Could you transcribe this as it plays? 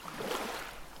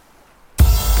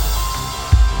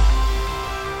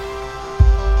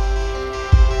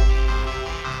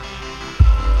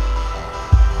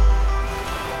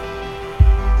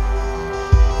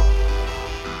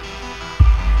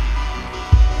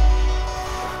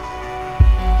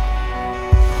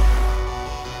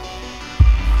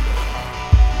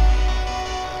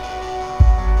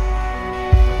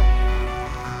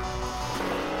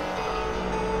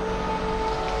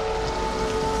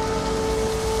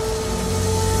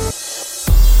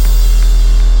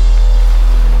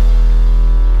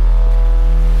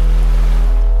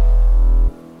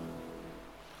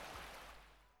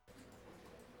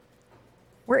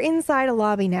inside a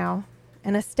lobby now,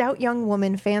 and a stout young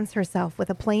woman fans herself with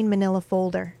a plain manila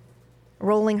folder,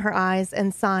 rolling her eyes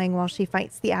and sighing while she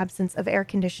fights the absence of air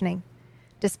conditioning,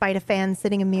 despite a fan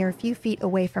sitting a mere few feet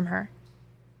away from her.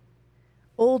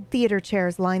 Old theater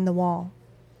chairs line the wall,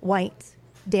 white,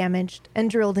 damaged, and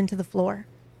drilled into the floor.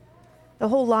 The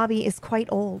whole lobby is quite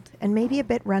old and maybe a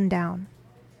bit run down.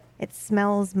 It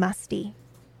smells musty.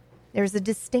 There's a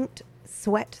distinct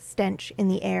sweat stench in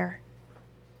the air.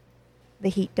 The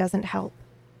heat doesn't help.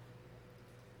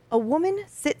 A woman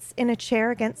sits in a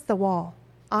chair against the wall,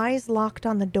 eyes locked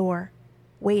on the door,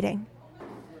 waiting.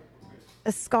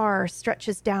 A scar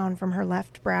stretches down from her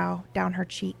left brow, down her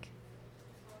cheek.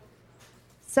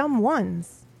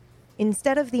 Someone's,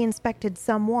 instead of the inspected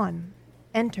someone,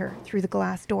 enter through the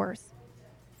glass doors.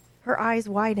 Her eyes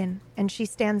widen, and she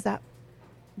stands up,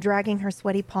 dragging her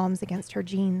sweaty palms against her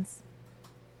jeans.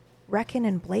 Reckon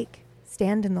and Blake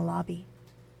stand in the lobby.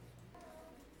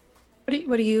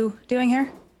 What are you doing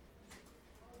here?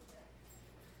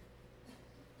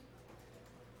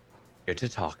 Here to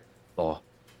talk, Thor.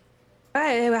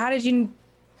 How did you...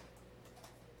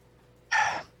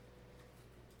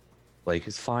 Blake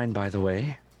is fine, by the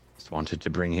way. Just wanted to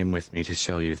bring him with me to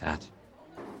show you that.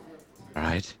 All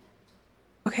right?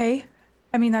 Okay.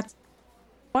 I mean, that's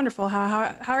wonderful.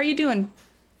 How are you doing?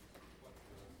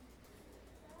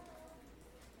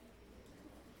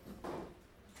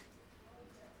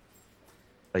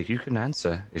 Like, you can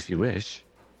answer if you wish.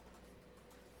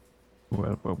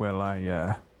 Well,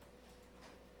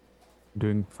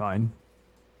 doing fine.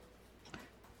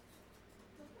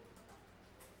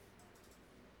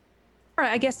 All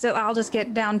right, I guess I'll just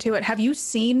get down to it. Have you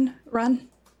seen Run?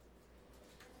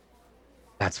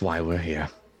 That's why we're here.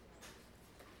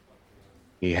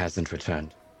 He hasn't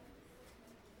returned.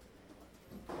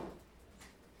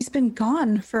 He's been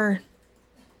gone for...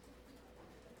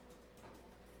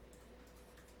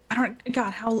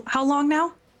 how long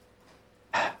now?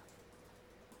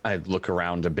 I look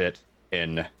around a bit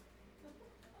in...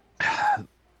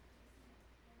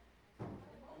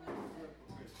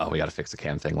 Oh, we gotta fix the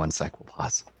cam thing. 1 sec, we'll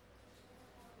pause.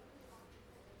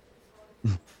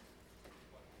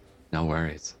 No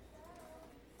worries.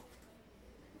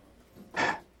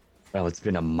 Well, it's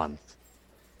been a month.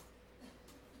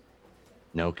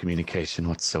 No communication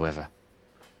whatsoever.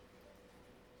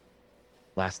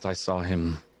 Last I saw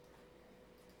him,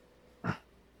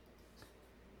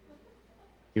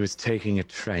 he was taking a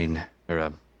train, or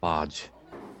a barge.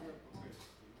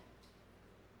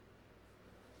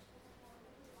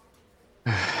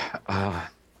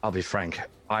 I'll be frank.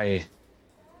 I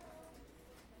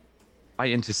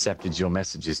intercepted your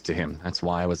messages to him. That's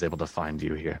why I was able to find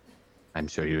you here. I'm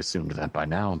sure you assumed that by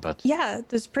now, but... Yeah,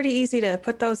 it's pretty easy to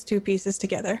put those two pieces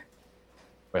together.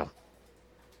 Well,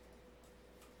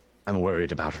 I'm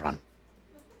worried about Run.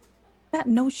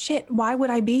 No shit. Why would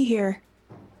I be here?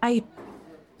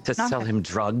 To sell him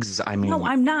drugs? I mean... No,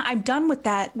 I'm not. I'm done with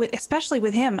that, especially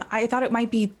with him. I thought it might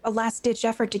be a last-ditch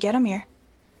effort to get him here.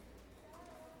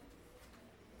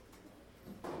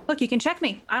 Look, you can check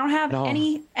me. I don't have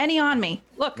any on me.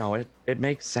 Look. No, it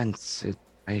makes sense.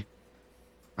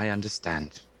 I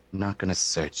understand. I'm not gonna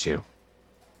search you.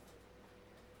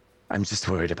 I'm just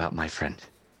worried about my friend.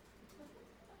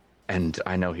 And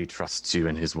I know he trusts you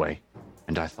in his way.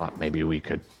 And I thought maybe we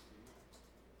could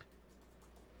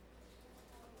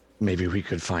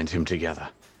find him together.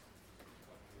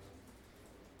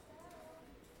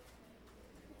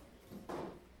 I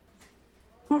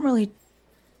don't really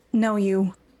know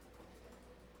you.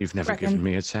 You've never given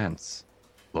me a chance,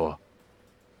 Laura.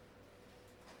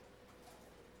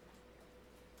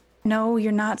 No,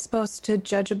 you're not supposed to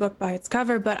judge a book by its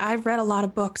cover, but I've read a lot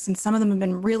of books, and some of them have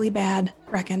been really bad,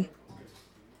 Reckon.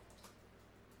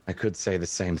 I could say the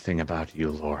same thing about you,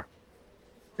 Lore.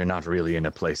 You're not really in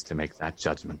a place to make that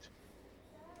judgment.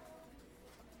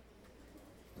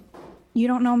 You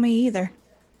don't know me either.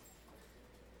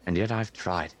 And yet I've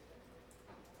tried.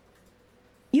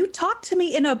 You talked to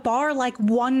me in a bar like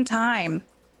one time. And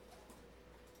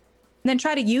then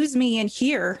try to use me in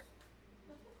here.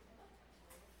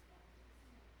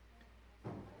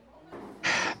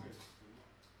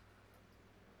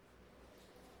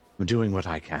 I'm doing what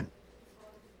I can.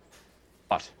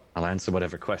 But I'll answer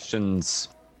whatever questions.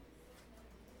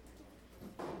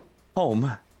 Home.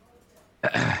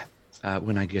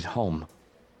 When I get home,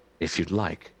 if you'd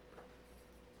like.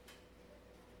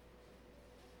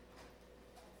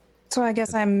 So I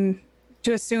guess I'm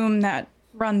to assume that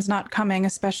Run's not coming,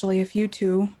 especially if you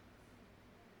two...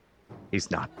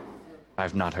 He's not.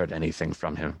 I've not heard anything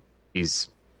from him. He's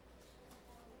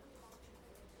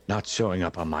not showing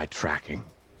up on my tracking.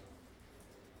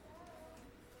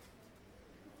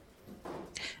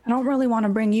 I don't really want to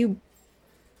bring you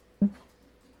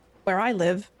where I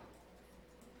live.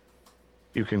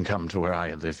 You can come to where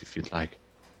I live if you'd like.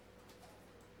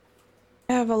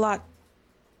 I have a lot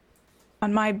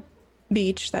on my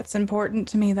beach that's important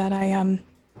to me that I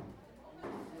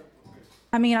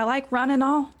mean, I like running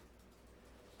all,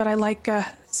 but I like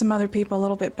some other people a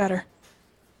little bit better.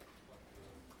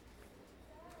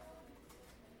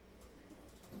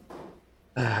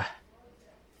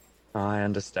 I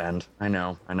understand. I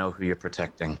know who you're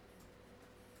protecting.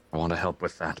 I want to help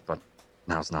with that, but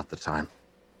now's not the time.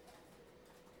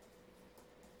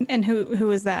 And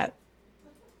who is that?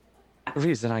 The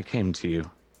reason I came to you,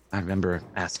 I remember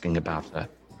asking about a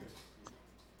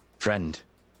friend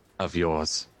of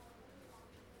yours.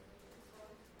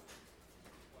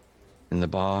 In the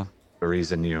bar, the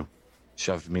reason you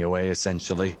shoved me away,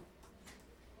 essentially.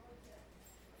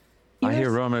 I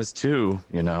hear rumors too,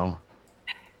 you know.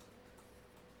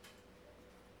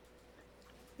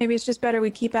 Maybe it's just better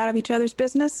we keep out of each other's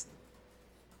business.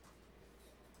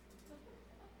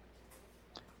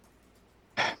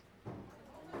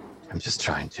 I'm just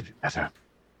trying to do better.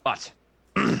 But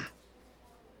I'll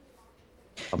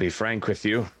be frank with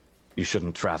you. You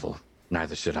shouldn't travel.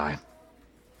 Neither should I.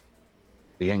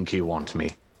 The Enki want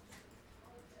me.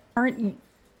 Aren't you?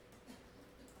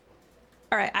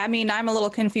 All right, I mean, I'm a little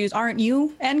confused. Aren't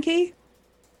you Enki?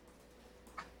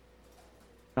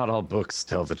 Not all books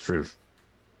tell the truth.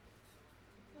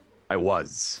 I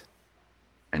was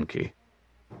Enki.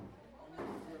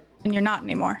 And you're not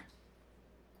anymore.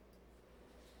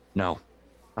 No,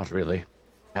 not really.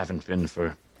 Haven't been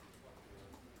for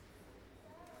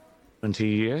 20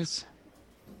 years.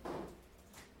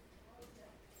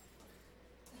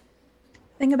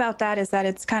 Thing about that is that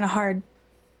it's kind of hard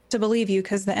to believe you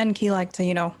because the Enki like to,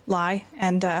 you know, lie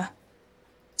and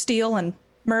steal and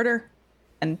murder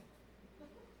and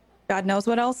God knows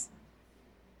what else.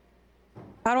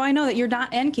 How do I know that you're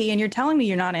not Enki and you're telling me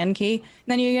you're not Enki and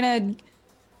then you're gonna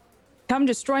come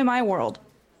destroy my world?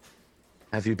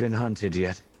 Have you been hunted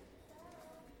yet?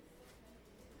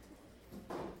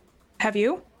 Have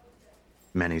you?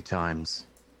 Many times.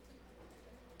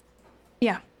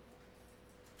 Yeah.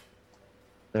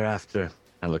 Thereafter,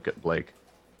 I look at Blake,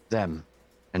 them,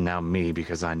 and now me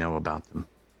because I know about them.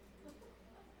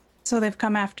 So they've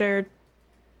come after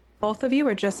both of you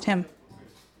or just him?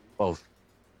 Both.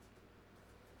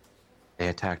 They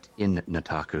attacked in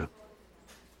Nataku.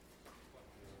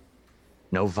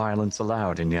 No violence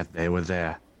allowed, and yet they were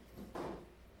there.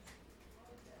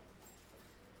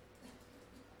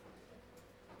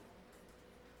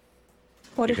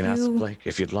 What You if can ask Blake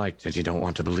if you'd like. If you don't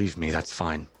want to believe me, that's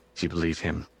fine. If you believe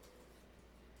him.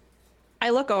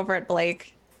 I look over at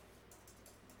Blake.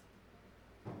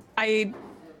 I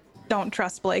don't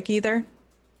trust Blake either.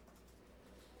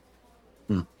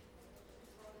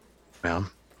 Well,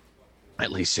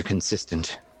 at least you're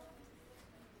consistent.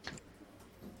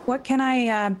 What can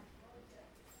I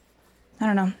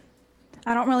don't know.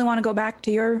 I don't really want to go back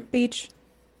to your beach.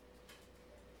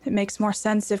 It makes more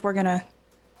sense if we're gonna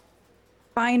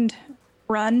find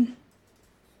Run,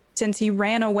 since he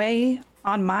ran away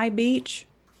on my beach.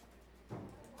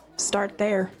 Start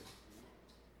there.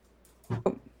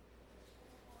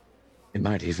 It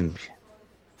might even be.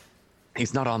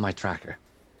 He's not on my tracker.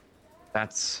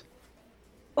 That's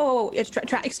Oh, it's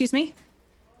excuse me?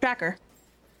 Tracker.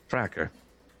 tracker.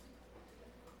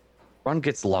 Ron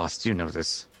gets lost, you know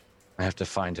this. I have to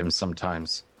find him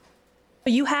sometimes.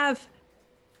 But you have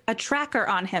a tracker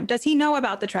on him. Does he know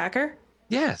about the tracker?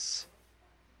 Yes.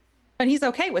 But he's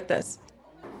okay with this.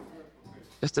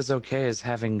 Just as okay as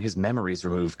having his memories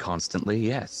removed constantly,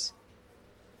 yes.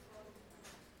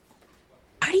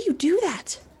 Why do you do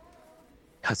that?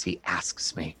 Because he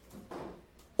asks me.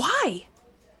 Why?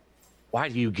 Why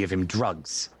do you give him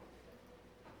drugs?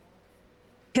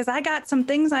 Because I got some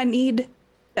things I need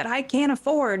that I can't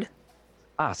afford.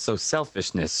 Ah, so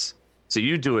selfishness. So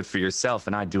you do it for yourself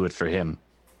and I do it for him.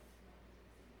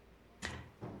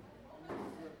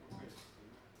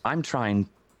 I'm trying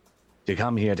to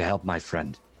come here to help my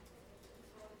friend.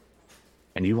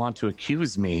 And you want to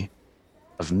accuse me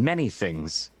of many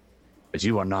things, but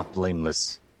you are not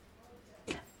blameless.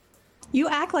 You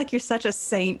act like you're such a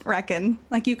saint, Reckon.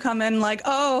 Like you come in like,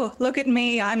 oh, look at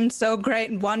me. I'm so great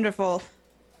and wonderful.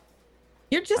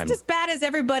 You're just as bad as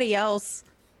everybody else.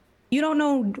 You don't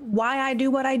know why I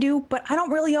do what I do, but I don't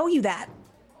really owe you that.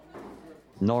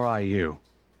 Nor I you.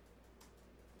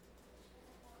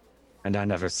 And I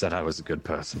never said I was a good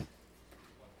person.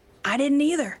 I didn't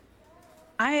either.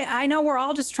 I know we're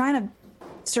all just trying to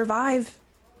survive.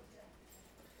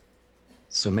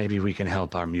 So maybe we can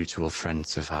help our mutual friend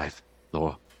survive,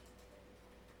 Lore.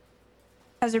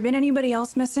 Has there been anybody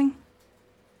else missing?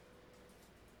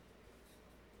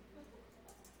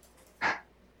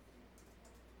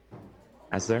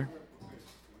 Has there?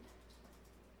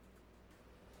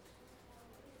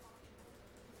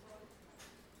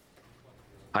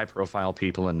 High-profile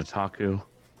people in Otaku.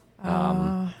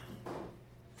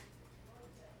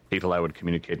 People I would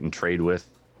communicate and trade with.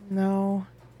 No.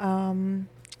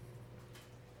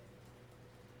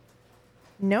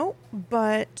 No,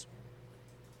 but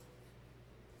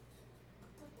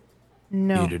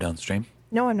no. Muted on stream.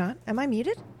 No, I'm not. Am I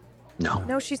muted? No.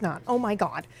 No, she's not. Oh my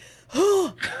god.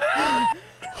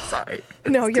 Sorry.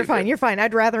 No, you're fine. You're fine.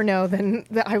 I'd rather know than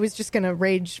that. I was just gonna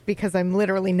rage because I'm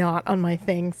literally not on my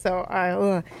thing.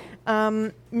 So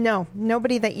no,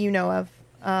 nobody that you know of.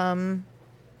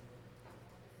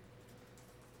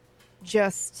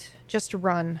 Just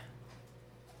run.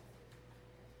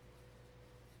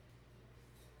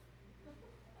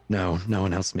 No, no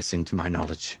one else missing to my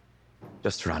knowledge.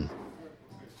 Just run.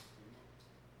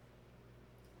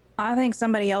 I think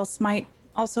somebody else might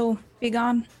also be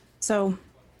gone. So,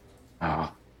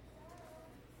 Ah.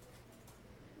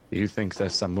 Do you think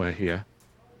there's somewhere here?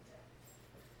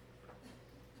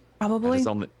 probably.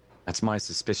 That's my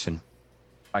suspicion.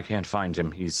 I can't find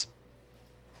him. He's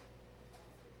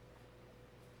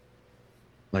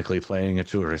likely playing a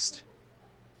tourist.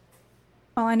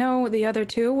 Well, I know the other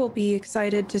two will be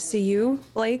excited to see you,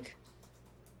 Blake.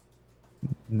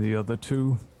 The other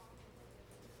two?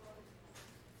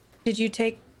 Did you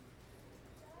take...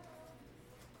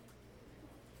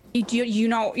 You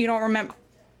don't remember...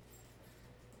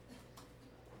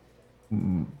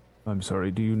 I'm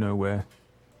sorry, do you know where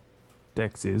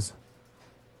Dex is?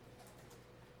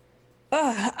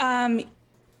 Yeah,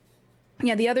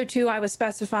 the other two I was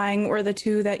specifying were the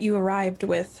two that you arrived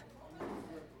with.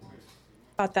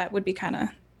 Thought that would be kind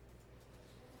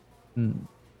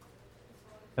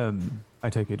of... I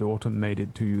take it Autumn made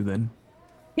it to you then?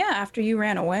 Yeah, after you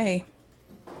ran away.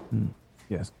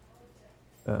 Yes.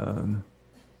 And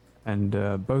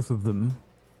both of them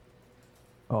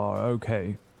are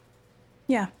okay.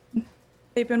 Yeah,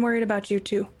 they've been worried about you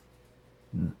too.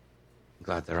 I'm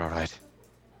glad they're all right.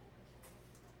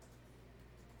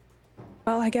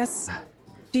 Well, I guess...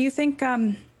 Do you think,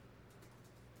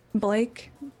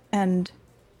 Blake and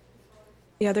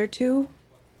the other two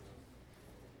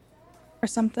are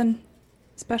something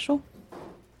special?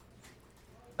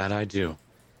 That I do.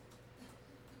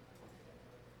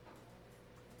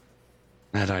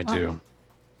 That I do.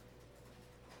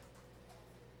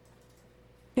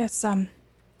 Yes, I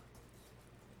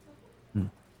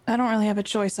don't really have a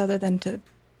choice other than to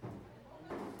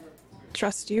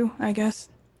trust you, I guess.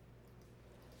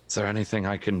 Is there anything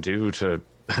I can do to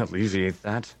alleviate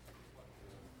that?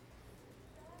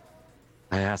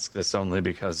 I ask this only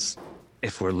because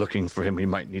if we're looking for him, we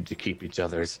might need to keep each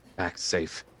other's backs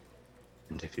safe.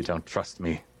 And if you don't trust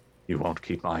me, you won't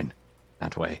keep mine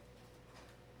that way.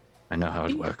 I know how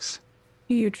it works.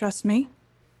 Do you trust me?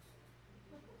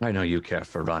 I know you care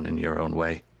for Ron in your own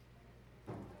way.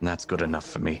 And that's good enough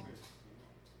for me.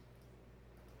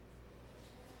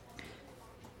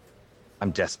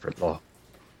 I'm desperate, Law.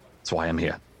 That's why I'm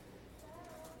here.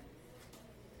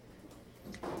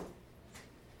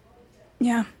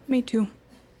 Yeah, me too.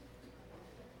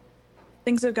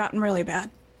 Things have gotten really bad.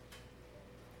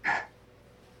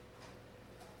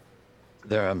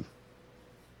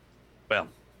 Well,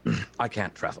 I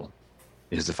can't travel.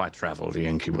 Because if I travel, the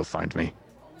Inky will find me.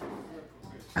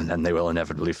 And then they will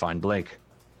inevitably find Blake.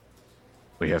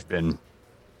 We have been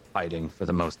hiding, for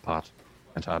the most part,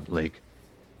 at our lake.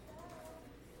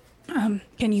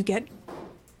 Can you get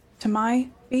to my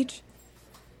beach?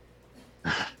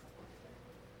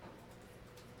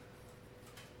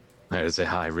 There is a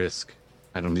high risk.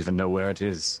 I don't even know where it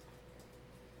is.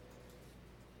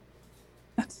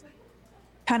 That's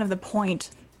kind of the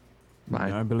point.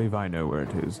 I believe I know where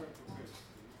it is.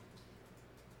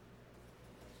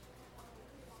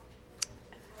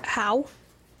 How?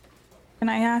 Can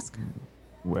I ask?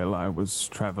 Well, I was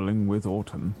traveling with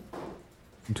Autumn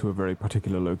to a very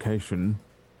particular location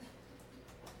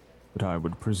that I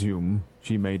would presume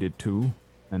she made it to,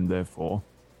 and therefore...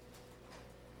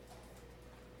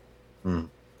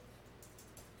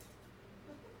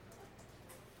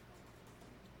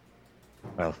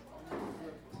 Well,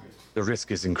 the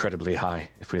risk is incredibly high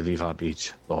if we leave our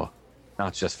beach, Law.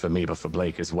 Not just for me, but for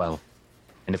Blake as well.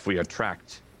 And if we are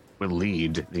tracked, we'll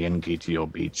lead the Enki to your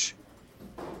beach.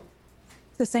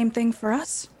 It's the same thing for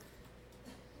us.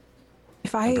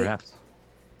 If I... And perhaps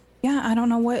Yeah, I don't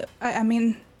know what... I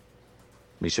mean...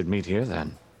 we should meet here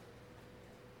then.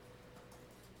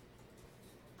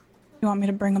 You want me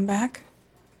to bring him back?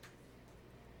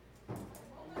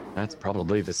 That's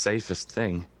probably the safest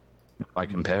thing. By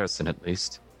comparison, at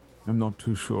least. I'm not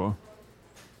too sure.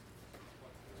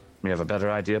 You have a better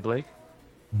idea, Blake?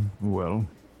 Well,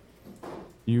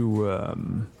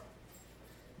 you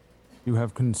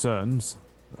have concerns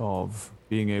of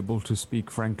being able to speak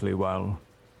frankly while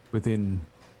within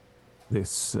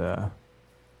this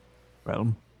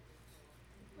realm.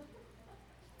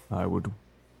 I would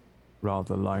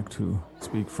rather like to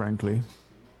speak frankly,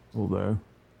 although...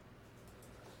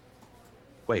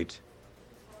 Wait.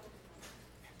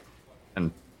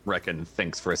 And Reckon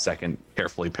thinks for a second,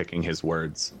 carefully picking his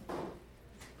words.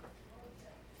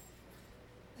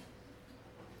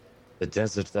 The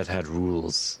desert that had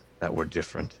rules that were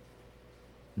different.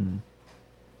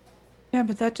 Yeah,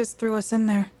 but that just threw us in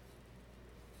there.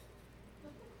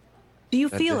 Do you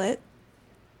feel it?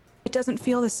 It doesn't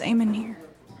feel the same in here.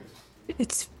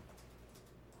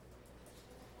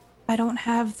 I don't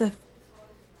have the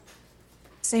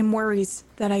same worries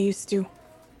that I used to.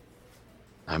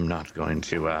 I'm not going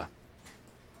to,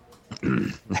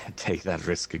 take that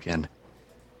risk again.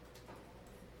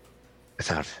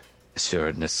 Without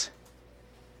assuredness.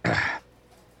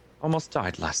 Almost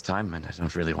died last time, and I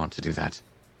don't really want to do that.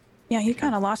 Yeah, you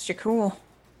kind of lost your cool.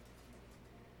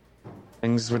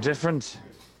 Things were different,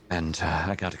 and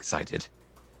I got excited.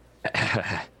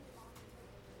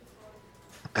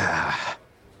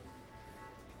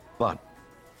 But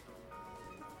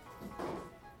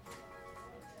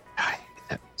I hate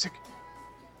that music.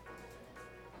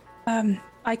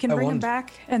 I can bring him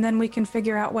back, and then we can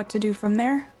figure out what to do from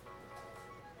there.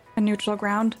 A neutral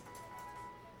ground.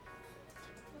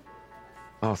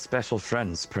 Oh, special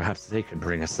friends. Perhaps they could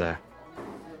bring us there.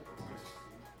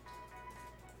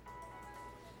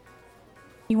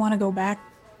 You want to go back?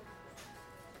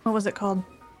 What was it called?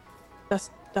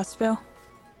 Dustville?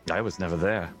 I was never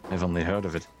there. I've only heard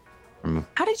of it from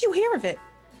How did you hear of it?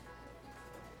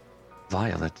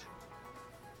 Violet.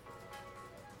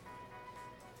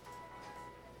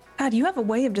 God, you have a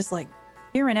way of just like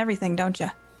hearing everything, don't you?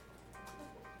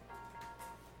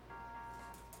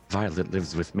 Violet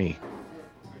lives with me,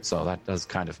 so that does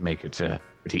kind of make it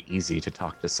pretty easy to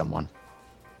talk to someone.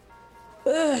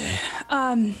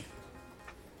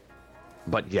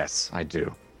 But yes, I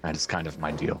do. That is kind of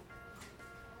my deal.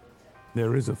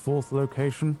 There is a fourth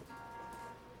location.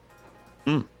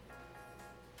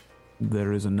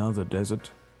 There is another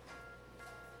desert.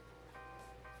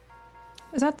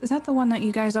 Is that the one that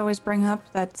you guys always bring up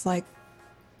that's like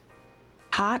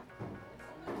hot?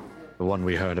 The one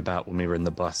we heard about when we were in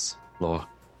the bus, Laura.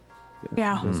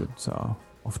 Yeah. Deserts are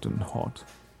often hot.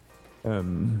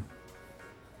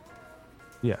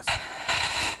 Yes.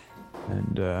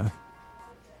 And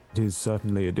it is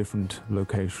certainly a different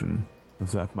location,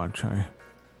 of that much I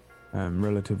am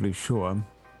relatively sure.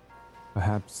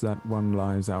 Perhaps that one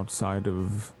lies outside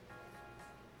of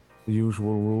the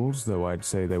usual rules, though I'd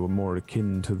say they were more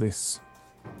akin to this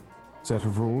set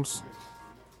of rules.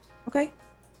 Okay.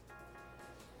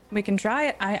 We can try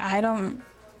it. I don't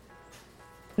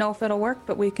know if it'll work,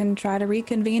 but we can try to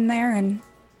reconvene there and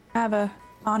have a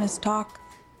honest talk.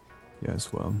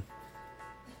 Yes, well,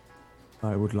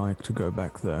 I would like to go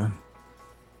back there.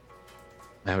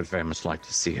 I would very much like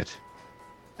to see it.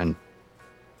 And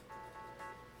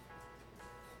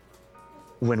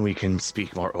when we can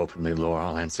speak more openly, Laura,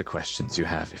 I'll answer questions you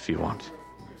have if you want.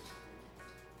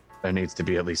 There needs to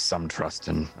be at least some trust,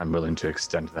 and I'm willing to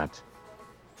extend that.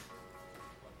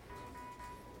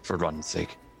 For Run's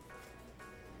sake.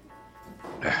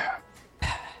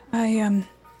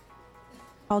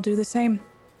 I'll do the same.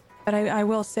 But I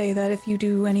will say that if you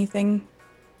do anything,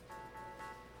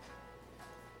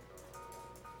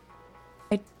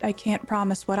 I can't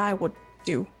promise what I would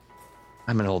do.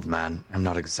 I'm an old man. I'm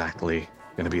not exactly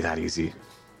going to be that easy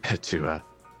to, or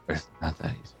not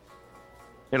that easy.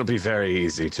 It'll be very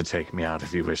easy to take me out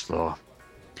if you wish, Laura.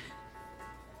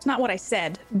 It's not what I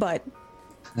said, but...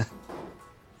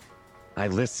 I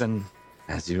listen,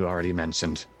 as you already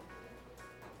mentioned.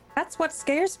 That's what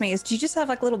scares me, is do you just have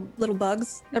like little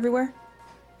bugs everywhere?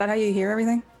 Is that how you hear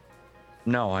everything?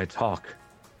 No, I talk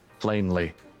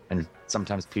plainly, and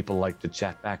sometimes people like to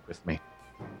chat back with me.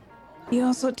 You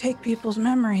also take people's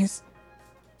memories.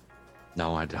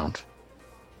 No, I don't.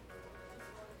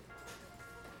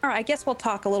 All right, I guess we'll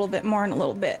talk a little bit more in a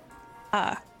little bit.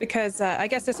 Because I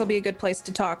guess this will be a good place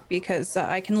to talk, because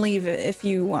I can leave if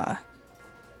you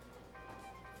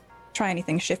try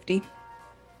anything shifty.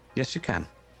 Yes, you can.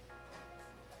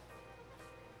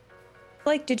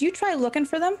 Blake, did you try looking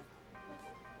for them?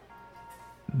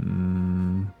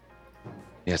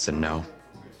 Yes and no.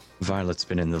 Violet's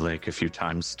been in the lake a few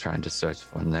times trying to search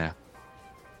for him there.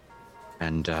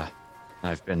 And,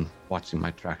 I've been watching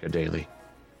my tracker daily.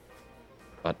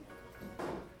 But if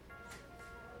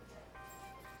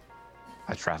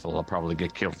I travel, I'll probably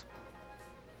get killed.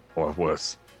 Or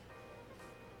worse.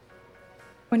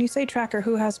 When you say tracker,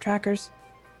 who has trackers?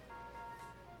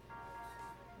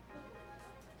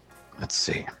 Let's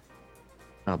see.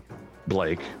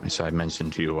 Blake, which I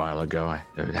mentioned to you a while ago, I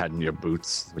had in your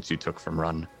boots, which you took from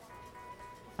Run.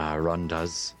 Run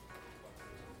does.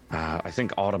 I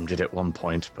think Autumn did at one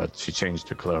point, but she changed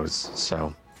her clothes,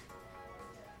 so...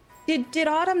 Did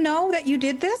Autumn know that you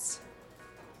did this?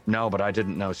 No, but I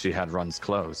didn't know she had Run's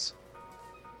clothes.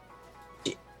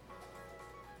 All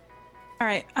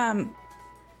right,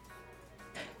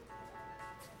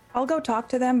 I'll go talk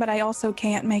to them, but I also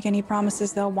can't make any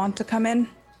promises they'll want to come in.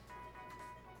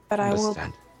 But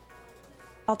Understand.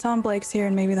 I'll tell them Blake's here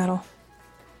and maybe that'll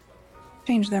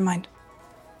change their mind.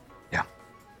 Yeah.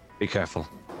 Be careful.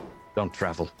 Don't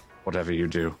travel. Whatever you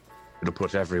do, it'll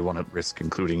put everyone at risk,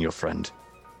 including your friend.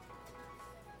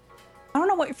 I don't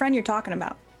know what friend you're talking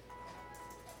about.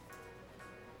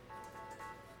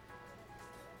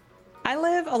 I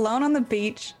live alone on the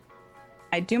beach.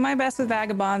 I do my best with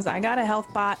vagabonds. I got a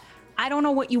health bot. I don't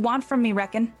know what you want from me,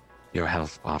 reckon. Your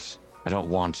health bot. I don't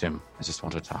want him. I just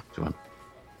want to talk to him.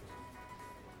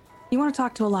 You want to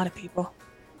talk to a lot of people.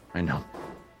 I know.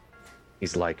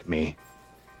 He's like me.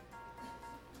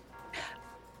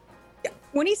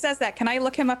 When he says that, can I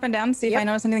look him up and down and see if I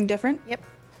notice anything different? Yep.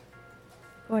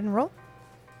 Go ahead and roll.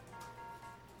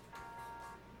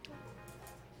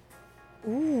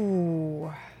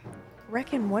 Ooh.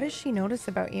 Reckon, what does she notice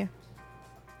about you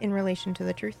in relation to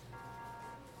the truth?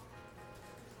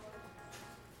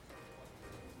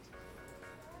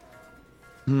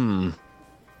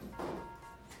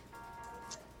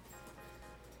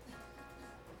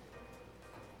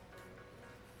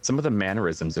 Some of the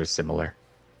mannerisms are similar.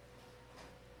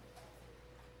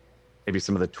 Maybe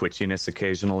some of the twitchiness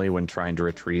occasionally when trying to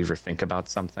retrieve or think about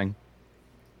something.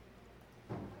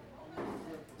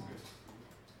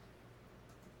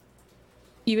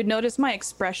 You would notice my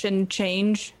expression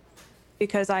change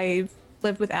because I've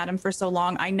lived with Adam for so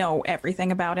long. I know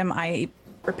everything about him. I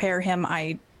prepare him.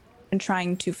 I've been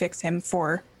trying to fix him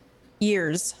for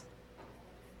years.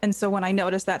 And so when I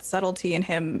notice that subtlety in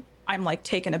him, I'm like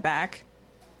taken aback.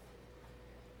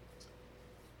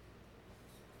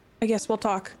 I guess we'll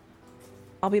talk.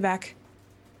 I'll be back.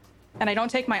 And I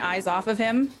don't take my eyes off of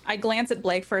him. I glance at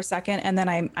Blake for a second, and then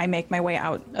I make my way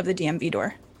out of the DMV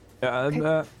door.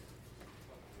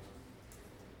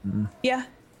 Yeah,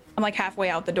 I'm like halfway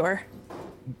out the door.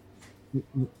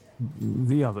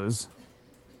 The others.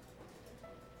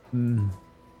 In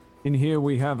here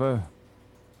we have a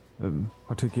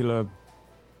particular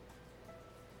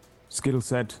skill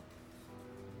set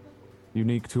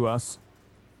unique to us.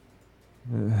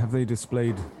 Have they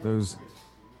displayed those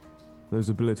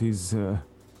abilities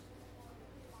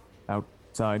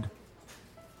outside?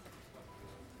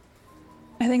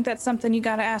 I think that's something you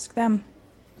gotta ask them.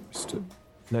 Just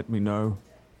let me know.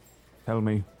 Tell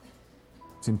me.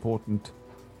 It's important.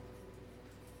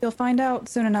 You'll find out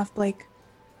soon enough, Blake.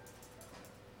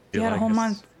 You had a whole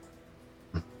month.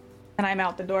 And I'm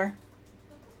out the door.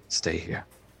 Stay here.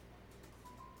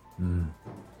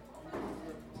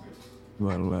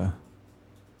 Well,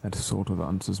 that sort of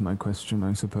answers my question,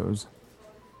 I suppose.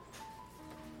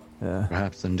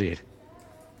 Perhaps indeed.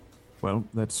 Well,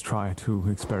 let's try 2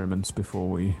 experiments before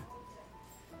we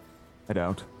head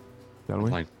out, shall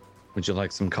we? Would you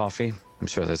like some coffee? I'm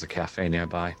sure there's a cafe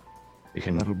nearby. You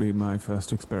can. That'll be my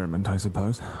first experiment, I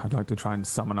suppose. I'd like to try and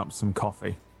summon up some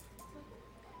coffee.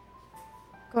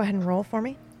 Go ahead and roll for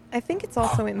me. I think it's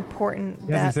also important Yeah,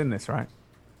 that... he's in this, right?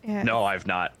 Yeah, No, I've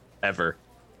not ever.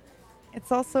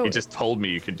 it's also... You just told me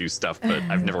you could do stuff, but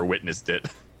I've never witnessed it.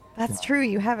 That's true,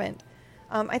 you haven't.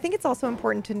 I think it's also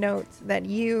important to note that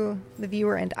you, the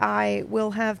viewer, and I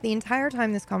will have the entire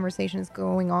time this conversation is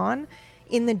going on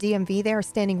in the DMV. They are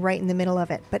standing right in the middle of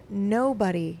it, but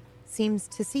nobody seems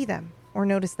to see them or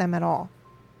notice them at all.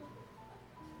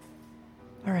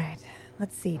 All right,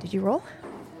 let's see. Did you roll?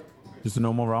 Just a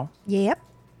normal roll? Yep.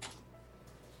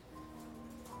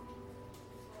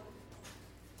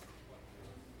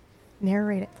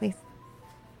 Narrate it, please.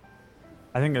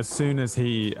 I think as soon as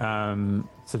he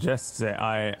suggests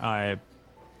it,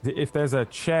 if there's a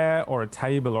chair or a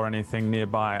table or anything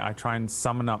nearby, I try and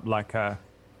summon up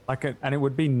and it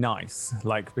would be nice,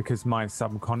 because my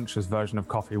subconscious version of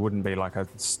coffee wouldn't be like a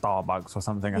Starbucks or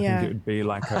something. I think it would be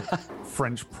like a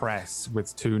French press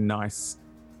with 2 nice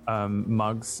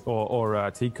mugs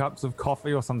or teacups of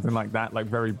coffee or something like that, like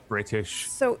very British.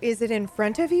 So is it in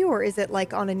front of you, or is it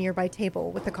like on a nearby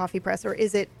table with the coffee press, or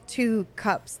is it 2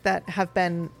 cups that have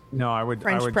been No, I would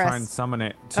French try press? and summon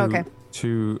it to Okay.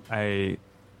 to a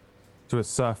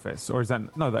surface, or is that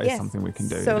no? That is Yes. something we can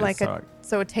do. So It is, like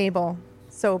a table.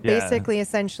 So Yeah. basically,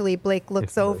 essentially, Blake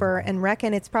looks If- over and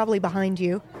reckon it's probably behind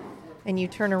you, and you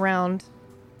turn around,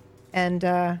 and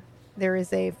there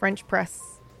is a French press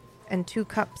and 2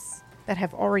 cups that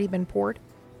have already been poured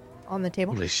on the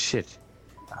table. Holy shit.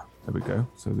 There we go.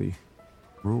 So the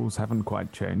rules haven't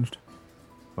quite changed.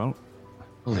 Well,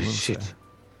 Holy I will shit. say,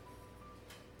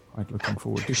 quite looking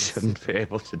forward to You this. shouldn't be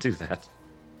able to do that.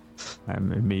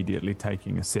 I'm immediately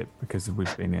taking a sip because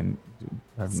we've been in.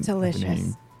 It's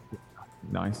delicious.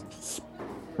 Nice.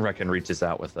 Reckon reaches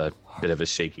out with a bit of a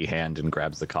shaky hand and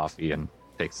grabs the coffee and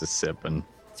takes a sip and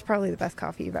It's probably the best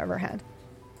coffee you've ever had.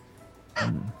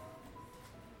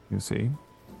 You see,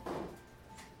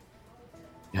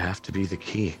 you have to be the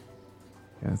key.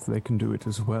 yes, they can do it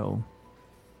as well.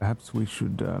 Perhaps we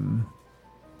should.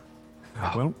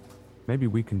 Well, maybe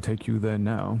we can take you there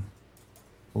now.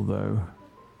 Although,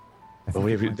 I But think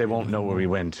it might they be won't a know little where we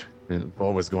went.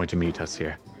 Bo was going to meet us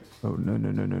here. Oh,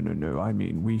 no. I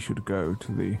mean, we should go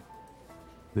to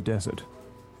the desert.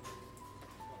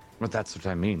 But that's what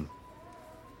I mean.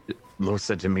 Lo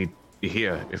said to me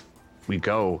here, if we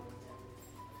go,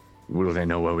 will they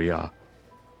know where we are?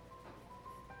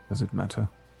 Does it matter?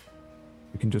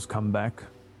 We can just come back.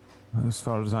 As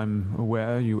far as I'm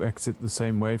aware, you exit the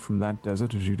same way from that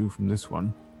desert as you do from this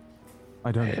one.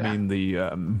 I don't Yeah. mean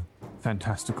the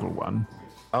fantastical one.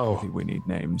 I Oh, think we need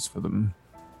names for them.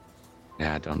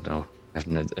 yeah, I don't know.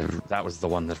 That was the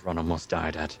one that Ron almost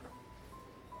died at.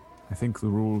 I think the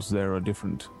rules there are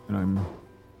different, and I'm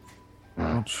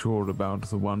not sure about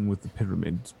the one with the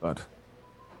pyramids, but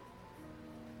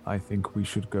I think we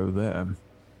should go there.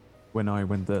 When I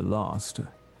went there last,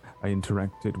 I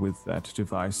interacted with that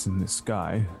device in the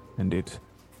sky, and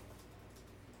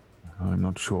I'm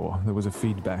not sure. There was a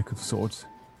feedback of sorts.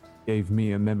 Gave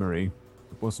me a memory.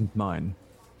 It wasn't mine.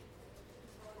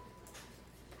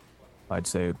 I'd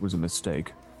say it was a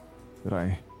mistake. That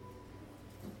I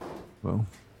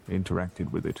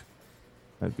interacted with it.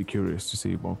 I'd be curious to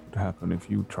see what would happen if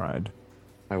you tried.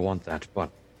 I want that, but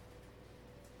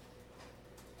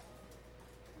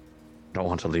I don't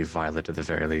want to leave Violet at the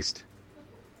very least.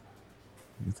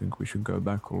 You think we should go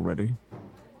back already?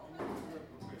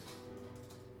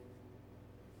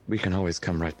 We can always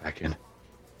come right back in.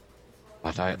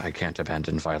 But I can't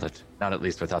abandon Violet. Not at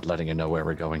least without letting her know where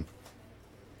we're going.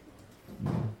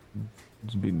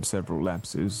 There's been several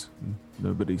lapses. And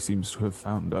nobody seems to have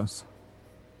found us.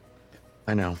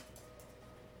 I know.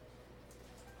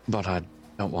 But I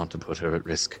don't want to put her at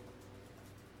risk.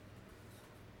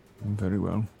 Very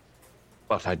well.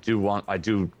 But I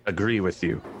do agree with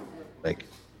you. Like,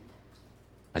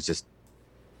 I just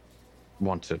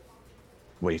want to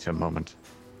wait a moment.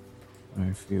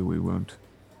 I fear we won't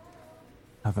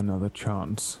have another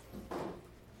chance.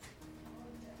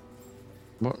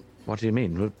 What do you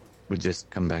mean? We'll just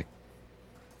come back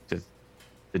to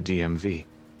the DMV.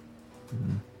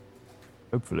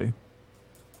 Hopefully.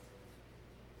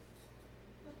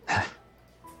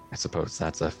 I suppose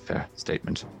that's a fair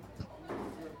statement.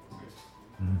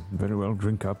 Very well,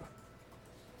 drink up.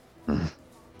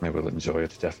 I will enjoy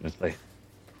it, definitely.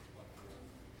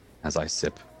 As I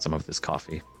sip some of this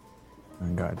coffee. I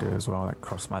think I do as well. I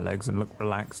cross my legs and look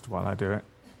relaxed while I do it.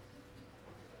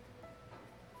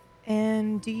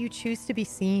 And do you choose to be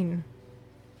seen?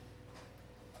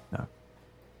 No.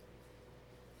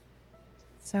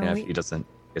 So Yeah, we, if he doesn't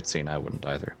get seen, I wouldn't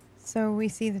either. so we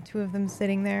see the 2 of them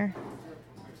sitting there,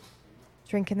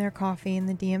 drinking their coffee in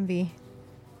the DMV,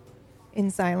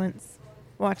 in silence,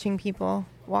 watching people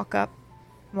walk up,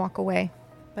 walk away,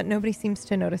 but nobody seems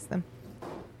to notice them.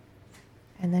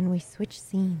 And then we switch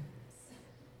scenes.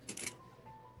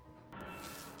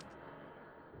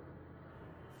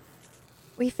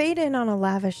 We fade in on a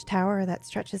lavish tower that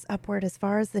stretches upward as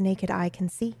far as the naked eye can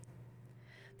see.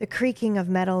 The creaking of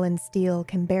metal and steel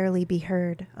can barely be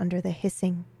heard under the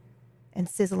hissing and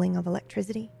sizzling of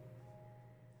electricity.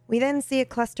 We then see a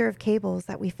cluster of cables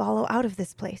that we follow out of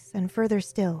this place and further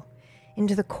still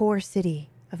into the core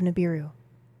city of Nibiru.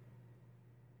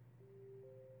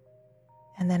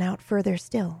 And then out further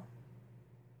still.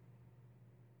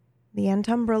 The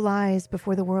Antumbra lies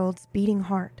before the world's beating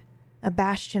heart, a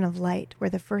bastion of light where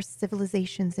the first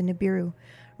civilizations in Nibiru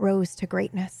rose to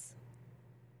greatness.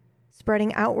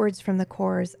 Spreading outwards from the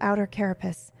core's outer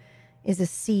carapace is a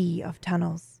sea of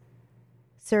tunnels,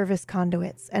 service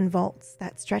conduits, and vaults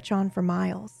that stretch on for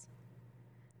miles.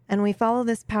 And we follow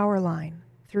this power line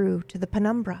through to the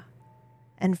penumbra,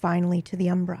 and finally to the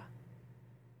umbra.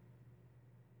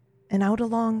 And out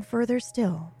along further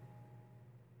still,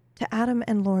 to Adam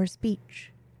and Lore's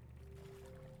beach.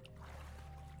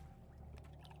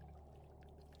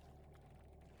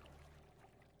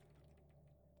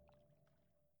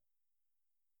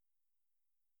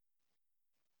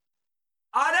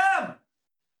 Adam!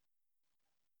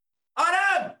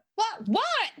 Adam!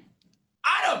 What?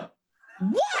 Adam!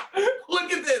 What?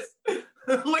 Look at this!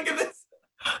 Look at this!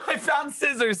 I found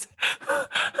scissors!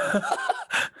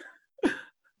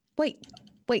 Wait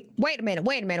a minute.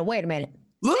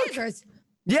 Look! Scissors.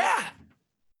 Yeah!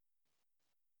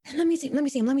 Let me see.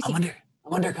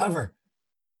 I'm undercover.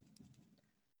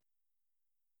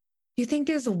 You think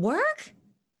this will work?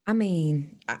 I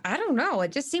mean, I don't know.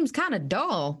 It just seems kind of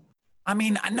dull. I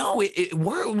mean, I know it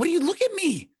worked. What do you look at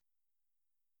me?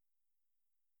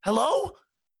 Hello?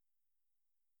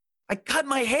 I cut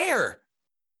my hair.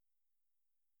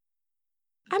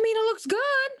 I mean, it looks good.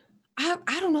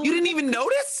 I don't know. You didn't even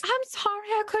notice? I'm sorry,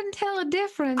 I couldn't tell a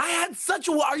difference. I had such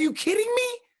a... Are you kidding me?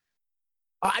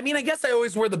 I mean, I guess I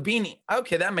always wear the beanie.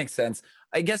 Okay, that makes sense.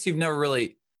 I guess you've never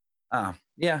really...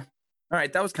 yeah. All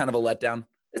right, that was kind of a letdown.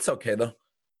 It's okay, though.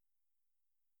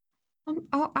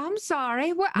 I'm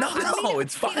sorry. Well, No,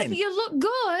 it's fine. You look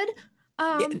good.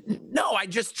 Yeah, no, I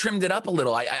just trimmed it up a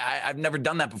little. I've never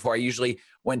done that before. I usually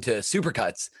went to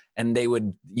Supercuts, and they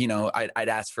would, I'd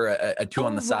ask for a two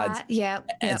on the sides. Right. Yeah.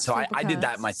 And so I did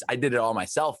that. Supercuts. I did it all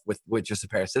myself with just a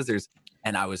pair of scissors,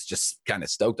 and I was just kind of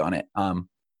stoked on it.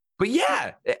 But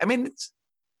yeah, I mean, it's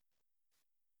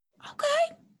okay.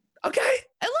 It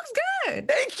looks good.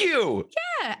 Thank you.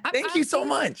 Yeah. Thank you so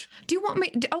much. Do you want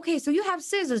me? Okay, so you have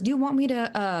scissors. Do you want me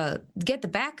to get the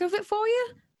back of it for you?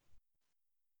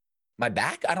 My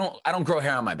back? I don't grow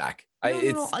hair on my back.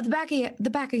 No, the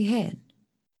back of your head.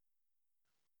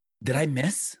 Did I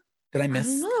miss? I don't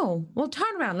know. Well,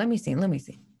 turn around. Let me see.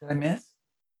 Did I miss?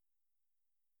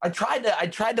 I tried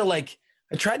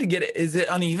to get it. Is it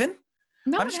uneven?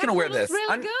 No, I'm just gonna wear this.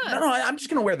 Really good. No, I'm just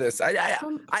gonna wear this.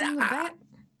 From the back.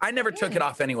 I never took it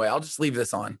off anyway. I'll just leave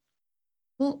this on.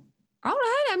 Well, all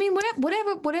right. I mean,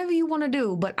 whatever you want to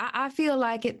do, but I feel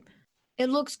like it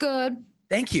looks good.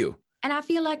 Thank you. And I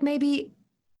feel like maybe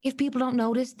if people don't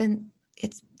notice, then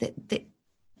it's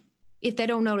if they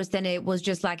don't notice, then it was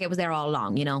just like it was there all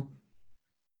along,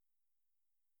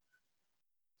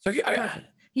 So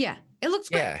Yeah, it looks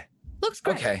great. yeah. Looks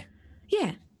great. Okay.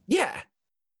 Yeah. Yeah.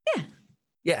 Yeah.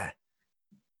 Yeah.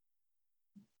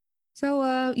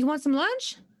 So you want some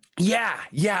lunch? Yeah.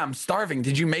 I'm starving.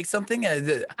 Did you make something?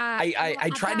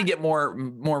 I tried to get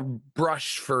more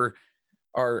brush for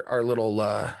our little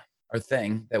our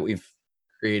thing that we've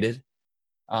created.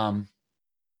 What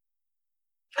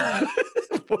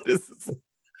is this?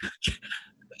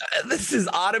 This is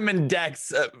Autumn and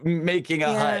Dex making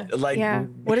a hut.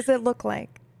 What does it look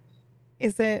like?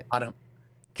 Is it Autumn?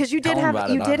 Because you Tell did him about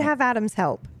it, did Autumn. have Adam's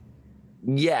help.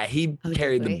 Yeah, he Oh,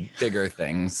 carried the definitely. bigger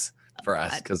things for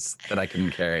us because that I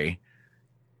couldn't carry.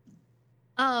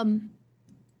 I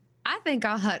think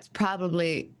our hut's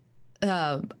probably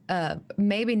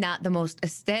maybe not the most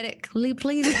aesthetically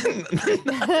pleasing.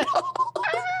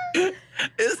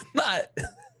 It's not.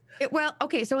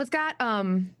 Okay, so it's got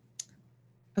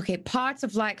parts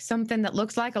of like something that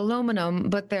looks like aluminum,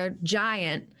 but they're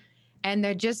giant, and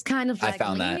they're just kind of like I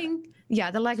found leaning. Yeah,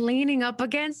 they're like leaning up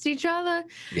against each other.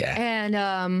 Yeah.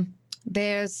 And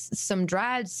there's some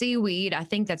dried seaweed. I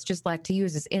think that's just like to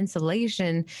use as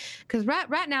insulation, because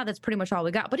right now that's pretty much all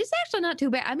we got. But it's actually not too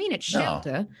bad. I mean, it's No.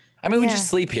 shelter. I mean, we Yeah. just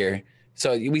sleep here.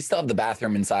 So we still have the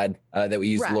bathroom inside that we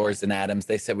use. Right. Laura's and Adam's.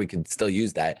 They said we could still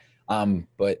use that.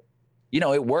 But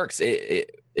it works.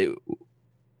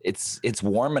 It's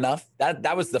warm enough.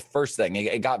 That was the first thing.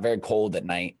 It got very cold at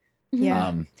night.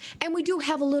 Yeah. And we do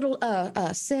have a little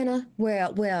center where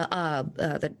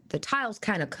the tiles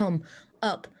kind of come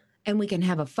up, and we can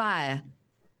have a fire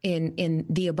in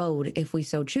the abode if we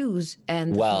so choose.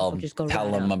 And the smoke Well, will just go tell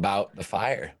right them up. about the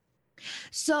fire.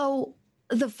 So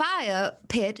the fire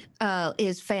pit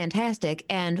is fantastic,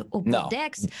 and No.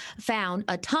 Dex found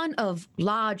a ton of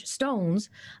large stones.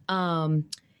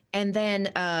 And then,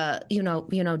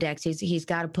 Dex, he's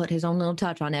got to put his own little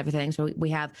touch on everything. So we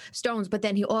have stones, but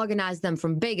then he organized them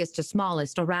from biggest to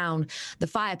smallest around the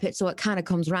fire pit. So it kind of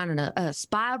comes around in a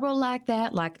spiral like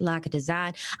that, like a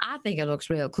design. I think it looks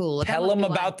real cool. Tell them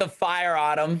about the fire,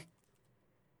 Autumn.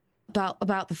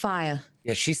 about the fire.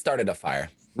 Yeah, she started a fire.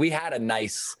 We had a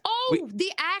nice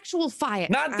the actual fire.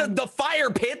 Not the fire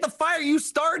pit. The fire you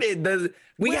started.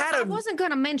 I wasn't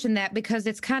going to mention that because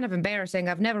it's kind of embarrassing.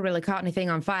 I've never really caught anything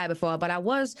on fire before, but I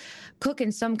was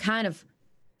cooking some kind of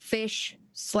fish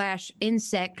 /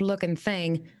 insect looking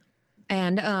thing,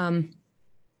 and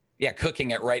yeah, cooking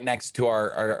it right next to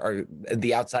our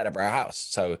the outside of our house.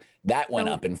 So that went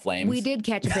up in flames. We did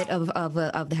catch a bit of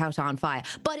the house on fire,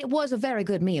 but it was a very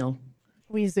good meal.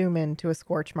 We zoom in to a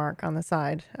scorch mark on the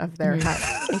side of their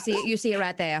hut. You see it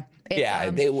right there.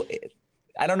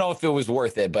 I don't know if it was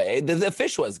worth it, but the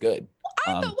fish was good.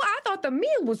 I thought the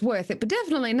meal was worth it, but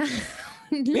definitely not.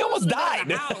 We almost died,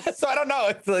 so I don't know.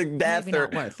 It's like death Maybe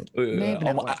not worth it. Maybe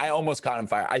not worth it. I almost caught on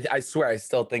fire. I swear, I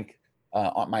still think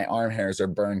my arm hairs are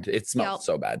burned. It smells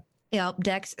so bad. Yep,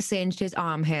 Dex singed his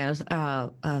arm hairs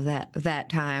that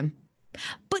time.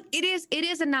 But it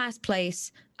is a nice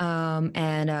place,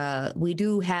 and we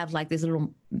do have like these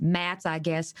little mats, I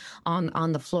guess,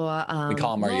 on the floor. We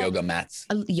call them our yoga mats.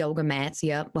 Yoga mats,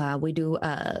 yep. We do,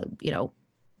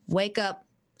 wake up,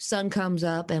 sun comes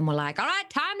up, and we're like, all right,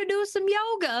 time to do some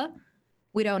yoga.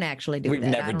 We don't actually do that. We've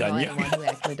never done yoga. Who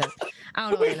actually does.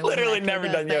 I don't know. We've literally never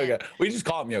done yoga. We just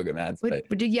call them yoga mats. We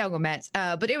do yoga mats.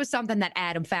 But it was something that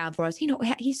Adam found for us.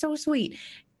 He's so sweet.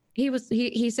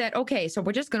 He said, okay, so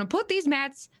we're just going to put these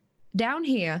mats down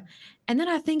here. And then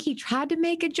I think he tried to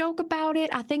make a joke about it.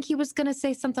 I think he was going to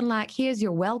say something like, here's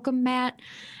your welcome mat.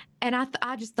 And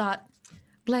I just thought,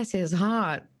 bless his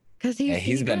heart. Because he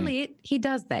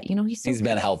does that. He's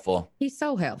been helpful. He's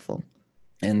so helpful.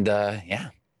 And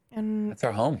and that's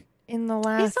our home. In the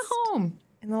last It's a home.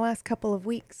 In the last couple of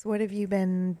weeks, what have you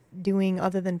been doing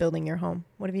other than building your home?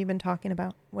 What have you been talking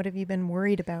about? What have you been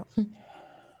worried about?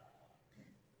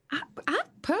 I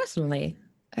personally,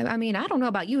 I mean, I don't know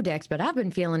about you, Dex, but I've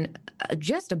been feeling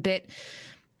just a bit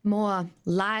more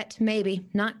light, maybe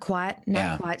not quite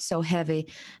so heavy.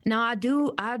 Now I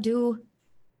do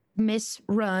miss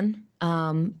Run,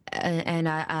 and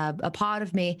a part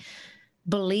of me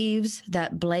believes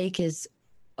that Blake is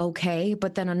okay,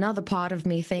 but then another part of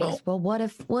me thinks, well, what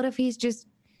if he's just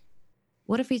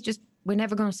we're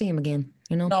never going to see him again,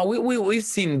 No, we've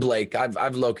seen Blake.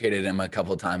 I've located him a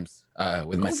couple of times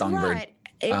with my songbird. Right.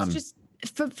 It's just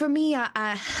for me,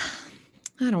 I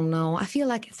don't know. I feel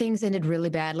like things ended really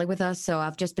badly with us, so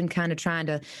I've just been kind of trying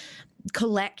to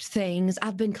collect things.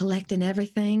 I've been collecting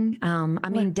everything. I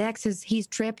mean, Dex he's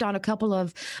tripped on a couple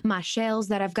of my shells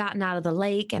that I've gotten out of the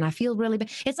lake, and I feel really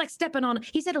bad. It's like stepping on.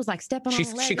 He said it was like stepping on a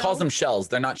Lego. She calls them shells.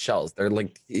 They're not shells. They're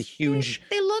like huge.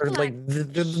 They look like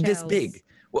they're this big.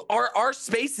 Well, our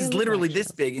space is literally this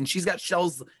big, and she's got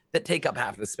shells that take up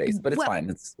half the space. But it's fine.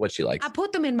 It's what she likes. I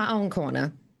put them in my own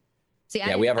corner. See,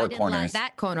 we have our I didn't corners. light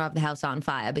that corner of the house on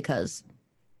fire because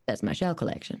that's my shell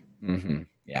collection. Mm-hmm.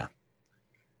 Yeah.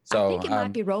 So I think it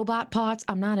might be robot parts.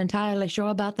 I'm not entirely sure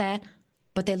about that,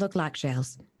 but they look like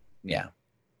shells. Yeah,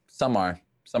 some are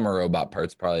robot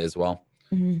parts probably as well.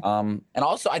 Mm-hmm. And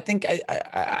also I think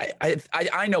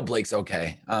I know Blake's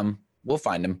okay. We'll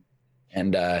find him,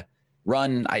 and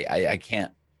Run. I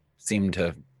can't seem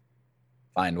to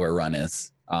find where Run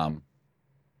is. But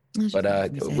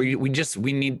we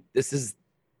need this is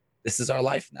our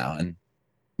life now, and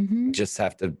we just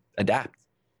have to adapt.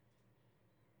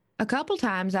 A couple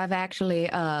times I've actually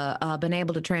been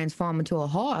able to transform into a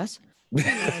horse,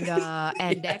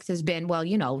 and Dex has been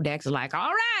Dex is like,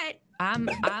 all right,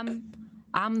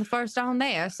 I'm the first on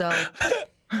there, so.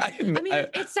 I mean,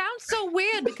 it sounds so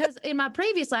weird because in my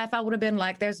previous life I would have been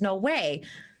like, there's no way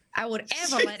I would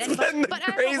ever let anybody. But as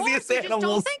a horse, you just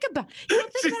don't think about it. You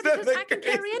don't think about it because I can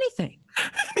carry anything.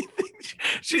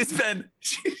 She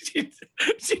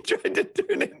tried to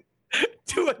turn it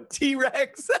to a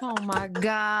T-Rex. Oh my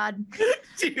God!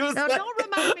 Don't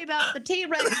remind me about the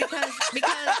T-Rex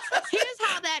because here's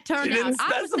how that turned out. She didn't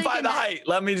specify the height.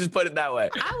 Let me just put it that way.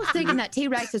 I was thinking that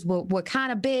T-Rexes were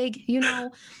kind of big,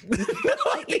 It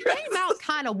came out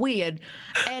kind of weird,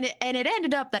 and it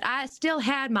ended up that I still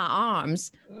had my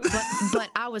arms, but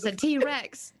I was a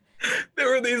T-Rex. There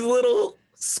were these little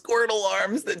Squirtle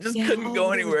arms that just couldn't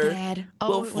go anywhere.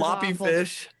 Little floppy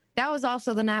fish. That was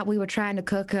also the night we were trying to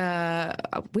cook.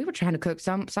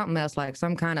 Something else, like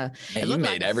some kind of. It looked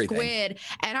like everything. Squid,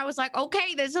 and I was like,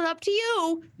 "Okay, this is up to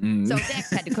you." So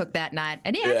Dex had to cook that night,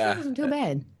 and it wasn't too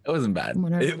bad. It wasn't bad.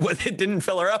 It didn't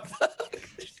fill her up.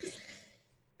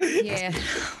 Yeah,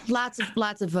 lots of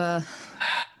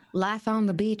life on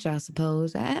the beach, I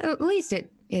suppose. At least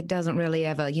it doesn't really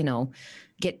ever,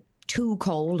 get too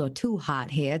cold or too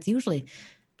hot here. It's usually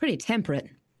pretty temperate.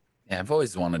 Yeah, I've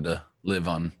always wanted to live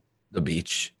on the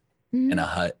beach in a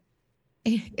hut.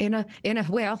 Well,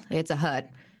 it's a hut.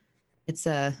 It's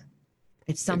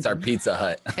It's something. It's our Pizza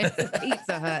Hut. It's a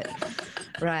Pizza Hut.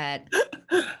 Right.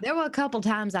 There were a couple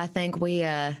times I think we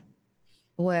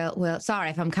well, sorry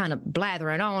if I'm kind of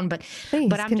blathering on, but Please,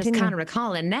 but I'm just continue. kind of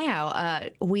recalling now.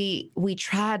 We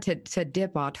tried to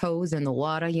dip our toes in the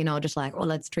water, you know, just like, well,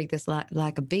 let's treat this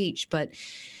like a beach. But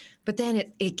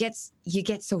then you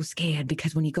get so scared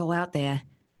because when you go out there,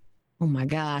 oh my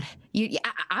God,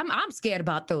 I'm scared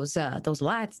about those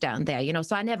lights down there, you know.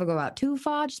 So I never go out too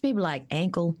far, just maybe like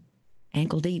ankle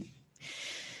deep.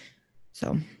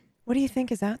 So What do you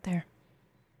think is out there?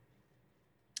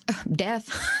 death.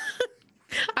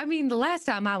 I mean, the last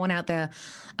time I went out there,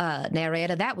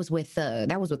 narrator, that was with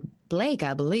Blake,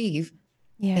 I believe.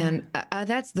 Yeah. And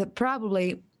that's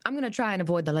probably, I'm going to try and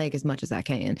avoid the lake as much as I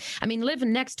can. I mean,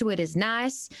 living next to it is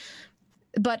nice,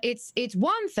 but it's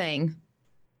one thing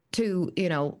to, you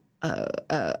know,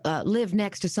 live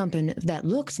next to something that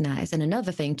looks nice, and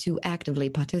another thing to actively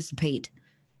participate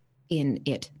in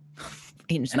it.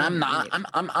 And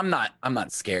I'm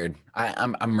not scared.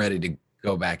 I'm ready to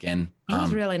go back in.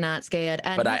 He's really not scared.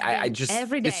 And but I just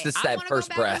every day it's just I that wanna first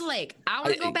go back breath. To the lake. I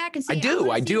want to go back and see.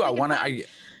 I do. I want to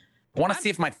I'm- see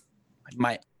if my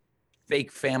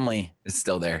fake family is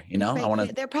still there. You know, I want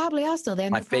to. There probably are still there.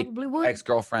 And My they fake probably would.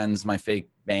 ex-girlfriends, my fake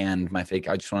band, my fake.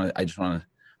 I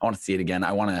want to see it again.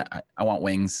 I want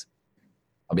wings.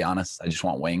 I'll be honest. I just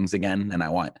want wings again, and I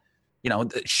want, you know,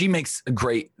 she makes a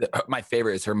great. My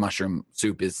favorite is her mushroom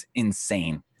soup is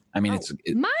insane. I mean,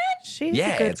 Mine? She's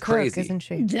Yeah, a good it's cook, crazy. isn't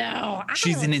she? No. I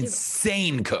she's an don't do-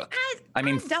 insane cook. I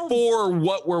mean, don't- for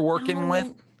what we're working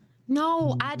with,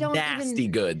 No, I don't nasty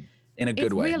even. good in a good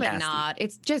It's way. really nasty. not.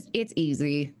 It's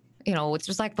easy. You know, it's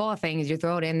just like 4 things. You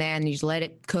throw it in there and you just let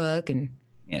it cook, and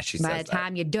Yeah, she by says the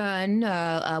time you're done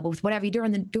with whatever you're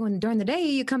doing during the day,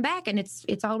 you come back and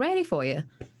it's all ready for you.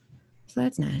 So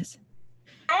that's nice.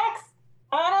 X,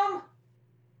 Autumn.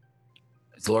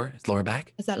 that. Is Laura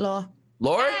back? Is that law?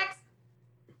 Laura? X.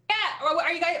 Yeah. Or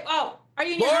are you guys? Oh, are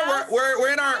you in your Laura, house?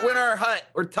 we're in our hut.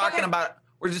 We're talking Okay. about.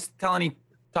 We're just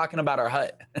talking about our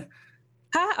hut,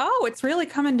 Huh? Oh, it's really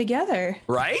coming together.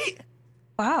 right?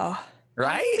 Wow.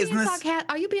 Right? Isn't this?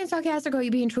 Are you being sarcastic or are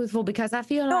you being truthful? Because I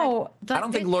feel No, like I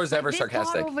don't think Laura's ever this part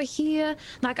sarcastic. over here,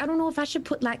 like I don't know if I should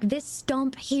put like this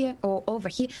stump here or over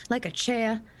here, like a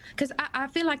chair, because I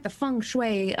feel like the feng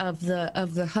shui of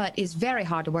the hut is very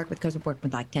hard to work with because we're working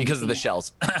with like 10 Because of the feet.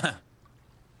 shells.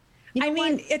 You know I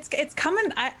mean, it's coming.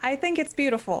 I think it's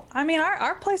beautiful. I mean,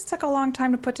 our place took a long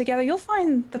time to put together. You'll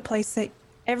find the place that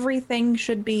everything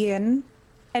should be in,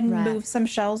 and Right. move some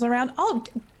shells around. Oh,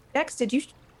 Dex, did you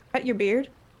cut your beard?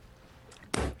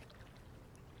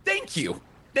 Thank you.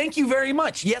 Thank you very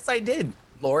much. Yes, I did.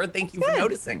 Laura, thank you for Good.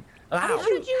 noticing. Wow.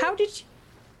 How did you?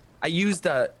 I used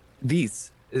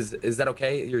these. Is that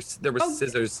okay? There were Oh.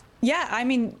 scissors. Yeah, I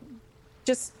mean,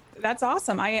 just that's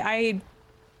awesome. I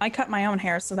cut my own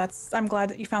hair, so I'm glad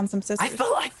that you found some scissors.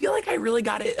 I feel like I really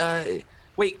got it.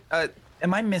 Wait,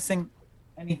 am I missing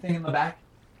anything in the back?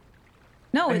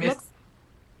 No, I it missed- looks.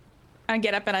 I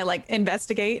get up and I like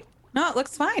investigate. No, it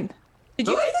looks fine. Did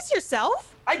you do Really? this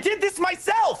yourself? I did this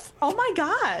myself. Oh my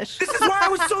gosh. This is why I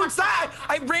was so excited.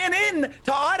 I ran in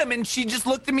to Autumn and she just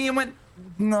looked at me and went,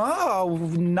 "No,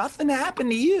 nothing happened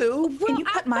to you." Can you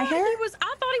cut my hair?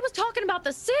 I thought he was talking about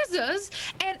the scissors,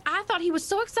 and I thought he was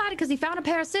so excited because he found a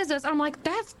pair of scissors. I'm like,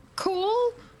 that's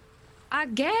cool, I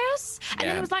guess. And then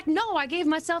Yeah. he was like, no, I gave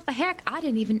myself a haircut. I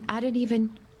didn't even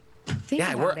think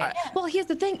Yeah, about it. Well, here's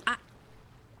the thing.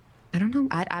 I don't know.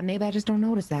 I maybe I just don't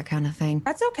notice that kind of thing.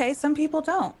 That's okay. Some people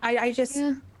don't. I just.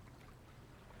 Yeah.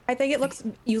 I think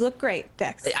you look great,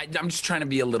 Dex. I'm just trying to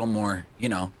be a little more, you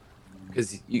know,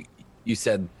 because you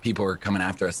said people were coming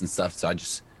after us and stuff. So I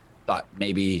just thought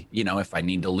maybe, you know, if I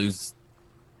need to lose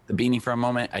the beanie for a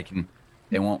moment,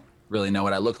 they won't really know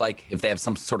what I look like. If they have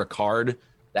some sort of card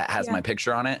that has Yeah. my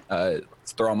picture on it,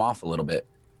 let's throw them off a little bit.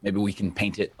 Maybe we can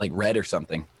paint it like red or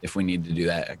something if we need to do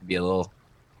that. I could be a little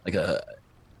like a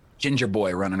ginger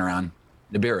boy running around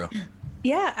Nibiru.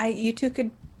 Yeah, you two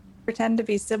could pretend to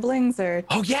be siblings, or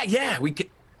Oh yeah, we could.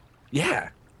 Yeah.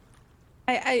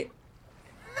 I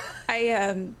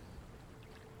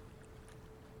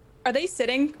Are they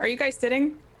sitting? Are you guys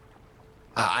sitting?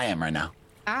 I am right now.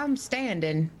 I'm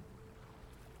standing.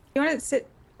 You want to sit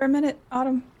for a minute,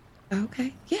 Autumn?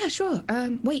 Okay. Yeah, sure.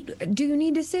 Wait, do you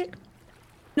need to sit?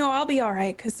 No, I'll be all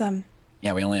right. Cause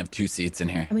Yeah, we only have 2 seats in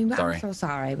here. I mean, Sorry. I'm so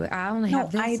sorry, but I only No,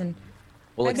 have this, and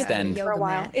We'll I've been extend. Yo- for a Yoga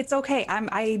while. mat. It's okay.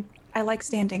 I like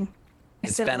standing. I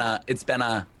It's sit been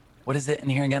a what is it in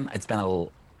here again? It's been a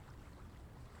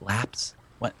lapse.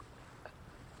 What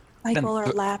cycle or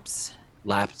th- lapse.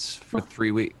 lapse for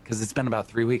 3 weeks? Because it's been about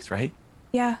 3 weeks, right?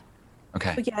 Yeah.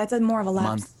 Okay. But yeah, it's more of a lapse.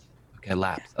 Month. Okay,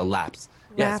 a lapse.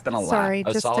 Yeah, it's been a lapse. Sorry, A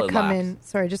just to solid come lapse. in.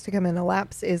 Sorry, just to come in. A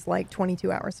lapse is like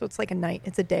 22 hours, so it's like a night.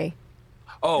 It's a day.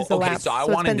 Oh, It's a okay. lapse. So I So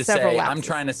it's wanted been to several say, I'm lapses.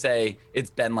 trying to say it's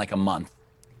been like a month.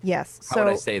 Yes. How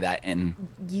would I So say that? And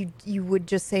you would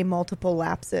just say multiple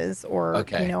lapses, or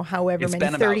okay, however it's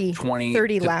many been 30 about 20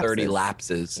 30 to lapses. 30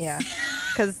 lapses. Yeah,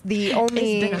 because the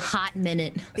only It's been a hot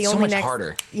minute. the so only much next,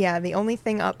 harder. Yeah, the only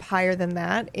thing up higher than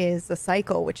that is a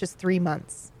cycle, which is 3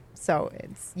 months. So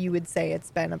you would say it's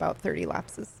been about 30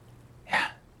 lapses. Yeah,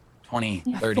 20,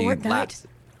 30 fortnight. lapses.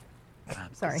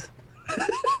 Sorry.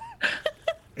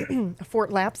 A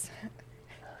fort lapse.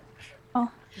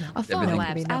 A phone Everything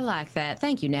lapse. could be I no. like that.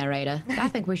 Thank you, narrator. I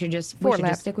think we should just Fort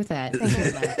lapse. stick with that.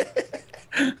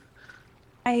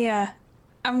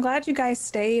 I'm glad you guys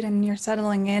stayed and you're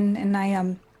settling in. And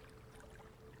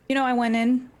I went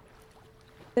in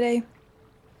today.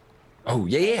 Oh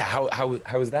yeah. How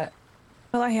was that?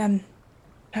 Well, I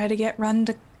tried to get Run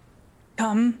to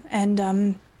come,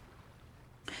 and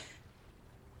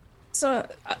so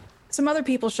some other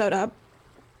people showed up.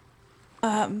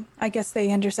 I guess they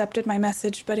intercepted my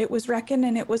message, but it was Reckon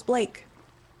and it was Blake.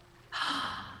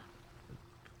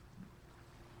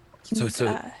 So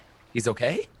he's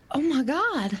okay? Oh my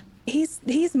God. He's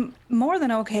more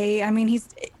than okay. I mean,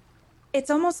 it's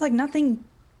almost like nothing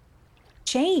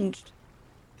changed.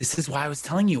 This is why I was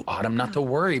telling you, Autumn, not to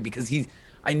worry, because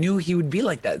I knew he would be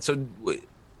like that. So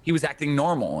he was acting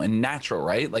normal and natural,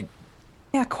 right? Like,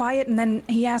 Yeah, quiet, and then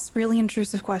he asked really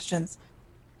intrusive questions.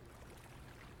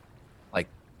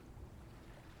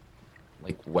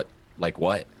 like what? Like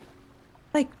what?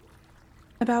 Like,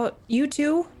 about you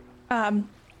two.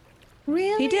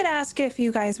 Really? He did ask if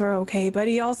you guys were okay, but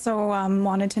he also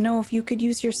wanted to know if you could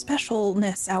use your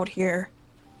specialness out here.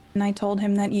 And I told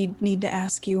him that he'd need to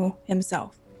ask you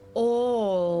himself.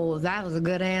 Oh, that was a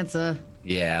good answer.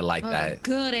 Yeah, I like A that.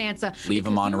 good answer. Leave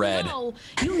him on red.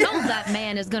 You know that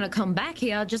man is gonna come back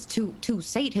here just to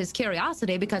sate his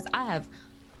curiosity, because I have,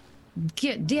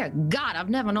 dear God, I've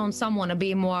never known someone to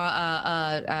be more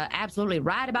absolutely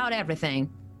right about everything.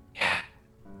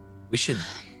 We should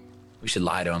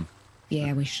lie to him.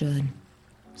 Yeah, we should.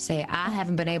 Say I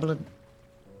haven't been able to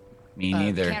Me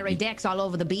neither. carry decks all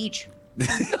over the beach.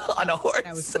 On a horse.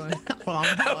 That was fun.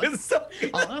 That was so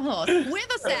On a horse. With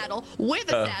a saddle. With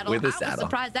a saddle. with a I was saddle.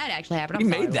 surprised that actually happened. We I'm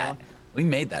made sorry, that. Laura. We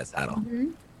made that saddle.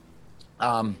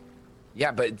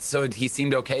 Yeah, but so he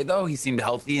seemed okay though. He seemed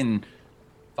healthy and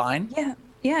fine.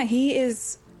 Yeah, he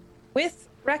is with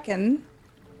Reckon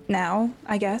now,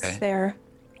 I guess. Okay. They're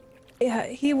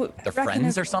They're Reckon friends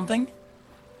is- or something.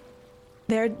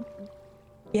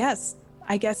 Yes,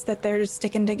 I guess that they're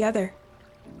sticking together.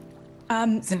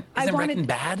 Isn't I wanted- Reckon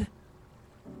bad?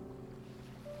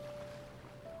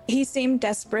 He seemed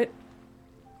desperate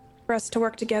for us to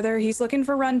work together. He's looking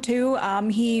for Run too.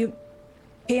 He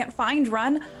can't find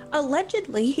Run.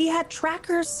 Allegedly, he had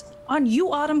trackers on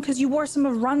you, Autumn, because you wore some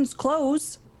of Run's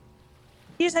clothes.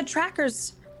 He just had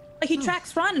trackers. Like, he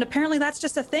tracks Run, and apparently that's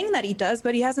just a thing that he does,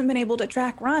 but he hasn't been able to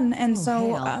track Run. And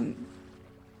so hell.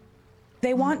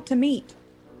 they want to meet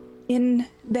in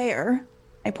there.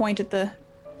 I point at the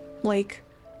lake.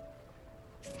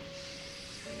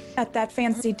 At that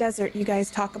fancy desert you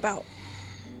guys talk about.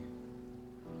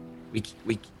 We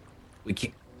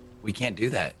can't do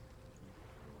that.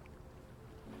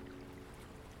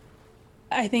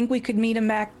 I think we could meet him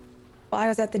back while I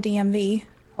was at the DMV,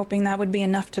 hoping that would be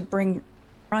enough to bring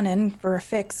Run in for a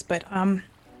fix, but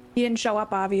he didn't show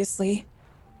up, obviously.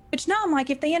 Which now I'm like,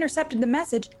 if they intercepted the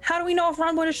message, how do we know if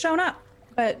Run would have shown up?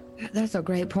 But That's a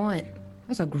great point.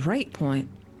 That's a great point.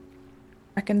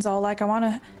 Reckon's all like, I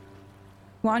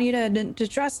want you to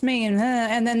trust me, and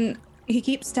then he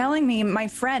keeps telling me my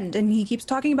friend, and he keeps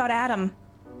talking about Adam,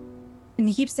 and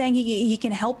he keeps saying he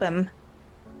can help him.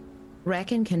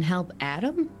 Reckon can help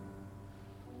Adam?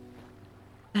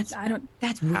 That's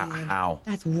weird. How?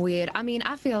 That's weird. I mean,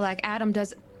 I feel like Adam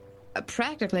does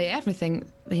practically everything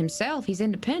himself. He's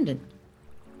independent.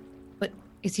 But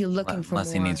is he looking for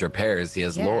Unless he more? needs repairs, he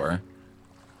has Yeah. lore.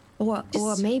 Or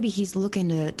maybe he's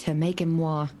looking to make him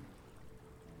more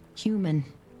human.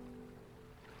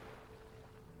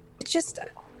 It's just,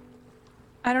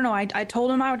 I don't know. I told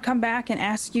him I would come back and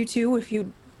ask you two if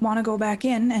you'd want to go back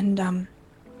in, and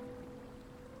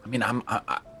I mean,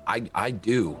 I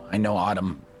do. I know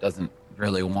Autumn doesn't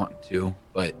really want to,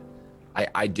 but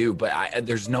I do. But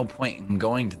there's no point in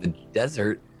going to the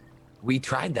desert. We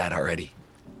tried that already.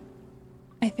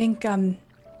 I think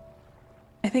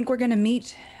we're gonna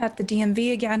meet at the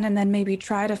DMV again, and then maybe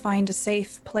try to find a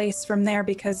safe place from there,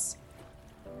 because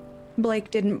Blake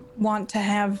didn't want to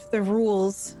have the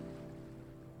rules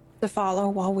to follow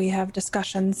while we have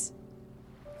discussions.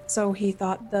 So he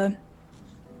thought the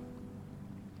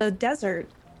desert,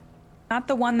 not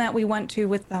the one that we went to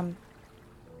with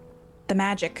the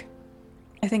magic.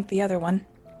 I think the other one.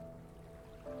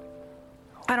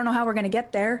 I don't know how we're gonna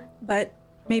get there, but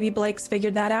maybe Blake's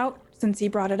figured that out since he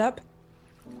brought it up.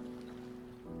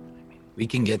 We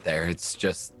can get there. It's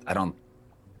just I don't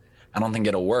think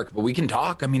it'll work, but we can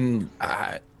talk. I mean,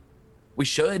 we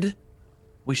should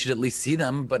at least see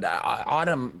them. But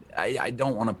Autumn, I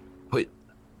don't want to put.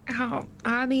 Oh,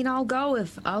 I mean, I'll go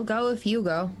if you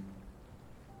go.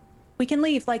 We can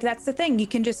leave. Like, that's the thing. You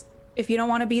can just, if you don't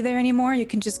want to be there anymore, you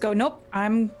can just go, nope, I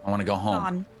want to go home.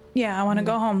 gone. Yeah, I want to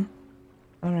go home.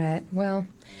 All right. Well,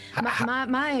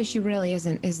 my issue really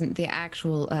isn't the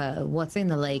actual what's in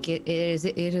the lake. It is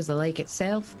the lake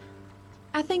itself.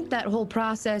 I think that whole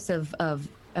process of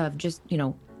just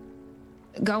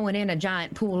going in a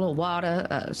giant pool of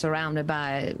water surrounded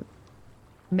by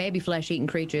maybe flesh-eating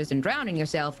creatures and drowning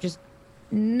yourself just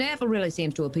never really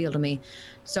seems to appeal to me.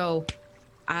 So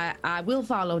I will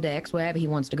follow Dex wherever he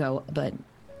wants to go, but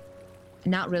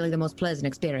not really the most pleasant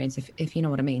experience, if you know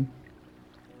what I mean.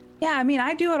 Yeah, I mean,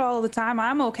 I do it all the time.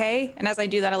 I'm okay. And as I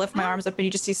do that, I lift my arms up and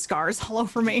you just see scars all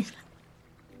over me.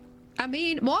 I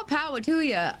mean, more power to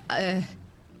you.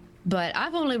 But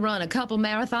I've only run a couple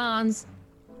marathons,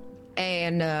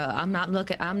 and I'm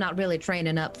not really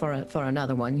training up for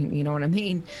another one. You know what I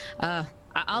mean?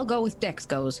 I'll go with Dex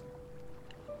goes.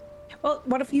 Well,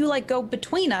 what if you go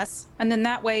between us, and then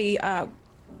that way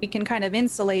we can kind of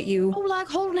insulate you? Oh, like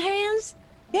holding hands?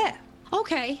 Yeah.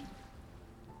 Okay.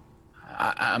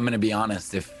 I'm gonna be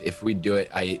honest. If we do it,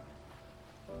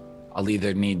 I'll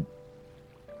either need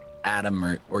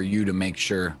Adam or you to make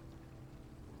sure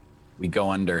we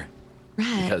go under,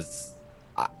 Right. because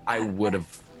I would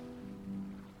have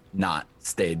not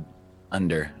stayed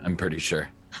under. I'm pretty sure.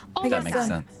 Oh, If that my makes God.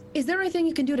 sense. Is there anything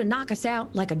you can do to knock us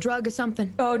out, like a drug or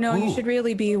something? Oh, no, you Ooh. should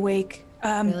really be awake.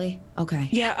 Really? Okay.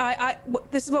 Yeah,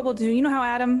 this is what we'll do. You know how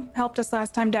Adam helped us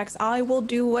last time, Dex? I will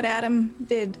do what Adam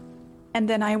did, and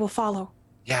then I will follow.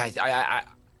 Yeah, I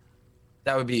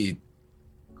that would be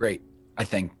great. I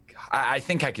think I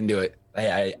think I can do it.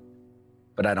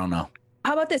 But I don't know.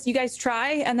 How about this? You guys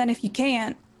try, and then if you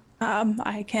can't,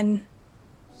 I can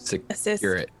assist.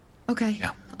 Secure it. Okay.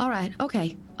 Yeah. All right.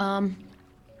 Okay.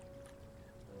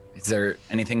 Is there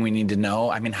anything we need to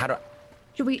know? I mean, how do?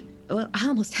 Should we? Well, I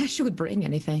almost asked you would bring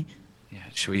anything. Yeah,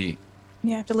 should we?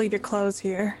 You have to leave your clothes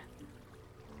here.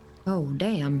 Oh,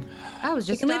 damn. I was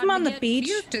just can leave starting them on to the get beach.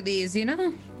 used to these, you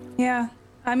know? Yeah.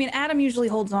 I mean, Adam usually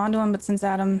holds on to them, but since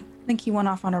Adam, I think he went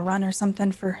off on a run or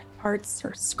something for parts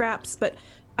or scraps, but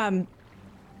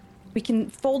we can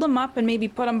fold them up and maybe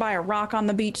put them by a rock on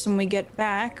the beach. So when we get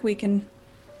back, we can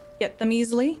get them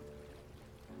easily.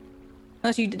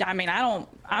 Unless you, I mean,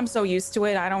 I'm so used to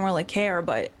it, I don't really care,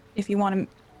 but if you want to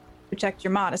protect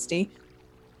your modesty.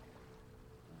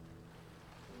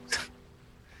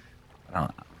 I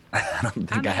don't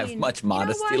think I have mean, much you know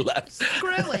modesty what? left.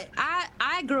 Screw it.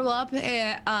 I grew up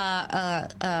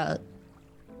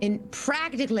in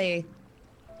practically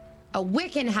a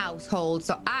Wiccan household,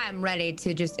 so I'm ready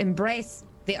to just embrace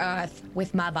the earth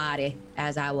with my body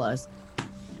as I was.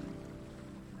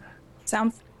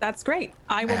 That's great.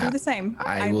 I will do the same.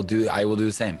 I will do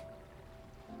the same.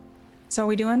 So are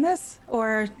we doing this,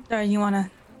 or do you have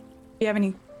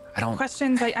any I don't.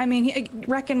 questions? I mean,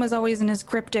 Reckon was always in his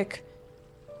cryptic,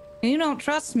 you don't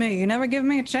trust me, you never give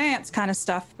me a chance kind of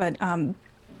stuff, but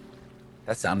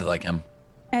That sounded like him.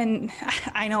 and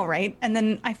I know, right? And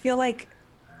then I feel like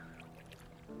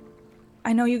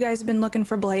I know you guys have been looking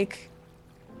for Blake.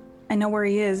 I know where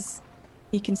he is.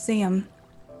 You can see him.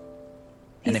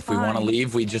 And He's if we want to fine.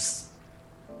 leave, we just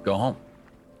go home.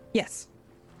 Yes.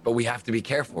 But we have to be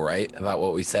careful, right, about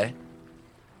what we say.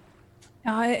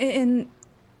 And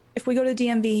if we go to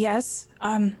DMV, yes.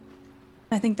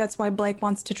 I think that's why Blake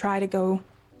wants to try to go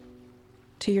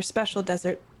to your special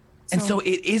desert. And so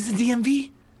it is a DMV?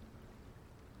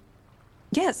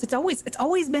 Yes, it's always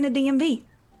been a DMV.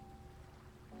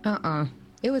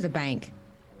 It was a bank.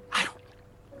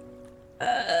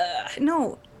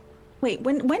 No, wait.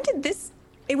 When did this?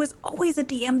 It was always a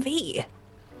DMV.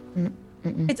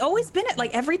 It's always been it.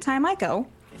 Like every time I go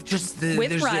Just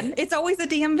with Run, it's always a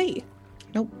DMV.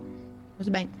 Nope. It was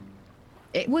a bank.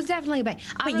 It was definitely a bank.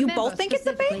 Wait, you both think it's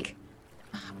a bank?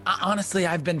 Honestly,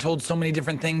 I've been told so many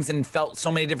different things and felt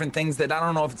so many different things that I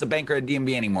don't know if it's a bank or a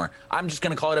DMV anymore. I'm just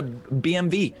going to call it a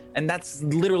BMV. And that's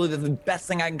literally the best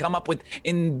thing I can come up with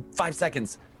in 5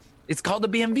 seconds. It's called a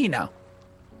BMV now.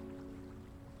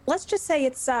 Let's just say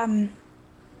it's A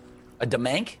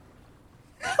demank?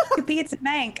 could be it's a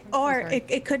bank, or Sorry.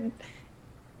 it could.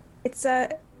 It's a.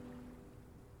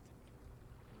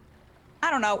 I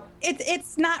don't know.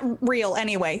 It's not real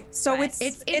anyway. So Right. it's an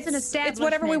It's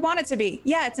whatever we establishment. want it to be.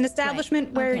 Yeah, it's an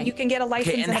establishment where Okay. you can get a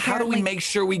license. Okay, and how do we apparently- make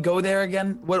sure we go there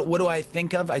again? What do I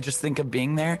think of? I just think of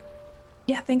being there.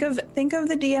 Yeah, think of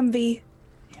the DMV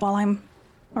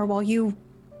while you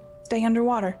stay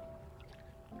underwater.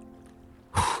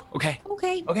 Okay.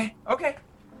 Okay. Okay. Okay.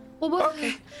 Well,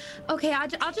 okay. I'll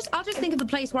just think of the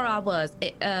place where I was.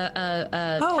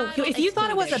 Oh, if you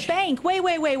thought it was a bank,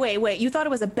 wait. You thought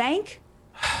it was a bank?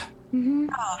 Mm-hmm.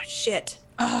 Oh shit.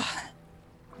 Oh,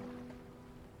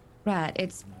 Right.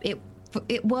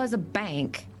 It was a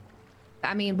bank.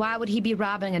 I mean, why would he be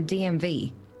robbing a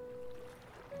DMV?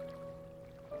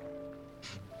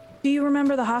 do you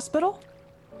remember the hospital?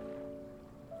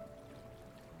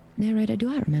 Narrator,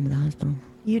 do I remember the hospital?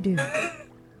 You do.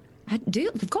 I do.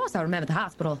 Of course, I remember the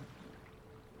hospital.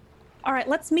 All right,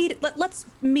 let's meet. Let's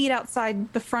meet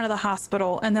outside the front of the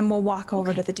hospital, and then we'll walk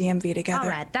over to the DMV together. All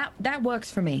right. That works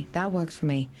for me. That works for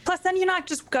me. Plus, then you're not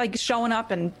just like showing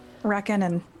up and Reckon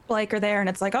and Blake are there, and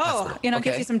it's like, oh, gives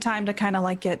okay. you some time to kind of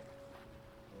like get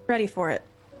ready for it.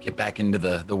 Get back into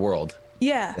the world.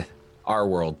 Yeah. Our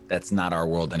world. That's not our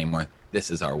world anymore. This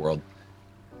is our world.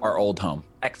 Our old home.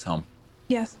 Ex-home.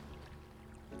 Yes.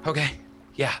 Okay.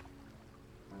 Yeah.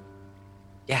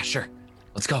 Yeah, sure.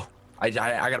 Let's go. I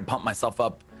gotta pump myself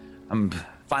up.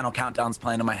 Final countdown's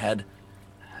playing in my head.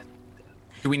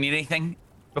 Do we need anything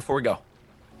before we go?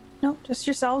 No, just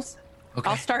yourselves. Okay.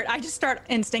 I just start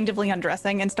instinctively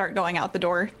undressing and start going out the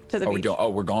door to the beach.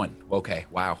 We're going. Okay.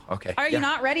 Wow. Okay. Are Yeah. you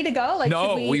not ready to go? Like,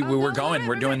 No, should we Oh, were no, going.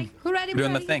 We're doing. ready. We're ready. We're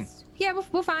doing we're the ready. thing. Yeah,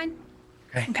 we're fine.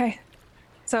 Okay.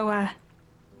 So,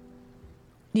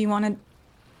 do you want to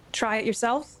try it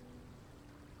yourselves?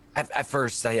 At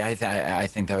first, I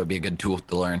think that would be a good tool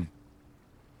to learn.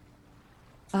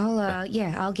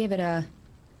 I'll give it a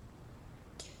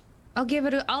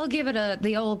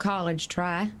the old college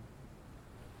try.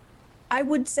 I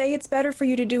would say it's better for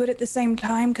you to do it at the same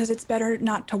time because it's better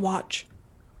not to watch.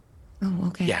 Oh,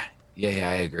 okay. Yeah.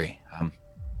 I agree.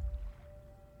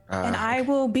 And I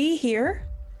will be here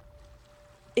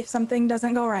if something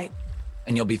doesn't go right.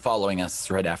 And you'll be following us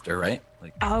right after, right?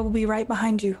 Like, I will be right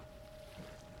behind you.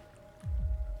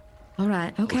 All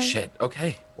right. Okay. oh shit.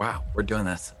 Okay. Wow. We're doing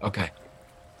this. Okay.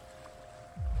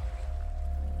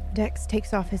 Dex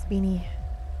takes off his beanie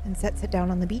and sets it down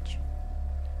on the beach.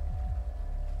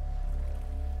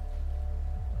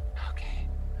 Okay.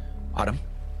 Autumn,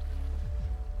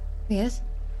 Yes.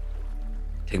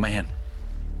 take my hand.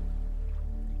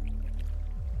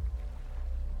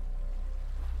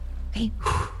 Okay.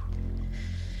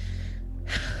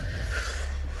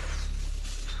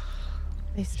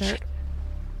 They start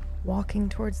walking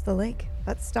towards the lake,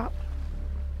 but stop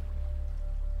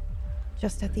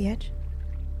just at the edge.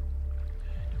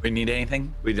 We need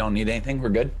anything? We don't need anything. We're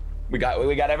good. We got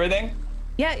everything.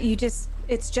 Yeah,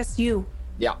 it's just you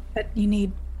Yeah. that you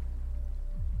need.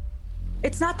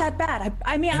 It's not that bad.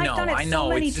 I mean, I've done it so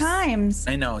many it's just- times.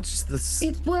 I know. It's just this.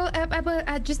 It's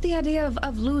just the idea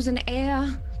of losing air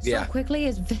so Yeah. quickly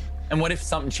is. And what if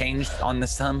something changed on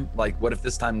this time? Like, what if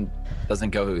this time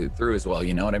doesn't go through as well?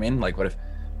 You know what I mean? Like, what if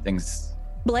things?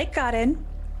 Blake got in.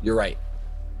 You're right.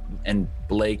 And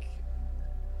Blake,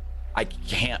 I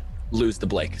can't lose to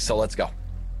Blake. So let's go.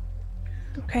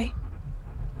 Okay.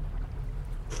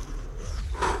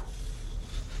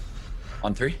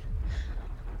 On 3.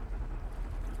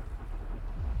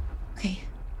 Okay.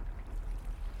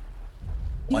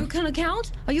 One. You gonna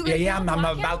count? Are you gonna Yeah, count? I'm Will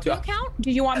I about count? to. You count?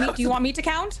 Do you want me to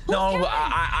count? No,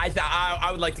 I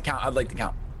would like to count. I'd like to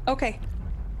count. Okay.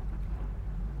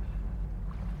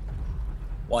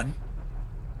 1,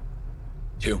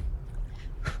 2,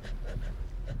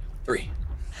 3.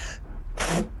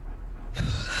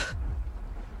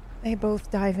 They both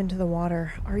dive into the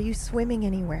water. Are you swimming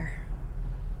anywhere?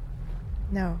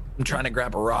 No. I'm trying to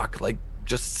grab a rock, like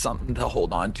just something to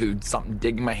hold on to, something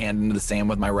digging my hand into the sand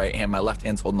with my right hand. My left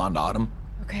hand's holding on to Autumn.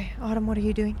 Okay, Autumn, what are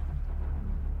you doing?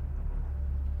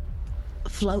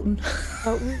 Floating.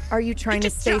 Floating? Are you trying to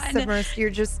Just stay trying to- submerged? You're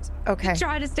just okay.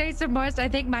 Trying to stay submerged. I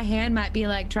think my hand might be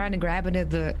like trying to grab into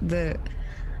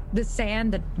the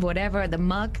sand, the whatever, the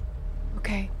muck.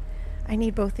 Okay. I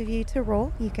need both of you to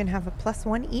roll. You can have a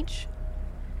 +1 each.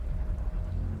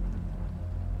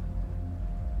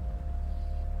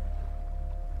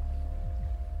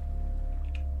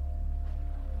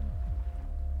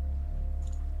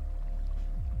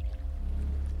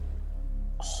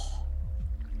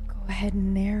 Go ahead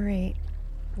and narrate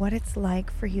what it's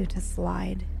like for you to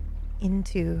slide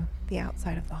into the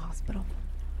outside of the hospital.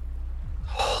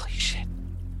 Holy shit.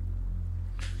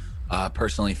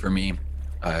 Personally for me,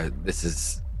 this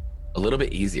is a little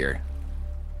bit easier.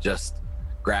 Just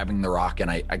grabbing the rock, and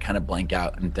I kind of blank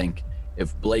out and think,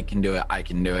 if Blake can do it, I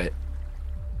can do it.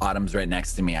 Autumn's right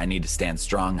next to me. I need to stand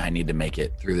strong. I need to make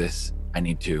it through this. I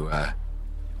need to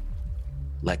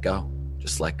let go.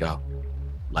 Just let go.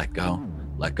 Let go.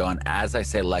 Let go. And as I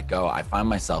say let go, I find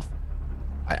myself,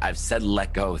 I've said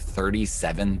let go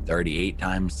 37, 38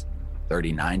 times,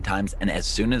 39 times. And as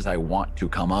soon as I want to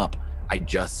come up, I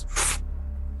just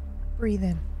breathe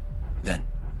in. Then.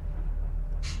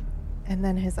 And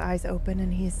then his eyes open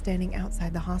and he is standing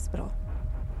outside the hospital.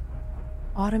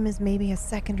 Autumn is maybe a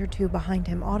second or two behind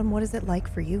him. Autumn, what is it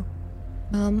like for you?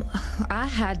 I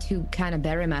had to kind of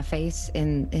bury my face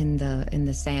in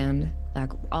the sand,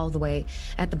 like all the way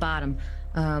at the bottom.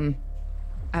 I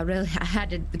had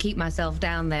to keep myself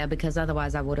down there because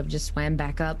otherwise I would have just swam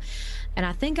back up. And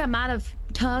I think I might have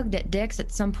tugged at Dex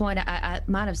at some point. I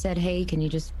might have said, "Hey, can you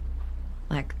just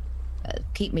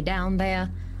keep me down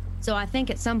there?" So I think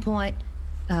at some point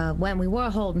when we were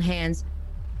holding hands,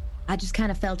 I just kind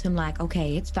of felt him like,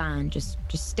 "Okay, it's fine. Just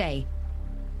stay."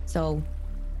 So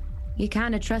you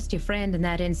kind of trust your friend in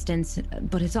that instance,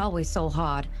 but it's always so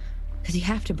hard because you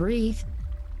have to breathe.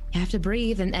 You have to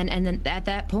breathe, and then at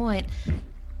that point,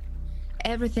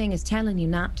 everything is telling you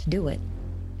not to do it.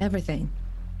 Everything.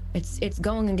 It's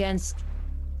going against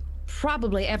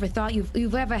probably every thought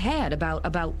you've ever had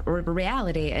about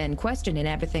reality and questioning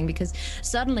everything, because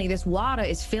suddenly this water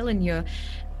is filling your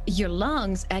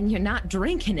lungs and you're not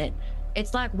drinking it.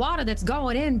 It's like water that's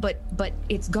going in, but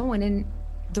it's going in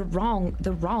the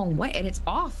wrong way, and it's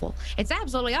awful. It's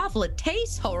absolutely awful. It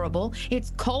tastes horrible.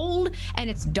 It's cold and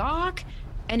it's dark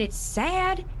and it's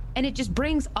sad, and it just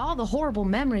brings all the horrible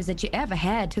memories that you ever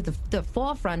had to the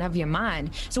forefront of your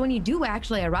mind. So when you do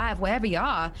actually arrive wherever you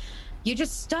are, you're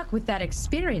just stuck with that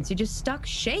experience. You're just stuck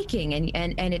shaking,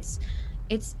 and it's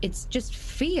just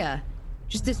fear,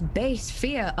 just this base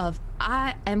fear of,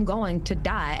 I am going to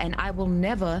die and I will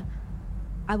never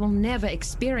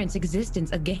experience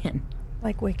existence again.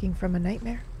 Like waking from a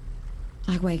nightmare?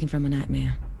 Like waking from a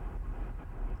nightmare.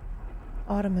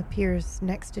 Autumn appears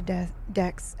next to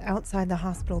Dex outside the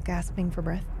hospital, gasping for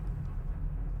breath.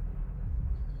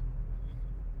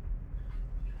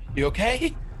 You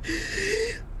okay?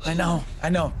 I know.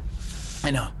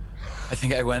 I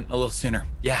think I went a little sooner.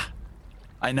 Yeah,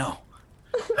 I know.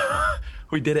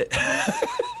 We did it.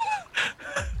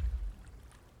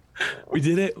 We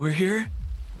did it. We're here.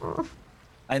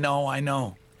 I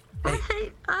know.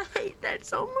 Hey, I hate that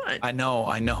so much. I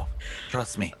know.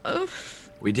 Trust me.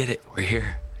 We did it. We're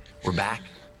here. We're back.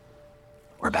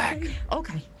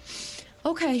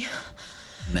 Okay.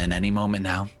 And then any moment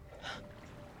now,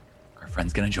 our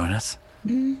friend's gonna join us.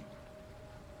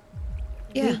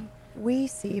 Yeah. We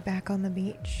see back on the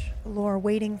beach, Laura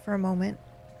waiting for a moment,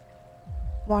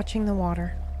 watching the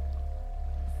water,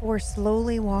 before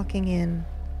slowly walking in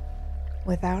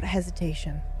without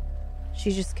hesitation.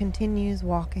 She just continues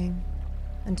walking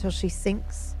until she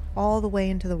sinks all the way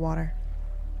into the water.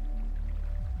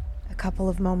 A couple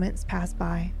of moments pass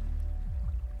by.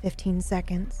 15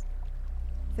 seconds,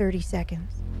 30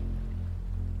 seconds,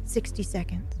 60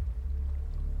 seconds,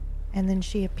 and then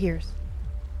she appears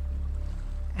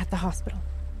at the hospital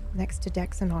next to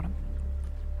Dex and Autumn.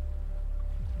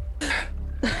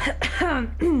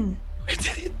 We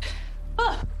did it.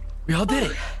 We all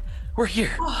did it. We're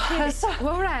here. We're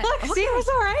all right. Look, see, it was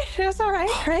all right. It was all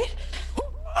right, right?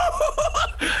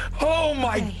 Oh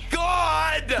my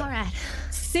God! All right.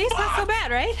 See, it's not so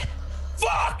bad, right?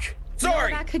 Fuck! You know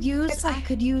Sorry. what I could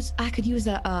use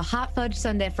a hot fudge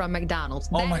sundae from McDonald's.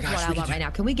 Oh That my is gosh, what I we want could right now.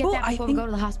 Can we get that before we go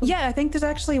to the hospital? Yeah, I think there's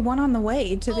actually one on the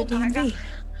way to the DMV.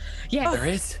 Yeah.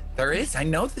 There is. I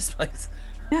know this place.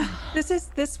 Yeah,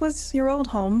 this was your old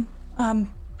home. Not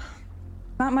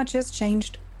much has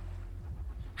changed.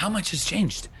 How much has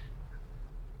changed?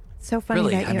 So funny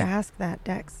Really, that I you mean- ask that,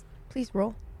 Dex. Please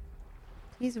roll.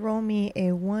 Please roll me a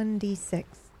 1d6.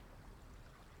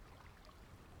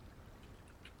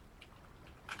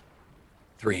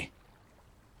 Three.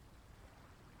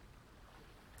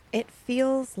 It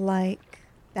feels like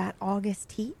that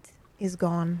August heat is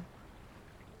gone.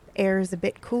 The air is a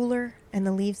bit cooler and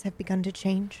the leaves have begun to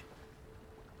change.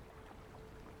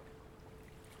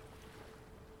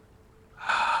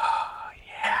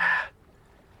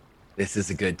 This is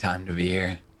a good time to be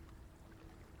here.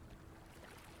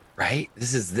 Right?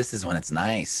 This is when it's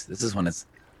nice. This is when it's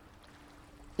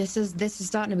This is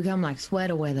starting to become like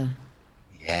sweater weather.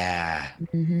 yeah.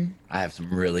 Mm-hmm. I have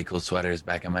some really cool sweaters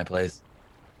back in my place.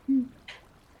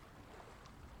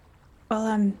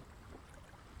 Well,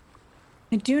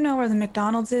 I do know where the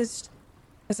McDonald's is,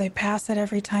 as I pass it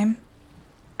every time.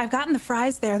 I've gotten the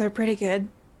fries there. They're pretty good.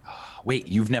 Wait,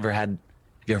 you've never had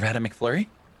you ever had a McFlurry?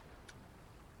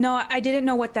 No, I didn't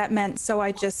know what that meant, so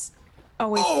I just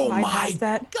always bypassed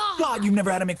that. God, you've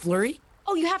never had a McFlurry?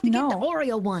 Oh, you have to get the No.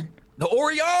 Oreo one. The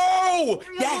Oreo!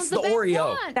 Yes, one's the the best Oreo.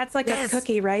 one. That's like Yes. a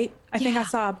cookie, right? I think I Yeah.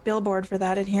 saw a billboard for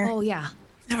that in here. Oh yeah.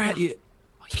 Never had you.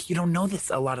 You don't know this.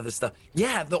 A lot of this stuff.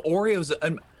 Yeah, the Oreos.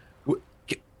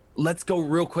 Let's go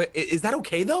real quick. Is that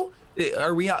okay though?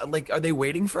 Are we like? Are they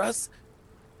waiting for us?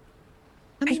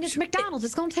 I mean, it's McDonald's.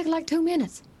 It's gonna take like 2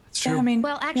 minutes. It's Yeah, true. I mean,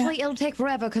 Well, actually, it'll take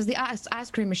forever because the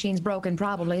ice cream machine's broken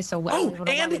probably. So I don't know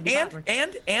why we'd be bothering.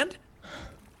 and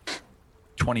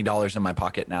 $20 in my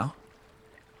pocket now.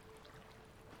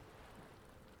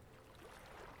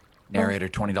 Narrator,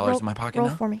 $20 in my pocket roll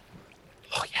now. for me.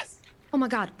 Oh yes. Oh my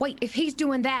God! Wait, if he's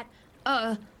doing that,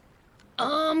 I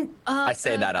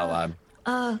say that out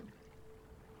loud.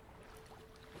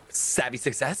 Savvy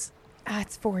success.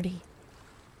 It's 40.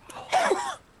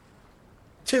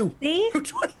 2. See?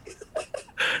 20.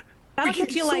 That'll We can get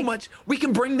do you so like much. We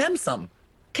can bring them some.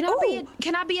 can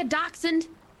I be a dachshund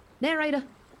narrator,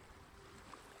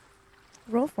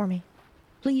 Roll for me.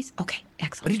 please? Okay, What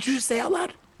excellent. did you just say out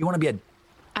loud? You want to be a?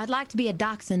 I'd like to be a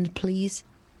dachshund, please.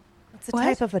 It's a What?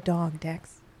 type of a dog,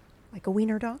 Dex. Like a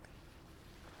wiener dog?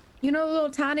 You know, little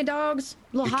tiny dogs,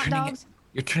 little hot dogs.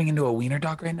 You're turning into a wiener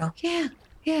dog right now. Yeah,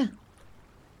 yeah.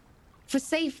 For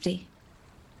safety.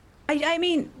 I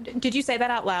mean, did you say that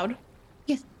out loud?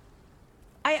 Yes.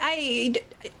 I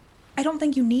don't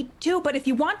think you need to, but if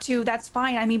you want to, that's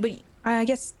fine. I mean, but I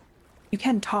guess you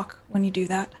can talk when you do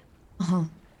that.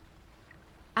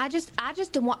 I just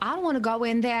don't want. I don't want to go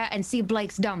in there and see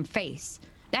Blake's dumb face.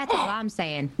 That's all I'm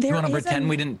saying. You There want to is pretend a-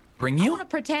 we didn't bring I you? want to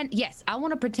pretend. Yes, I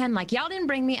want to pretend like y'all didn't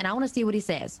bring me, and I want to see what he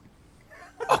says.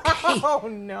 Oh,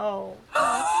 no.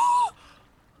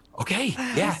 Okay.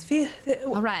 Yeah.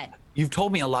 All right. You've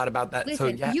told me a lot about that.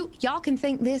 Listen, so yeah. y'all can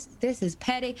think this is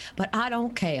petty, but I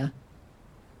don't care.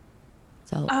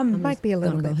 So I'm Might just be a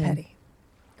little gonna bit go ahead. petty.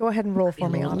 Go ahead and roll A for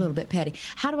me, little Autumn. bit petty.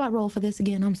 How do I roll for this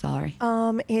again? I'm sorry.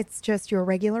 It's just your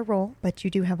regular roll, but you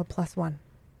do have a +1.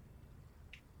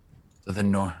 So the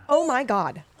nor. Oh my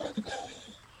God.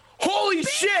 Holy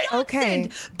shit! Okay.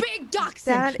 Big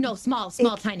dachshund. That- No, small,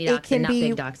 tiny it dachshund, can not be-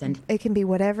 big dachshund. It can be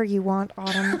whatever you want,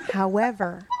 Autumn.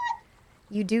 However,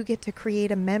 you do get to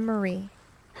create a memory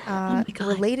my God.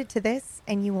 related to this,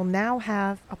 and you will now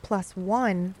have a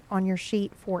 +1 on your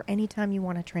sheet for any time you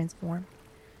want to transform.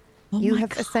 Oh You my have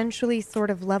God. essentially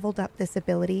sort of leveled up this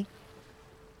ability.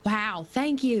 Wow,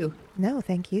 thank you. No,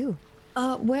 thank you.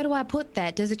 Where do I put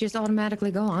that? Does it just automatically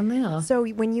go on there? So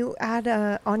when you add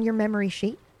on your memory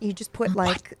sheet, you just put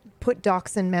put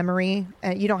Dachshund memory.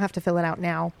 You don't have to fill it out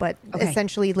now, but Okay.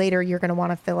 essentially later you're going to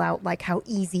want to fill out like how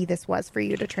easy this was for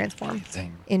you to transform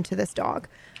Amazing. into this dog,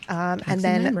 and Dachshund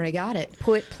then memory, got it.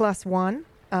 put +1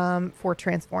 for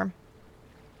transform.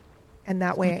 And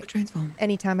that way, Transform.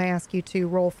 anytime I ask you to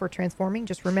roll for transforming,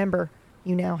 just remember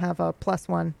you now have a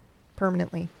 +1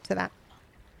 permanently to that.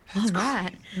 All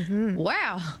right. Mm-hmm.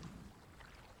 Wow.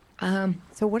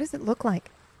 So what does it look like,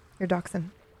 your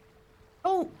Dachshund?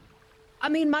 Oh, I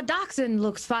mean, my dachshund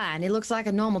looks fine. It looks like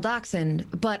a normal dachshund,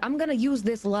 but I'm gonna use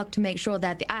this luck to make sure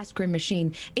that the ice cream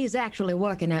machine is actually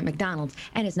working at McDonald's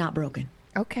and it's not broken.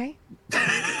 Okay.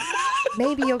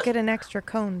 Maybe you'll get an extra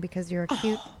cone because you're a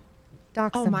cute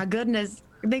Dachshund. Oh my goodness.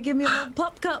 They give me a little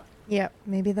pup cup. Yeah,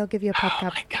 maybe they'll give you a pup Oh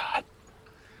cup. my god.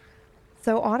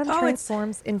 So Autumn Oh, it's-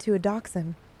 transforms into a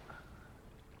Dachshund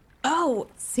Oh,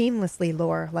 seamlessly,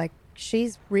 Lore. Like,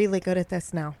 she's really good at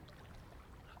this now.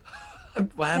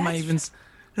 Why am I even? Isn't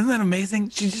that amazing?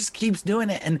 She just keeps doing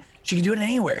it, and she can do it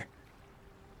anywhere,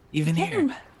 even here.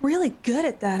 I'm really good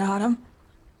at that, Autumn.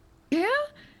 Yeah?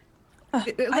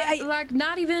 I- Like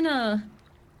not even I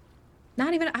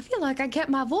feel like I kept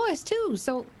my voice too.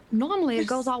 So normally it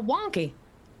goes all wonky.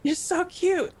 You're so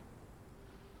cute.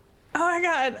 Oh my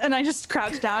god! And I just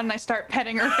crouch down and I start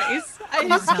petting her face. I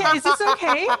just can't. Is this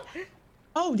okay?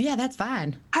 Oh yeah, that's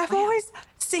fine. I've always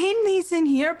seen these in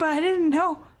here, but I didn't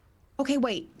know. Okay,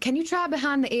 wait. Can you try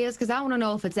behind the ears? Because I want to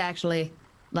know if it's actually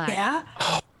like. Yeah.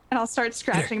 And I'll start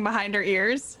scratching behind her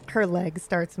ears. Her leg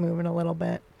starts moving a little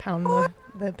bit, pound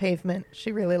the pavement.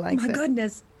 She really Oh likes my it.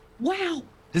 goodness! Wow.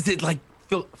 Does it like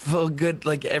feel good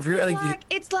like everywhere? Like,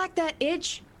 It's like that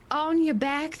itch on your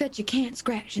back that you can't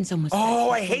scratch and someone. Oh,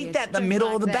 I scratches hate you. that, It's the just middle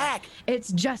like of the that. back.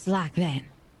 It's just like that.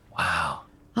 wow.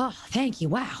 Oh, thank you.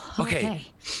 Wow.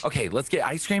 Okay, let's get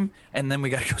ice cream, and then we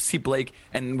gotta go see Blake,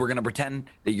 and we're gonna pretend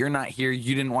that you're not here.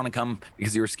 You didn't want to come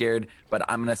because you were scared, but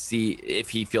I'm gonna see if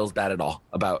he feels bad at all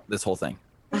about this whole thing.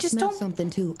 I just smell don't- something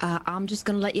too. I'm just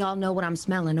gonna let y'all know what I'm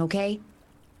smelling. Okay?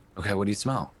 Okay, what do you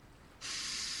smell?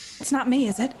 It's not me,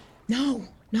 is it? No.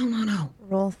 No.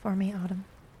 Roll for me, Autumn.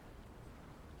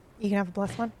 You can have a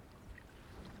 +1.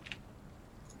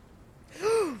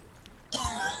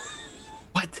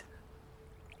 What?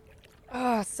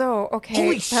 Okay,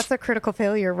 Holy that's a critical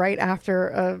failure right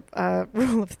after a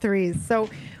rule of 3s. So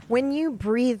when you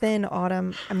breathe in,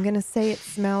 Autumn, I'm going to say it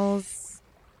smells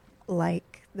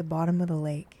like the bottom of the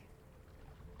lake.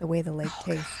 The way the lake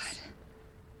tastes.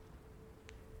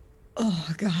 Oh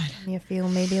God. You feel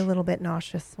maybe a little bit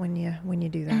nauseous when you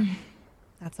do that.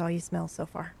 That's all you smell so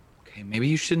far. Okay, maybe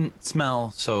you shouldn't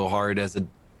smell so hard as a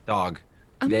dog.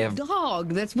 I'm They a have, dog.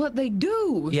 That's what they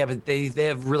do. yeah, but they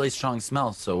have really strong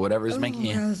smells. So whatever's making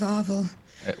you. That's awful.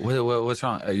 What's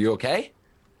wrong? Are you okay?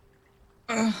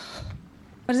 What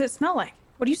does it smell like?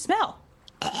 What do you smell?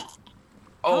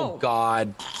 Oh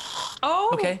God. Oh.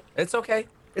 Okay, it's okay.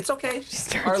 It's okay.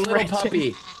 starts Our little retching.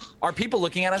 puppy. Are people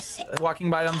looking at us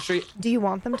walking by down the street? Do you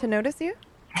want them to notice you?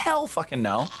 Hell fucking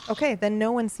no. Okay, then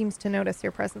no one seems to notice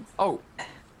your presence. Oh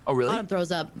really? Autumn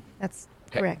throws up. That's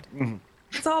Okay. correct.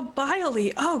 It's all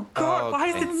biley. Oh God. Why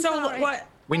is Okay. it so? Sorry. What?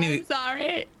 We I'm need.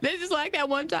 sorry. This is like that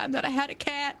one time that I had a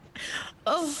cat.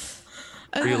 Oh.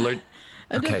 Are you allergic?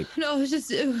 Okay. No, it's just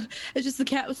the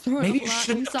cat was throwing Maybe up you a lot.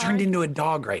 shouldn't I'm have sorry. turned into a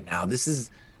dog right now. This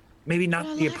is maybe not I the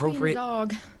like being a appropriate.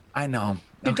 dog. I know.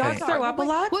 Do Okay. dogs throw up a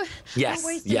lot? What? Yes,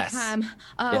 We're wasting yes. time.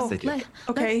 Yes, they do.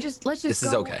 Okay. Let's just This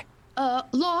is go. okay.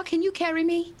 Law, can you carry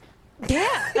me? Yeah.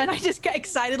 And I just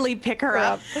excitedly pick her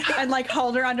up and like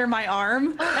hold her under my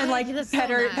arm and like that's so pet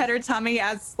her nice. pet her tummy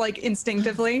as like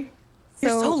instinctively.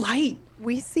 You're so light.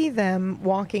 We see them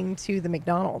walking to the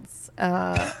McDonald's.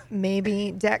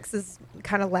 Maybe Dex is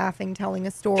kind of laughing, telling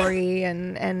a story,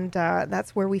 and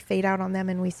that's where we fade out on them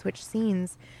and we switch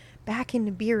scenes back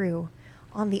into Biru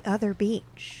on the other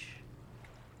beach.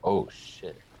 Oh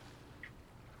shit.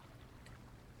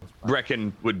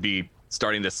 Brecken would be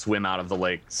starting to swim out of the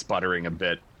lake, sputtering a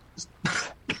bit.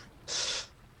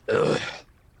 Ugh.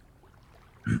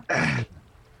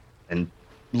 And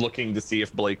looking to see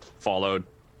if Blake followed.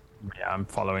 Yeah, I'm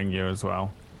following you as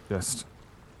well. Just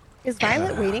Is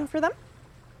Violet waiting for them?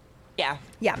 Yeah.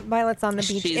 Yeah, Violet's on the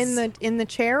beach She's- in the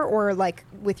chair or like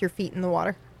with your feet in the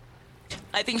water.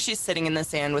 I think she's sitting in the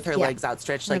sand with her Yeah. legs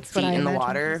outstretched, like That's what feet I in the imagined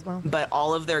water. as well. But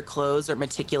all of their clothes are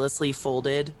meticulously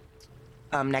folded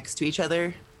next to each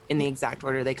other in the exact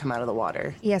order they come out of the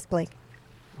water. Yes, Blake.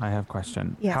 I have a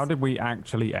question. Yes. How did we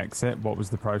actually exit? What was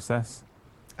the process?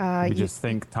 We You- just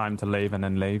think time to leave and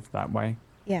then leave that way?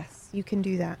 Yes, you can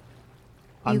do that.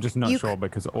 I'm You- just not you sure c-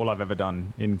 because all I've ever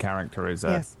done in character is a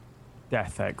Yes.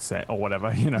 death exit or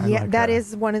whatever, you know. Yeah, like that a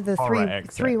is one of the horror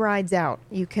exit. three rides out.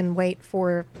 You can wait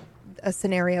for a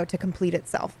scenario to complete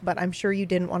itself, but I'm sure you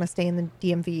didn't want to stay in the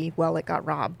DMV while it got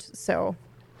robbed. So,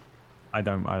 I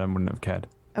wouldn't have cared.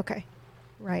 okay,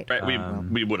 right. Right,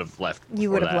 we would have left. You before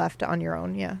would have that. left on your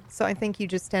own, yeah. So I think you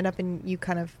just stand up and you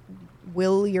kind of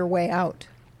will your way out.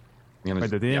 I'm gonna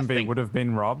Wait, the just- yeah, DMV think- would have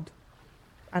been robbed?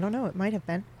 I don't know. It might have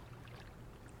been.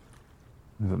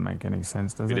 Doesn't make any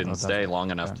sense, does We it? didn't Or does stay it? long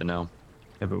enough Yeah. to know.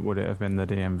 Yeah, but would it have been the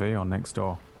DMV or next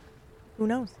door? Who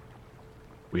knows?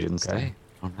 We didn't Okay. stay.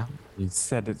 Oh no. You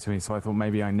said it to me, so I thought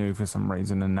maybe I knew for some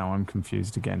reason, and now I'm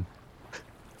confused again.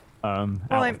 Out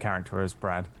I'm- of character as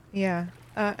Brad. Yeah.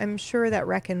 I'm sure that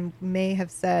Reckon may have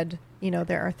said,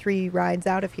 there are 3 rides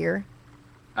out of here.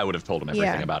 I would have told him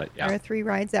everything about it. There are Yeah. 3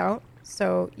 rides out,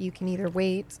 so you can either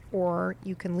wait or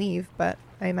you can leave. But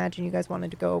I imagine you guys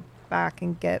wanted to go back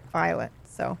and get Violet,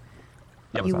 so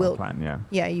That you was our will. plan, yeah.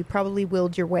 Yeah, you probably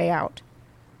willed your way out.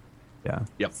 Yeah.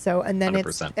 Yep. So and then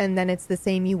 100%. it's the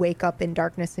same. You wake up in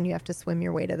darkness and you have to swim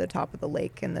your way to the top of the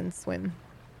lake and then swim.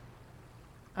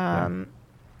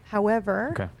 However,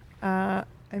 Okay.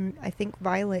 I think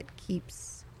Violet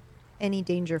keeps any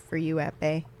danger for you at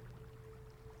bay.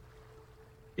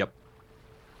 Yep.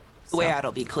 The way So, out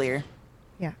will be clear.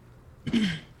 Yeah.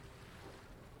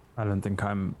 I don't think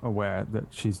I'm aware that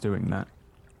she's doing that.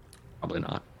 Probably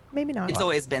not. Maybe not. It's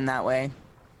always been that way.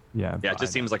 Yeah. Yeah, but it just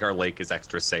I- seems like our lake is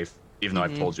extra safe. Even though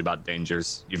I've told you about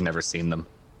dangers, you've never seen them.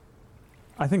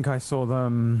 I think I saw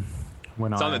them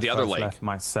when It's I on the other first lake. left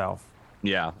myself.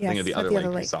 Yeah, Yes, think of the at other the lake,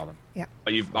 other you lake. saw them. Yeah.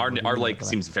 But our the lake other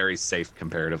seems very safe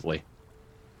comparatively.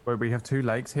 Wait, we have 2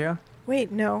 lakes here?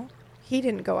 Wait, no, he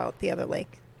didn't go out the other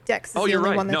lake. Dex is Oh, the you're only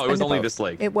right. one that's No, it been was to only both. this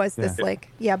lake. It was Yeah. this lake.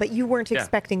 Yeah, but you weren't Yeah.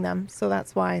 expecting them, so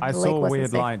that's why the I lake saw wasn't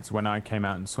weird safe. lights when I came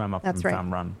out and swam up That's from right.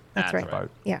 Fam Run. That's That's right. right.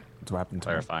 Yeah. That's what happened to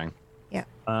me. Clarifying. Yeah.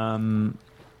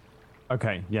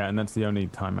 Okay, yeah, and that's the only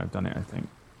time I've done it, I think.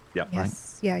 Yep.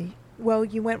 Yes. Yeah. Well,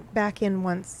 you went back in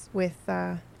once with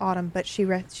Autumn, but she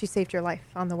saved your life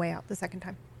on the way out the second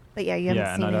time. But yeah, you haven't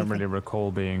Yeah, seen and I don't anything. really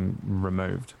recall being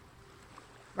removed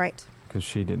Right. because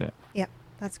she did it. Yeah,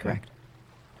 that's Okay. correct.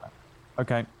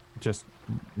 Okay, just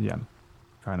yeah,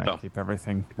 trying to Oh. keep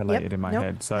everything collated in my nope,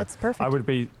 head. So that's perfect. I would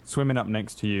be swimming up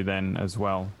next to you then as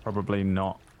well. Probably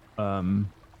not.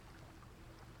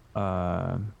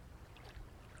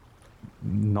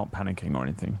 Not panicking or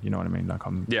anything. You know what I mean? Like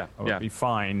Yeah, I would yeah. be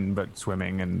fine, but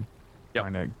swimming and Yep.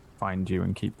 trying to find you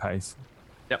and keep pace.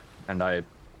 Yep. And I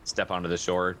step onto the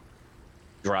shore,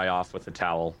 dry off with a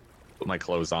towel, put my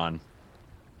clothes on,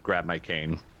 grab my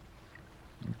cane.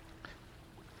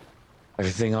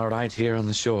 Everything all right here on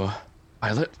the shore,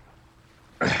 Violet?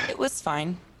 It was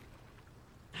fine.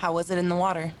 How was it in the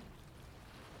water?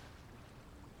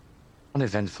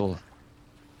 Uneventful.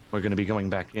 We're going to be going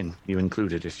back in, you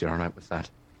included, if you're all right with that.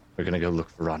 We're going to go look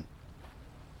for Ron.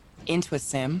 Into a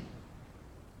sim?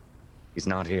 He's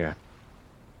not here.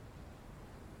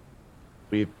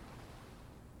 We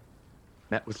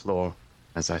met with Lore,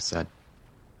 as I said.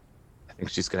 I think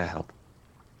she's going to help.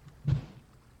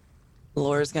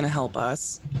 Laura's gonna help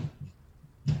us.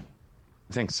 I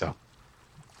think so.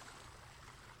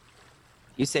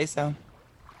 You say so.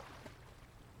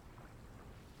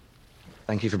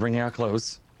 Thank you for bringing our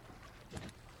clothes.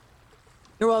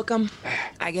 You're welcome.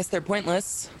 I guess they're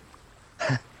pointless.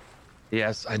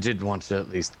 Yes, I did want to at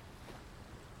least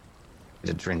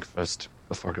get a drink first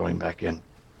before going back in.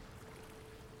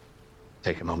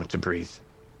 Take a moment to breathe.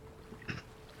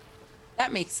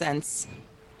 That makes sense.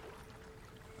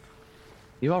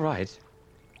 You all right?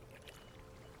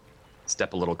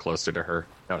 Step a little closer to her,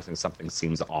 noticing something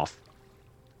seems off.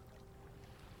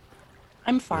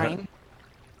 I'm fine.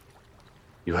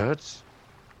 You hurt?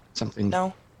 Something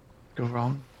No, go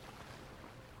wrong?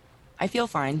 I feel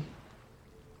fine.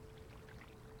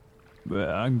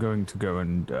 I'm going to go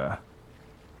and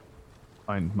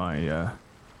find my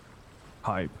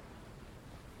pipe.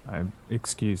 I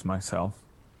excuse myself.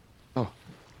 Oh,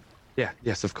 yeah,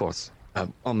 yes, of course.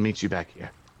 I'll meet you back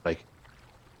here. Like,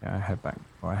 Yeah, I head back,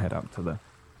 or I head up to the.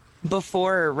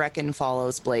 Before Reckon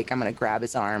follows Blake, I'm gonna grab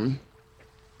his arm.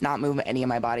 Not move any of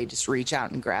my body, just reach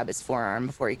out and grab his forearm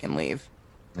before he can leave.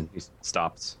 and he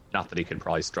stops. Not that he could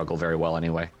probably struggle very well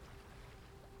anyway.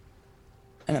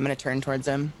 And I'm gonna turn towards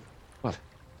him. What?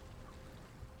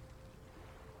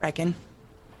 Reckon,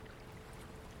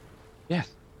 Yes.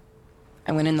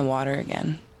 I went in the water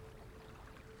again.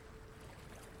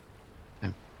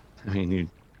 I mean,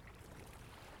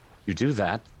 you do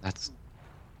that. It's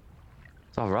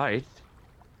all right.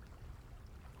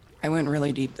 I went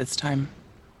really deep this time.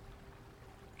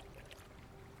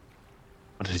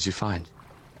 What did you find?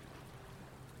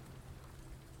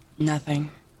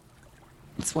 Nothing.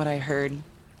 It's what I heard.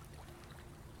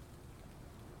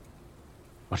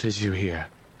 What did you hear?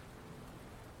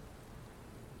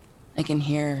 I can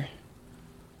hear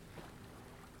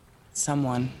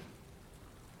someone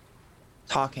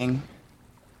talking.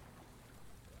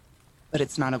 But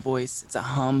it's not a voice, it's a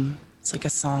hum. It's like a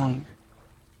song.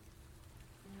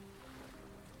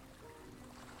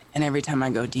 And every time I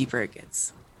go deeper, it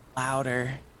gets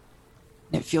louder.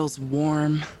 And it feels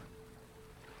warm.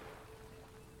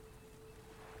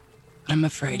 But I'm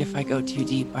afraid if I go too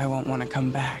deep, I won't want to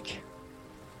come back.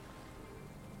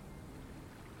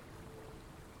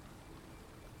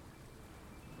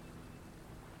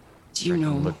 Do you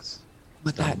know Looks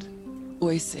what that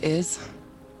voice is?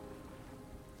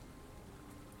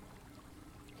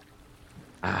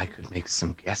 I could make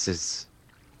some guesses,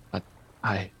 but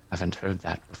I haven't heard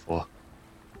that before.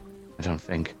 I don't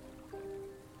think.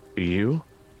 Do you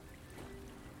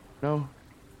know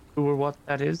who or what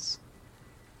that is?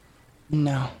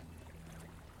 No.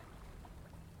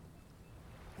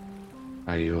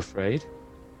 Are you afraid?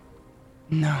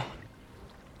 No.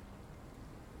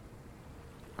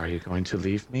 Are you going to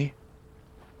leave me?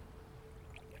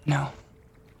 No.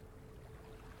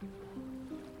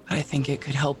 But I think it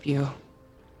could help you.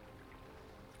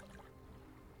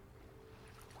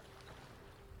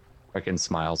 Reckon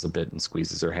smiles a bit and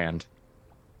squeezes her hand.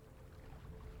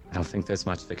 I don't think there's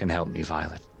much that can help me,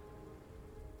 Violet.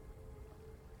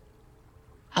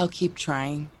 I'll keep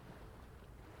trying.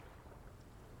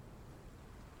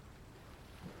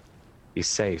 Be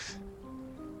safe.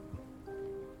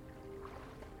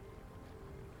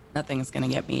 Nothing's gonna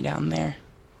get me down there.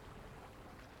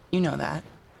 You know that.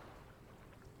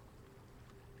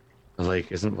 The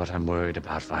lake isn't what I'm worried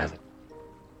about, Violet.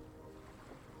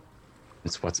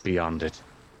 It's what's beyond it.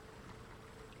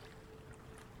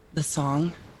 The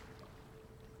song.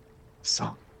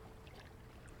 Song.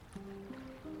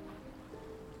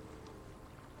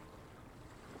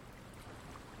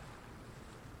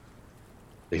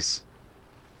 Please.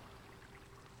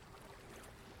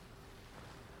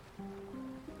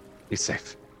 Be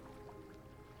safe.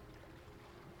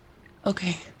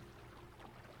 Okay.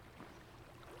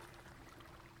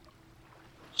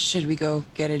 Should we go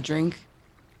get a drink?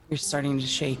 You're starting to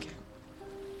shake.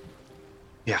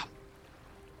 Yeah.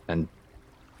 And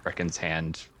Brecken's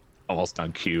hand, almost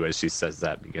on cue as she says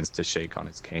that, begins to shake on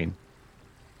his cane.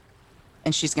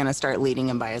 And she's gonna start leading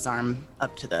him by his arm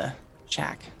up to the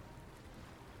shack.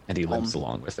 And he limps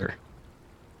along with her.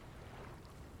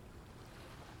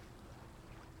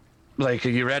 Blake, are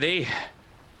you ready?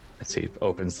 As he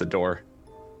opens the door.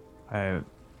 I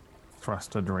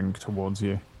thrust a drink towards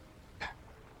you.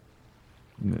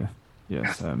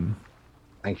 Yes,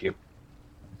 Thank you.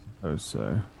 suppose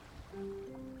so.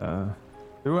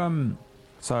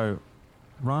 So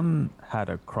Run had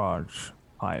a Kraj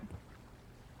pipe.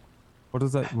 What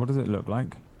does it look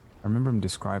like? I remember him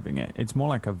describing it. It's more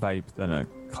like a vape than a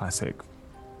classic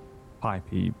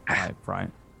pipey pipe, right?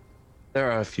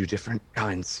 There are a few different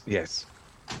kinds, yes.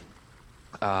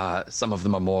 Some of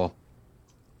them are more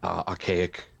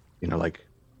archaic, like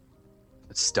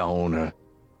stone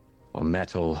or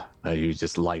metal. You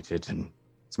just light it and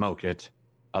smoke it.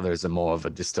 Others are more of a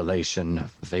distillation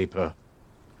of vapor.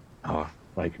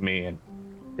 Like me and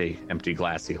the empty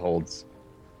glass he holds.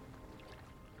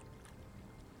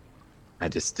 I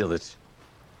distill it.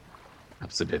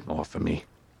 Helps a bit more for me.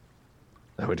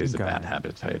 Though it is a bad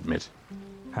habit, I admit.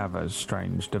 Have a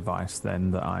strange device then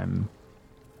that I'm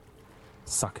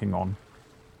sucking on.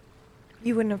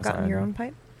 You wouldn't have gotten your own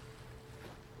pipe?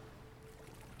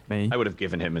 Me? I would have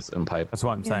given him his own pipe. That's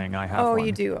what I'm saying. I have Oh, one.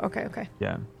 you do? Okay.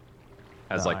 Yeah.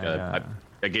 As like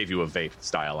I gave you a vape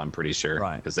style, I'm pretty sure.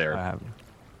 Right. Because they're I have.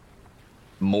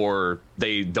 more,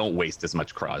 they don't waste as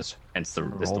much Kraj, hence the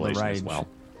distillation as rage. well.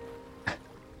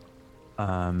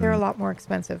 They're a lot more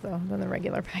expensive, though, than the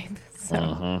regular pipe.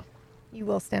 So you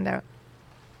will stand out.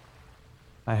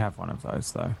 I have one of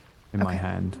those, though, in my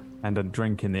hand. And a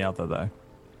drink in the other, though.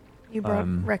 You brought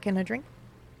Reckon a drink?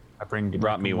 I bring. You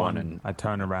brought me one, and I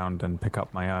turn around and pick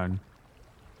up my own,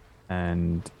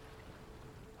 and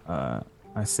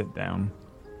I sit down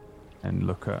and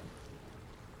look at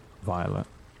Violet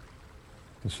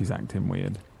because she's acting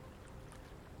weird.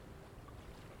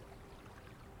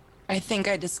 I think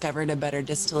I discovered a better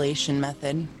distillation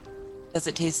method. Does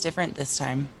it taste different this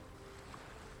time?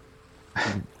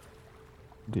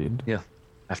 Did? yeah,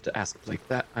 I have to ask Blake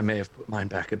that. I may have put mine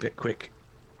back a bit quick.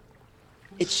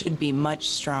 It should be much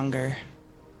stronger.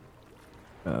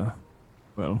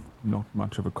 Well, not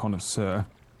much of a connoisseur.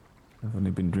 I've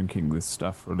only been drinking this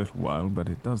stuff for a little while, but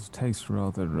it does taste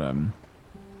rather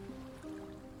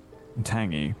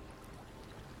tangy.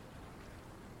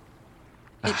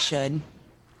 It should.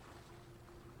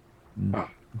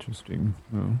 Interesting.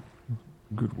 Well,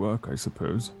 good work, I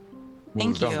suppose.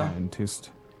 Thank Well you. done, scientist.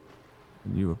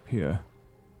 You appear.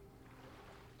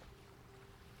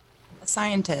 A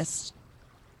scientist.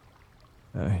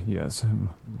 Yes.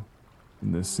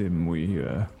 In the sim, we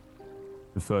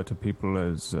refer to people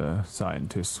as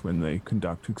scientists when they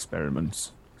conduct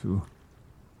experiments to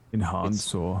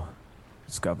enhance or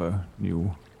discover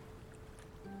new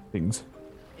things.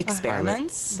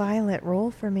 Experiments? Violet,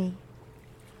 roll for me.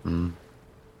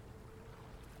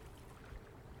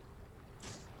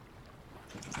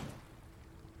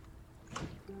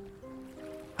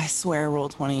 I swear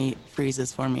Roll20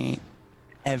 freezes for me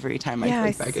every time Yeah, I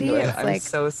I click back see into it. it's I'm like-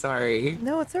 so sorry.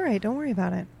 No, it's all right. Don't worry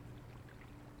about it.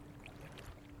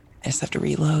 I just have to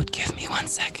reload. Give me 1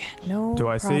 second. No Do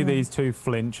I see problem. these two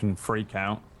flinch and freak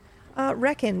out?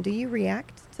 Reckon, do you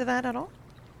react to that at all?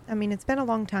 I mean, it's been a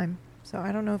long time, so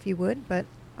I don't know if you would, but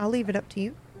I'll leave it up to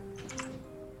you.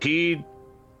 He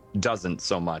doesn't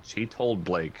so much. He told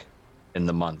Blake in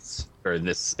the months, or in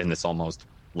this almost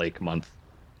lake month,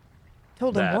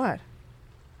 Told him That- what?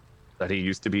 that he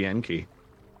used to be Enki,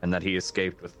 and that he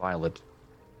escaped with Violet.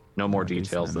 No more A decent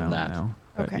details than amount that. now,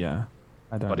 but Okay. yeah,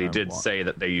 I don't But he know did what. say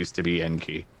that they used to be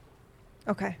Enki.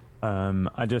 Okay.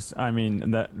 I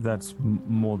mean, that's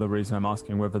more the reason I'm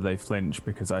asking whether they flinch,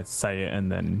 because I say it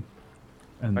and then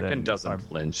Reckon doesn't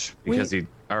flinch because he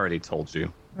already told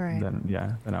you. Right.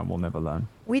 then I will never learn.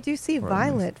 We do see Or at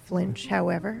Violet flinch,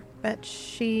 however, but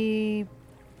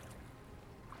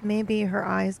maybe her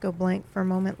eyes go blank for a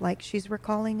moment like she's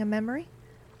recalling a memory,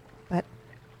 but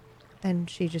then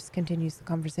she just continues the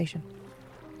conversation.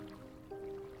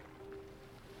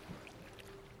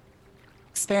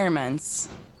 Experiments.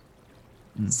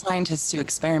 Scientists do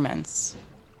experiments.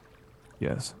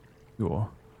 Yes, you're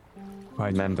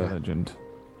quite Remember. intelligent.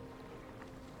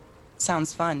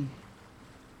 Sounds fun.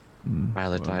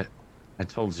 Violet, I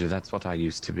told you that's what I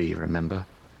used to be, remember?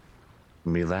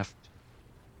 When we left?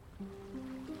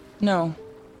 No.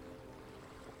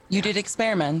 You did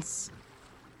experiments.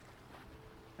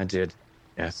 I did,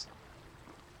 yes.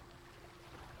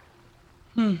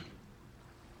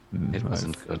 It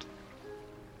wasn't I've good.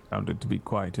 found it to be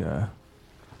quite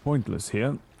pointless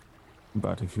here.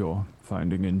 But if you're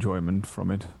finding enjoyment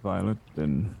from it, Violet,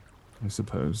 then I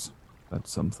suppose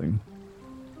that's something.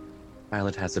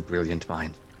 Violet has a brilliant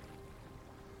mind.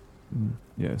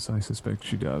 Yes, I suspect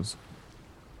she does.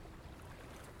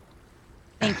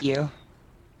 Thank you.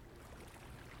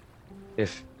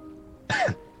 If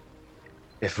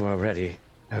if we're ready,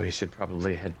 we should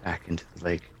probably head back into the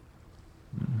lake.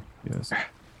 Yes.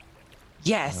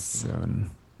 Yes. Go and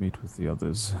meet with the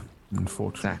others.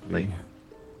 Unfortunately,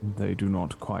 they do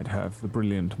not quite have the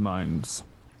brilliant minds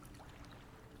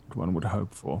that one would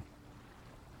hope for.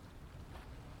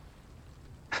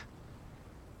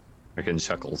 Rickon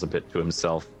chuckles a bit to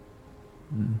himself.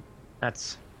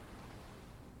 That's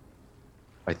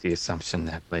quite the assumption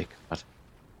there, Blake, but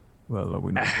Well, are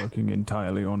we not working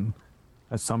entirely on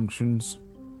assumptions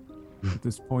at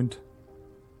this point?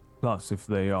 Plus, if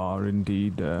they are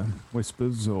indeed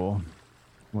whispers or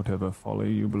whatever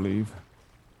folly you believe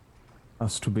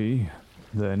us to be,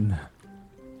 then,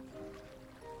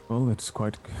 well, it's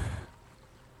quite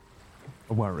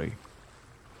a worry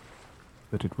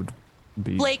that it would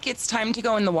be. Blake, it's time to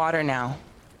go in the water now.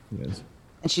 Yes.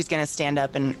 And she's going to stand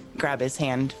up and grab his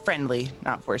hand, friendly,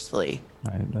 not forcefully,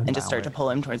 and just start to pull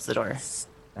him towards the door.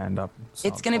 Stand up.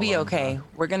 It's going to be okay.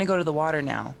 We're going to go to the water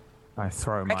now. I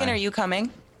throw Reckon, my are you coming?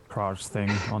 Kraj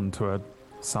thing onto a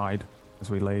side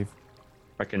as we leave.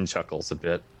 Rickon chuckles a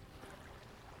bit.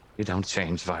 You don't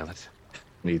change, Violet.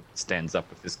 And he stands up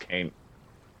with his cane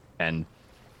and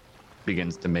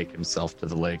begins to make himself to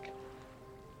the lake.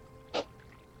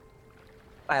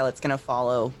 Violet's going to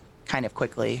follow kind of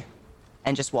quickly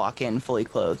and just walk in fully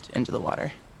clothed into the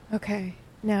water. Okay.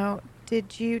 Now,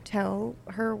 did you tell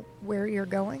her where you're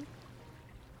going?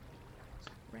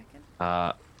 Reckon?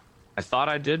 I thought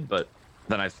I did, but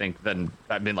then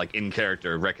I mean, like, in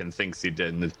character, Reckon thinks he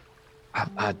did. And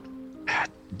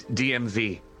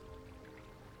DMV.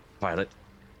 Violet.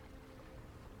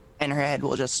 And her head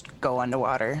will just go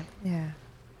underwater. Yeah.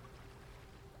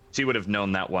 She would have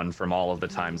known that one from all of the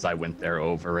times I went there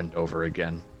over and over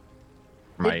again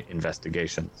for my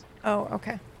investigations. Oh,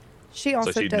 okay. She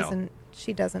also she'd know. doesn't.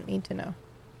 She doesn't need to know.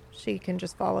 She can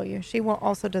just follow you. She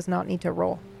also does not need to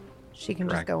roll. She can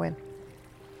just Correct. go in.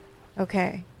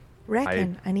 Okay.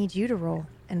 Reckon, I need you to roll.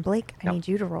 And Blake, I Yep. need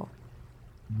you to roll.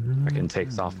 Reckon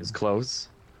takes off his clothes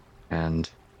and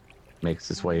makes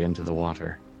his way into the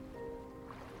water.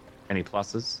 Any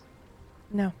pluses?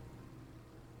 No.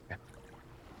 Okay.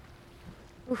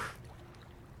 Oof.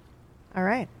 All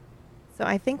right. So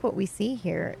I think what we see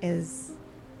here is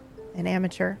an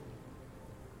amateur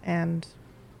and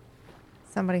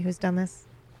somebody who's done this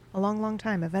a long, long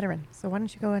time, a veteran. So why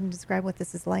don't you go ahead and describe what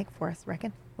this is like for us,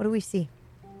 Reckon? What do we see?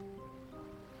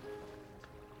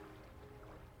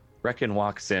 Reckon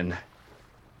walks in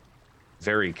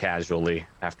very casually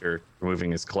after removing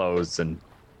his clothes and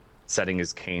setting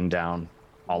his cane down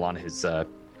all on his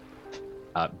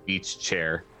beach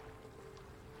chair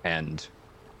and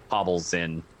hobbles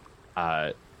in.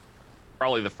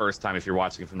 Probably the first time, if you're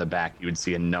watching from the back, you would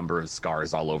see a number of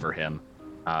scars all over him.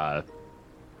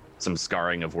 Some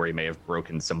scarring of where he may have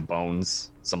broken some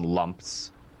bones, some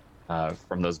lumps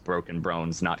from those broken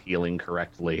bones not healing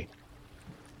correctly.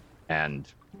 And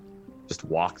just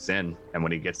walks in, and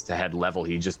when he gets to head level,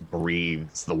 he just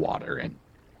breathes the water in.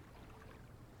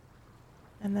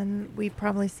 And then we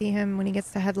probably see him when he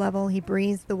gets to head level, he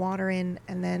breathes the water in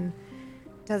and then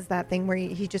does that thing where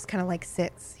he just kind of like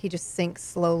sits. He just sinks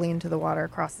slowly into the water,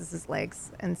 crosses his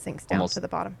legs, and sinks down Almost to the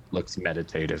bottom. Looks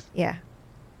meditative. Yeah.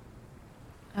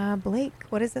 Blake,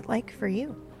 what is it like for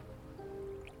you?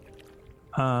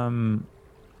 I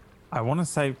want to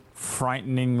say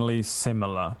frighteningly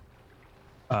similar.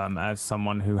 As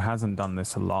someone who hasn't done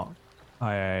this a lot,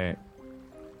 I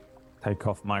take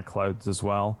off my clothes as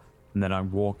well, and then I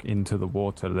walk into the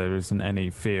water. There isn't any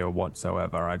fear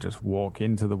whatsoever. I just walk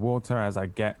into the water. As I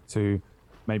get to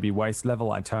maybe waist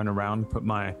level, I turn around, put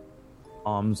my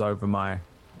arms over my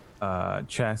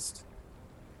chest,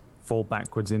 fall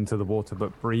backwards into the water,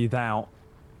 but breathe out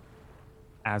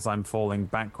as I'm falling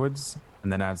backwards.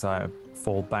 And then as I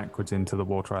fall backwards into the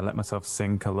water, I let myself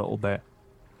sink a little bit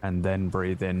and then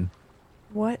breathe in.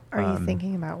 What are you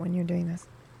thinking about when you're doing this?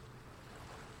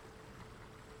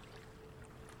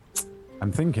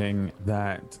 I'm thinking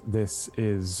that this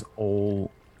is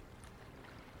all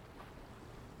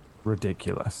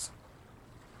ridiculous.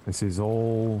 These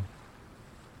are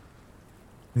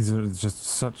just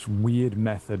such weird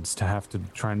methods to have to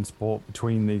transport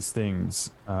between these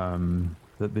things. I am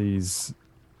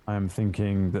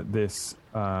thinking that this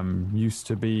used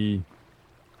to be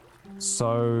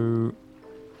so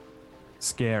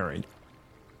scary.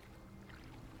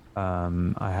 I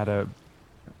had an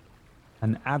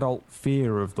adult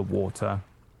fear of the water.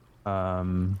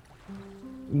 Not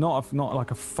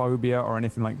like a phobia or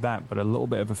anything like that, but a little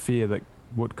bit of a fear that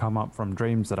would come up from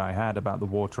dreams that I had about the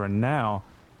water. And now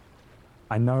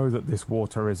I know that this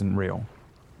water isn't real.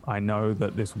 I know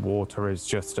that this water is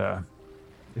just a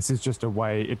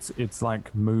way. It's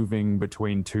like moving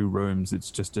between two rooms.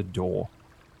 It's just a door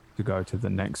to go to the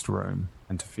next room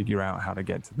and to figure out how to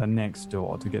get to the next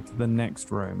door, to get to the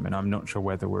next room. And I'm not sure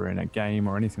whether we're in a game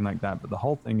or anything like that, but the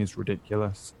whole thing is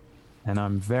ridiculous. And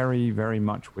I'm very, very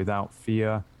much without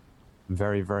fear. I'm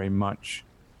very, very much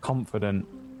confident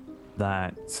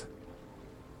that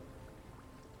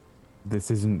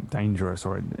this isn't dangerous,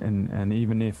 and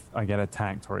even if I get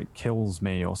attacked or it kills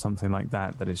me or something like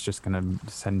that, that it's just going to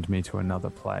send me to another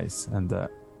place. And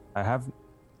that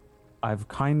I've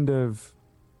kind of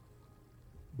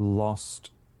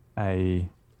lost that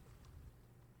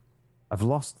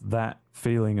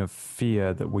feeling of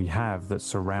fear that we have that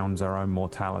surrounds our own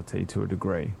mortality to a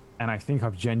degree. And I think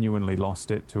I've genuinely lost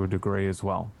it to a degree as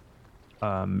well.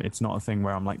 It's not a thing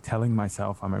where I'm like telling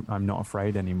myself I'm not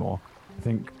afraid anymore. I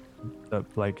think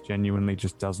that Blake genuinely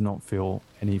just does not feel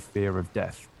any fear of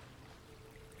death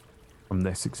from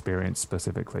this experience,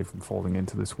 specifically from falling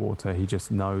into this water. He just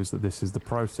knows that this is the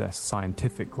process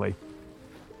scientifically.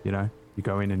 You know, you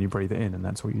go in and you breathe it in, and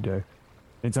that's what you do.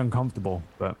 It's uncomfortable,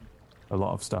 but a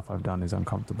lot of stuff I've done is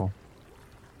uncomfortable.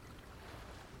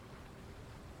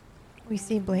 We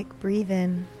see Blake breathe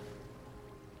in,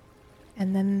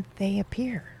 and then they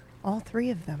appear, all three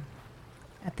of them,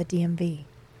 at the DMV.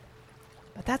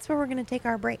 But that's where we're going to take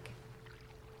our break.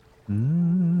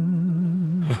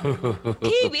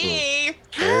 PB!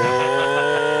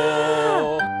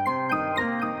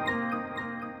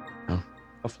 Oh,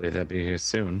 hopefully they'll be here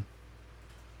soon.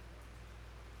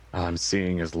 All I'm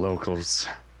seeing is locals.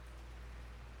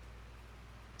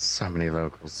 So many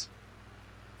locals.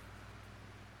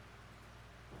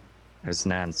 There's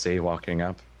Nancy walking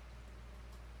up.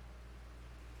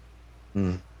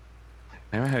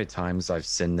 Remember how many times I've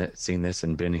seen this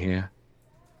and been here?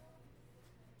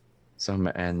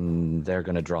 And they're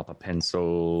gonna drop a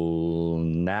pencil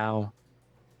now.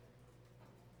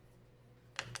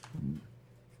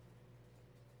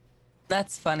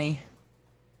 That's funny.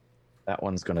 That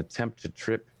one's gonna attempt to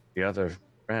trip the other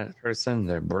person.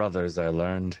 They're brothers, I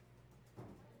learned.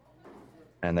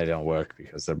 And they don't work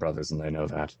because they're brothers and they know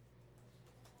that.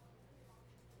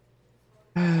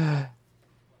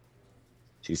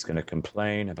 She's going to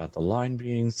complain about the line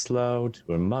being slow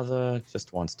to her mother.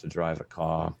 Just wants to drive a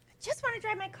car. Just want to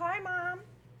drive my car, Mom.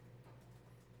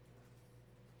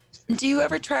 Do you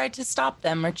ever try to stop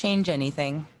them or change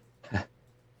anything?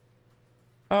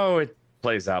 Oh, it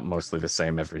plays out mostly the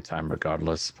same every time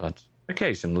regardless, but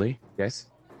occasionally, yes.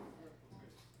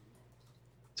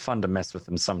 It's fun to mess with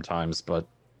them sometimes, but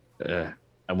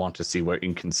I want to see where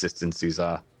inconsistencies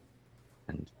are.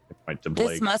 And I point to Blake.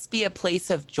 This must be a place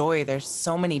of joy. There's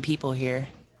so many people here.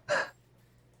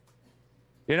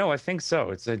 You know, I think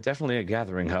so. It's definitely a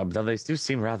gathering hub, though they do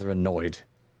seem rather annoyed.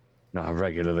 Not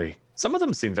regularly. Some of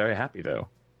them seem very happy, though.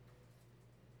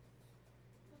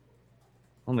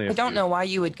 Only I don't know why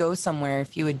you would go somewhere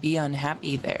if you would be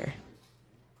unhappy there.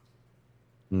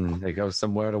 They go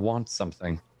somewhere to want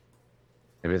something.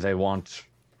 Maybe they want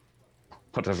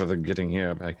whatever they're getting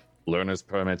here, like learner's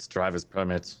permits, driver's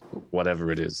permits,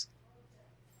 whatever it is.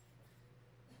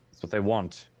 That's what they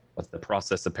want, but the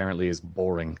process apparently is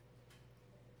boring.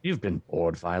 You've been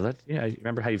bored, Violet. Yeah, you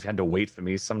remember how you've had to wait for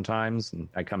me sometimes, and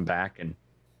I come back and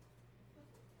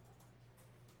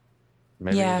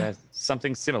maybe that's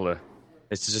something similar.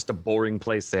 It's just a boring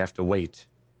place they have to wait.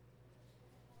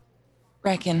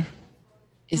 Reckon,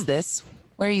 is this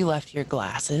where you left your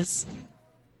glasses?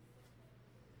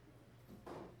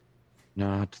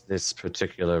 Not this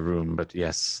particular room, but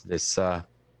yes, this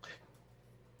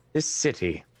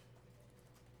city.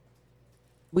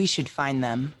 We should find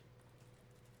them.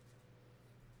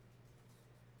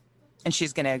 And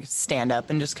she's gonna stand up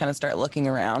and just kind of start looking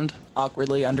around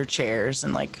awkwardly under chairs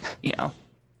and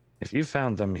If you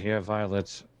found them here,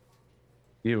 Violet,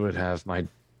 you would have my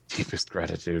deepest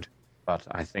gratitude. But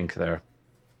I think they're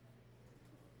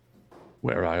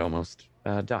where I almost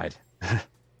died.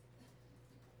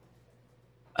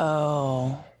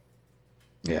 Oh.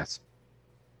 Yes.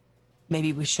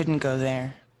 Maybe we shouldn't go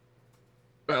there.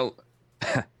 Well,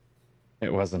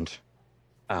 it wasn't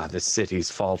the city's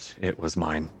fault. It was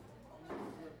mine.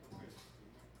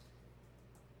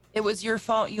 It was your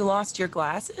fault you lost your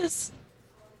glasses?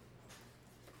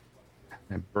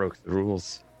 I broke the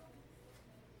rules.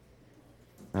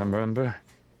 I remember.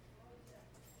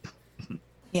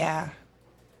 Yeah.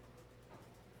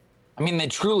 I mean, they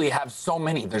truly have so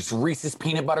many. There's Reese's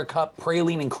Peanut Butter Cup,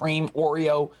 Praline and Cream,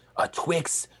 Oreo,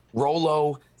 Twix,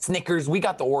 Rolo, Snickers. We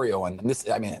got the Oreo one. And this,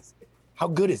 I mean, how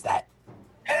good is that?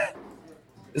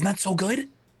 Isn't that so good?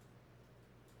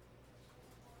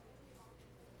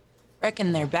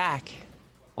 Reckon they're back.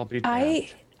 I'll be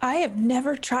damned. I have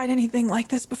never tried anything like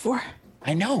this before.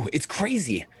 I know, it's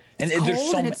crazy. And It's there's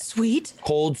cold so and much it's sweet.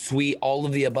 cold, sweet, all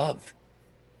of the above.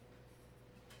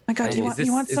 My God, Is you want this-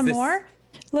 some is this- more?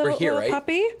 Little, here, little right?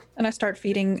 puppy? And I start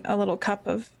feeding a little cup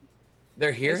of.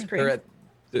 They're here. Ice cream.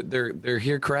 They're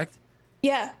here, correct?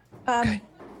 Yeah.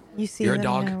 You see You're a them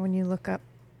dog? now when you look up.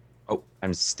 Oh,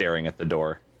 I'm staring at the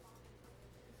door.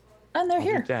 And they're I'll be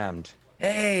here. damned.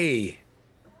 Hey.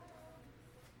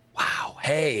 Wow.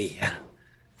 Hey.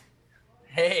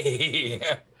 Hey.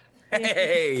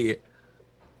 Hey.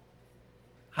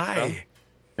 Hi. Well,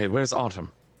 Wait, where's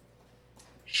Autumn?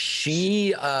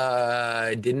 She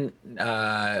didn't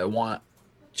want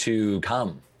to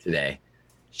come today.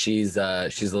 She's a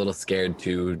little scared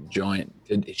to join.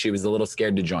 She was a little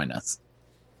scared to join us.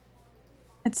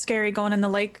 It's scary going in the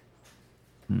lake.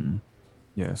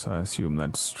 Yes, I assume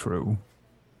that's true.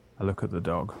 I look at the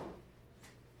dog.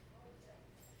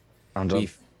 Found a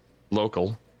Beef.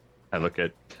 local. I look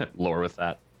at Lore with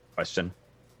that question.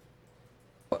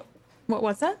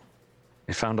 What's that?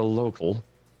 I found a local.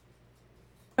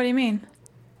 What do you mean?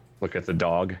 Look at the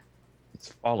dog. It's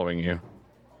following you.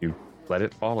 You let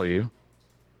it follow you.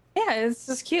 Yeah, it's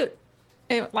just cute.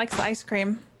 It likes the ice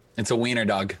cream. It's a wiener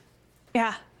dog.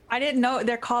 Yeah. I didn't know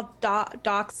they're called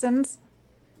dachshunds.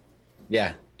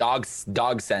 Yeah, dog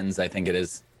sends. I think it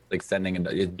is like sending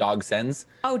a dog sends.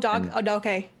 Oh, dog. Oh,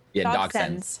 okay. Yeah, Dog dog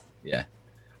sends. Yeah.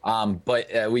 But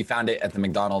we found it at the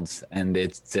McDonald's, and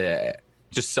it's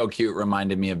just so cute.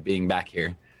 Reminded me of being back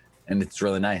here, and it's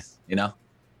really nice. You know.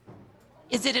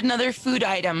 Is it another food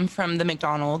item from the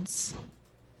McDonald's?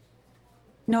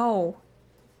 No.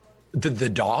 The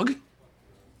dog?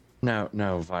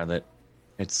 No, Violet.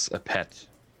 It's a pet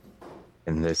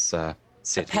in this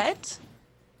city. Pet?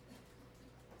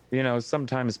 You know,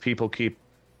 sometimes people keep.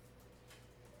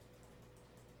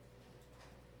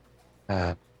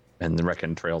 And the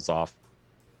Reckon trails off.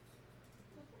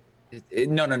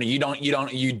 No. You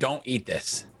don't eat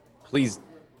this. Please,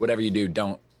 whatever you do,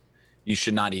 don't. You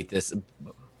should not eat this.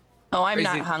 Oh, I'm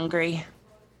not Crazy. hungry.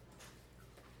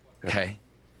 Okay.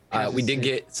 We did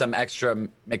get some extra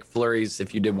McFlurries.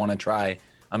 If you did want to try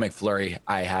a McFlurry,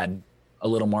 I had a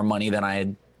little more money than I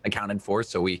had accounted for,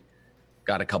 so we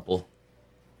got a couple.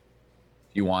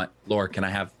 If you want, Laura, can I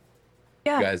have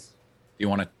Yeah. you guys? Do you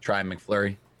want to try a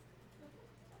McFlurry?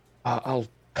 I'll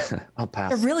pass.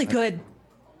 They're really good.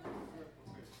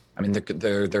 I mean,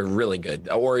 they're really good.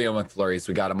 Oreo McFlurries,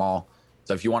 we got them all.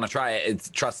 So if you want to try it,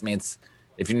 trust me, it's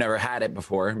if you've never had it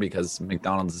before, because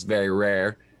McDonald's is very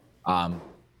rare.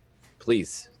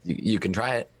 Please, you can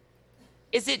try it.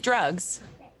 Is it drugs?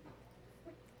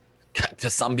 To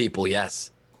some people,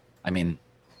 yes. I mean,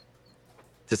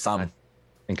 to some. I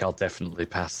think I'll definitely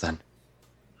pass then.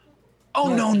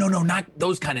 Oh no, not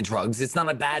those kind of drugs. It's not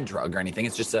a bad drug or anything.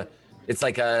 It's just it's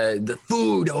like the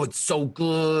food. Oh, it's so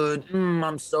good.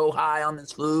 I'm so high on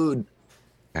this food.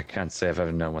 I can't say I've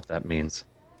ever known what that means.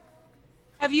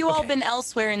 Have you all Okay. been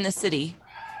elsewhere in the city?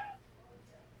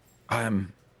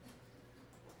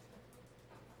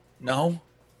 No,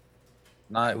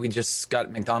 not. We just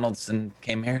got McDonald's and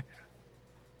came here.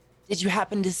 Did you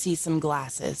happen to see some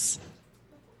glasses?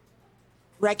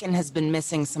 Reckon has been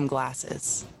missing some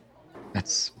glasses. I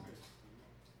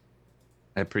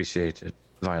appreciate it,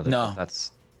 Violet. No. But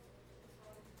that's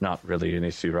not really an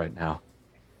issue right now.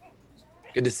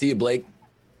 Good to see you, Blake.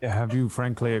 Yeah, have you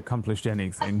frankly accomplished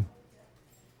anything?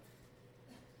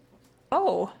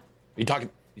 Oh. You talking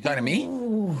to me?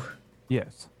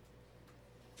 Yes.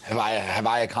 Have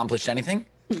I accomplished anything?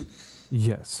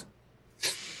 Yes.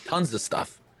 Tons of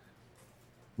stuff.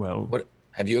 Well, What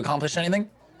have you accomplished anything?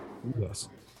 yes.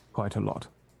 Quite a lot.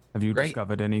 Have you Great.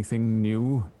 discovered anything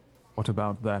new? What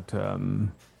about that,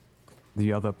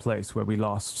 the other place where we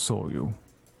last saw you?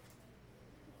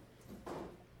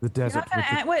 The desert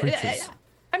with the creatures.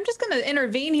 I'm just going to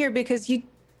intervene here because you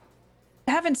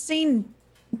haven't seen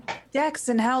Dex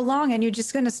in how long, and you're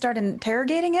just going to start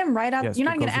interrogating him right up. Yes, You're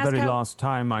not going because to the ask very how. last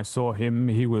time I saw him,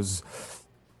 he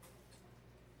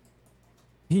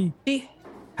Do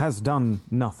has done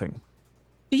nothing.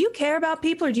 you care about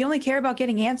people, or do you only care about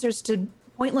getting answers to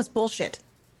pointless bullshit?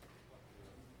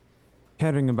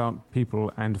 Caring about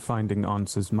people and finding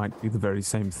answers might be the very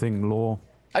same thing, Law.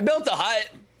 I built a hut.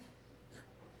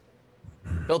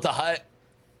 Built a hut.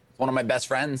 It's one of my best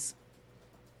friends.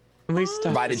 At least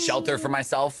provided shelter for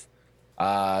myself,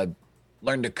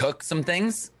 learned to cook some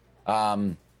things.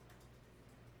 Yeah,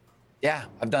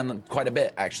 I've done quite a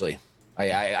bit actually.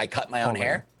 I cut my own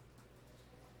hair.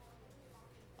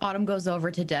 Autumn goes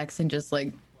over to Dex and just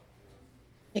like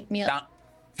pick me up.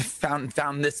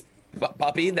 Found this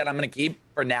puppy that I'm gonna keep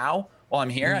for now while I'm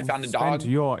here. I found a dog.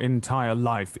 Spent your entire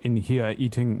life in here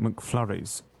eating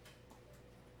McFlurries.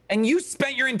 And you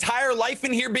spent your entire life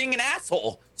in here being an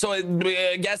asshole. So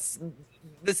I guess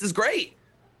this is great.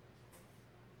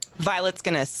 Violet's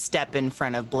gonna step in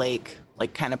front of Blake,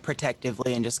 like kind of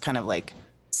protectively, and just kind of like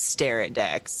stare at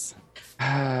Dex.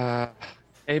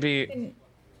 Maybe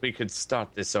we could start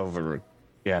this over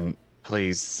again,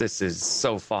 please. This is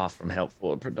so far from helpful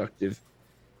or productive.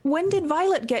 When did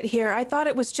Violet get here? I thought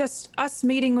it was just us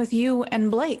meeting with you and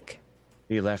Blake.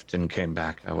 He left and came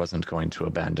back. I wasn't going to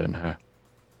abandon her.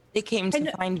 They came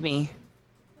to find me.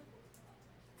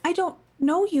 I don't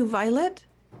know you, Violet.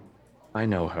 I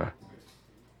know her.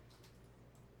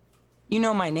 You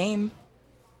know my name.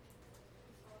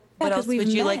 Yeah, What 'cause else we've would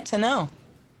you met. like to know?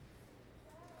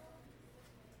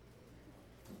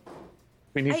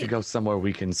 We need to go somewhere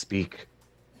we can speak.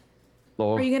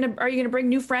 Lore, Are you gonna bring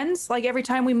new friends? Like every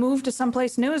time we move to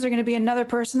someplace new, is there gonna be another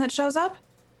person that shows up?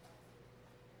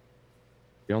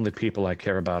 the only people I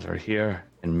care about are here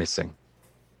and missing.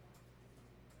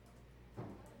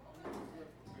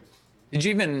 Did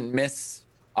you even miss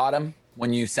Autumn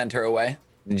when you sent her away?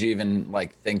 Did you even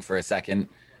like think for a second?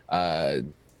 Were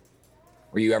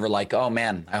you ever like, oh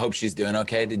man, I hope she's doing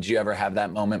okay? Did you ever have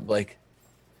that moment, Blake?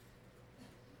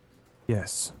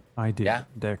 Yes, I did, Yeah?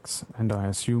 Dex, and I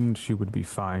assumed she would be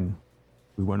fine.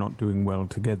 We were not doing well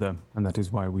together, and that is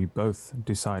why we both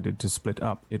decided to split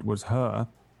up. It was her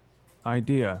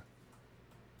idea.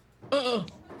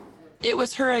 It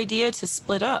was her idea to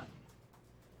split up.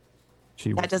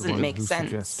 She was That the doesn't one make who sense.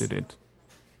 suggested it.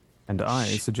 And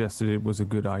I suggested it was a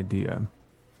good idea.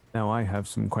 Now I have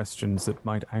some questions that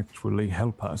might actually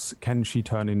help us. Can she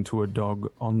turn into a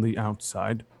dog on the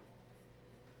outside?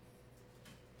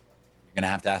 You're gonna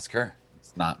have to ask her.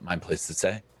 It's not my place to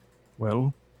say.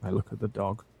 Well, I look at the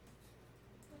dog.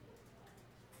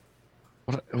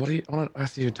 What on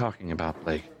earth are you talking about,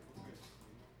 Blake?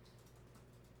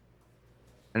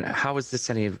 And how is this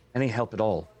any help at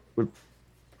all?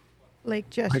 Blake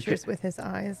gestures with his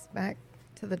eyes back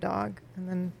to the dog and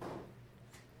then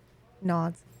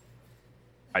nods.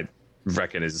 I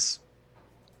reckon is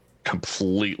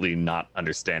completely not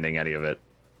understanding any of it.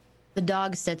 The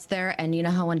dog sits there, and you know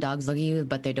how when dogs look at you,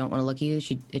 but they don't want to look at you,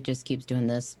 it just keeps doing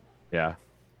this. Yeah.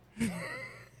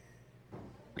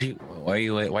 Why are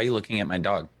you looking at my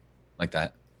dog like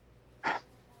that?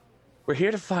 We're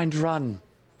here to find Run.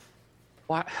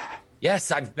 What? Yes,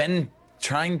 I've been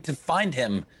trying to find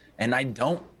him, and I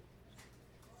don't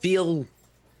feel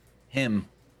him.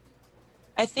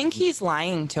 I think he's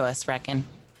lying to us, reckon.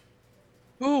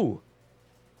 Who?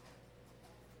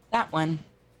 That one.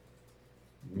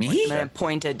 Me? I'm gonna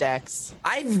point at Dex.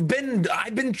 I've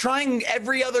been trying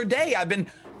every other day. I've been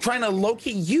trying to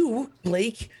locate you,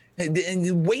 Blake,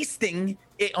 and wasting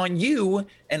it on you.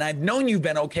 And I've known you've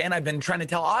been okay, and I've been trying to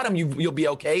tell Autumn you'll be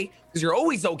okay because you're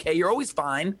always okay. You're always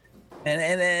fine.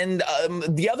 And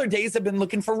the other days I've been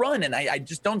looking for Run, and I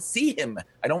just don't see him.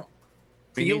 I don't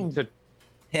feel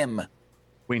him.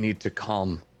 We need to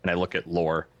calm. And I look at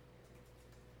Lore.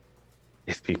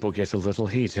 If people get a little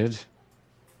heated,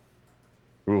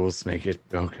 rules may get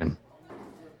broken.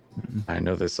 I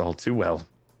know this all too well.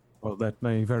 Well, that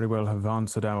may very well have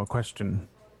answered our question.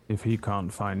 If he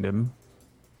can't find him,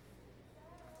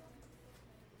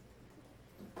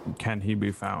 can he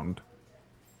be found?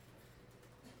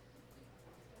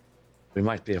 We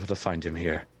might be able to find him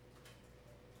here.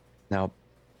 Now,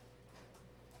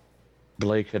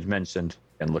 Blake had mentioned,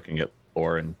 and looking at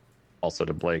Lore and also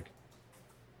to Blake,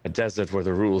 a desert where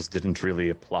the rules didn't really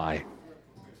apply.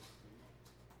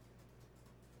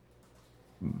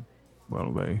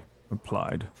 Well, they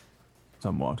applied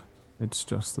somewhat. It's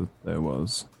just that there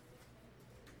was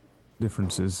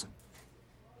differences.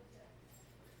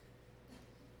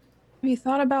 Have you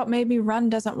thought about maybe Run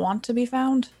doesn't want to be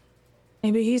found?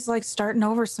 Maybe he's like starting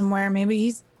over somewhere. Maybe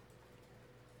he's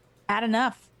had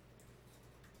enough.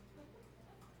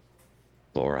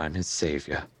 Lore, I'm his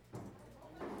savior.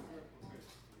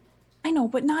 I know,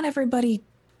 but not everybody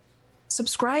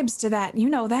subscribes to that. You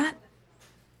know that.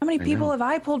 How many people know. have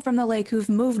I pulled from the lake who've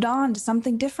moved on to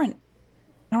something different?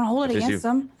 I don't hold it Did against you-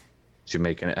 them. Did you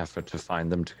make an effort to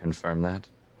find them to confirm that?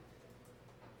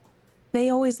 They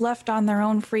always left on their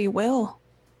own free will.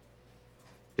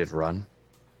 Did Run?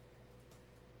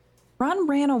 Ron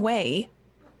ran away.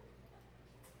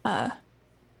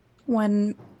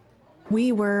 when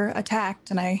we were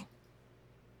attacked, and I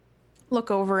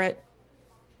look over at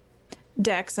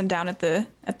Dex and down at the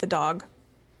dog.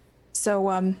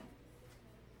 So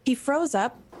he froze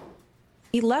up.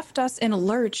 He left us in a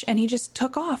lurch and he just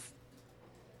took off.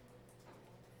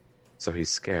 So he's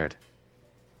scared.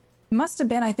 Must have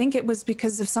been. I think it was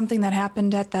because of something that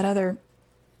happened at that's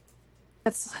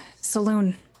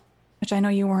saloon, which I know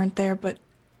you weren't there, but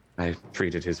I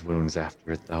treated his wounds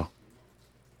after it, though.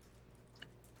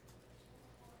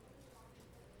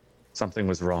 Something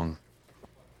was wrong.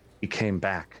 He came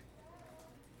back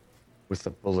with a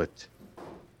bullet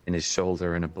in his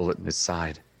shoulder and a bullet in his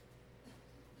side.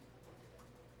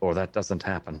 Or that doesn't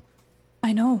happen.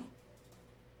 I know.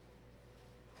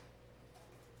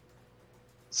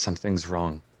 Something's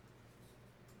wrong.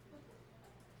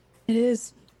 It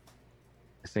is.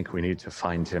 I think we need to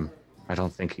find him. I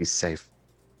don't think he's safe.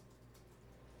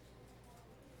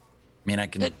 I mean, I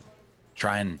can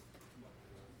try and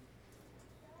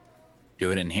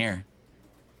do it in here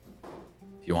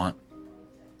if you want.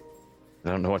 I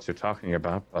don't know what you're talking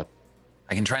about, but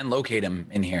I can try and locate him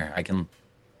in here. I can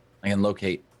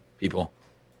locate people.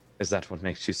 is that what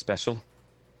makes you special?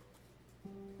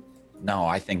 No,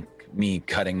 I think me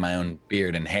cutting my own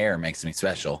beard and hair makes me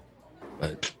special.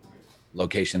 But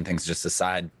location thing's just a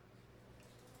side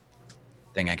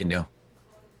thing I can do.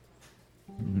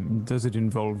 Does it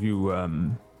involve you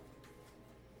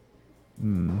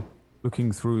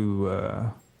looking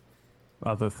through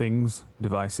other things,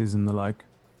 devices and the like?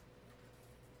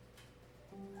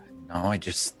 No, I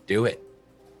just do it.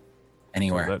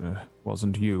 Anywhere. So that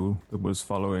wasn't you that was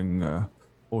following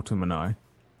Autumn and I.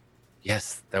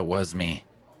 Yes, that was me.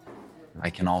 I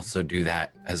can also do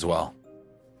that as well.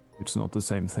 It's not the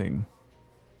same thing.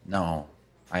 No,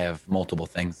 I have multiple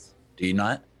things. Do you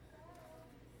not?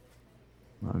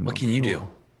 I'm What not can you sure.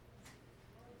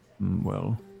 do?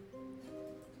 Well,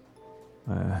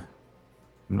 I'm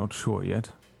not sure yet.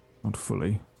 Not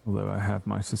fully, although I have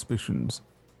my suspicions.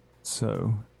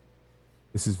 So,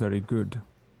 this is very good.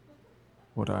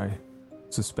 What I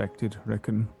suspected,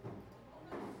 reckon.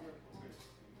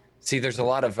 See, there's a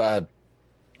lot of that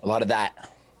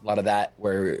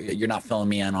where you're not filling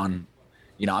me in on,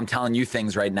 I'm telling you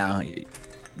things right now.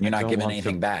 You're not don't giving want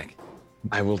anything to- back.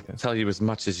 I will tell you as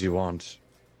much as you want.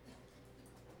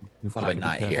 You're But free to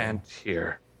not be here. careful. Can't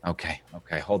hear.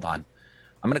 Okay, hold on.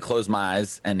 I'm going to close my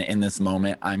eyes, and in this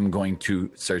moment, I'm going to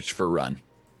search for Run.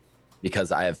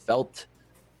 Because I have felt,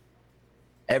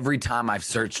 every time I've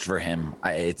searched for him,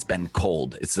 it's been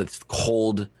cold. It's a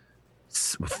cold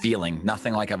feeling,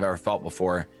 nothing like I've ever felt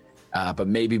before. But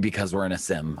maybe because we're in a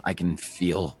sim, I can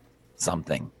feel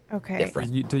something Okay.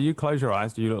 different. Do you close your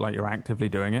eyes? Do you look like you're actively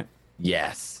doing it?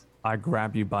 Yes. I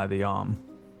grab you by the arm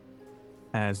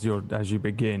as you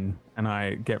begin, and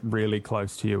I get really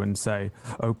close to you and say,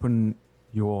 "Open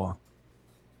your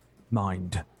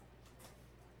mind."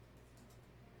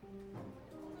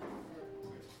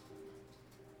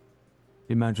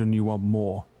 Imagine you want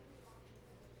more.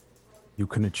 You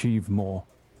can achieve more.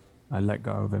 I let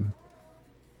go of him.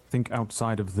 Think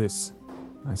outside of this.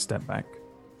 I step back.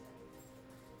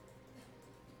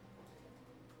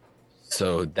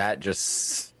 So that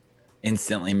just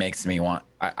instantly makes me want,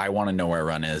 I want to know where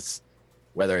Run is,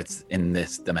 whether it's in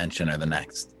this dimension or the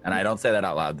next. And I don't say that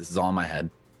out loud. This is all in my head.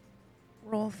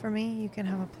 Roll for me. You can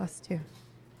have a +2.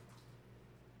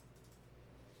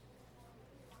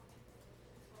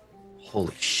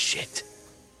 Holy shit.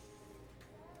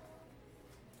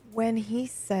 When he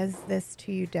says this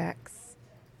to you, Dex,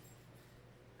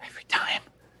 Every time.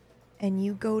 and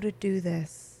you go to do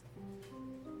this,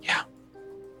 Yeah.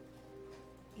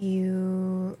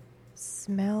 you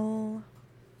smell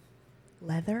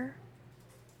leather.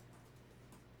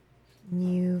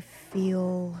 You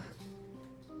feel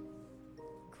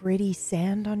gritty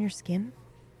sand on your skin.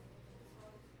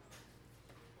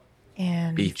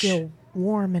 And Beach. you feel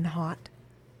warm and hot.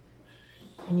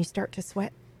 And you start to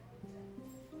sweat.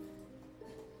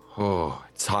 Oh,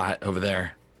 it's hot over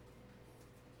there.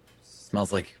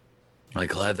 Smells like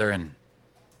leather and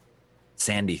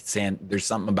sandy sand. There's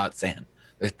something about sand.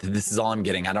 This is all I'm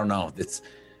getting. I don't know. This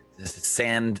is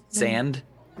sand.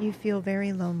 You feel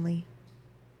very lonely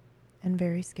and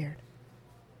very scared.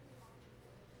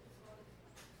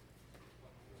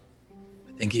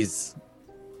 I think he's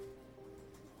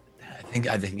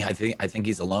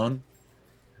alone.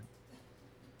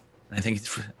 I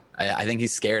think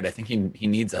he's scared. I think he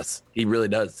needs us. He really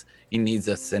does. He needs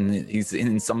us, and he's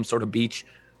in some sort of beach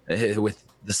with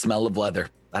the smell of leather.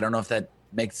 I don't know if that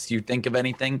makes you think of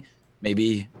anything.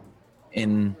 Maybe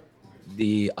in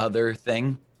the other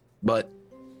thing, but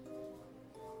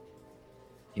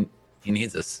he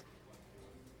needs us.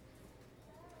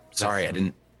 Sorry, I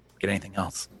didn't get anything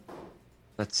else.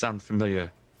 That sound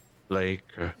familiar? Blake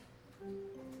or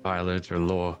Violet or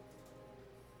Lore?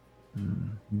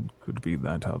 Could be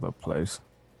that other place.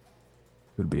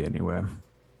 Could be anywhere.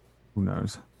 Who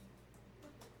knows?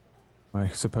 I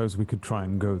suppose we could try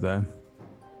and go there.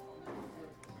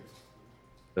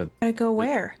 I go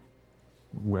where?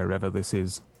 Wherever this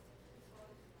is.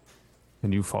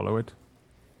 Can you follow it?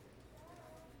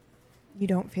 You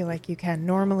don't feel like you can.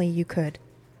 Normally you could.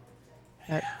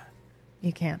 But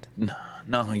you can't.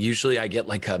 No, usually I get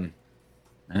like and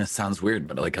it sounds weird,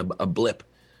 but like a blip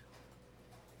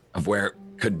of where it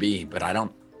could be, but I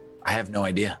have no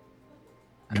idea.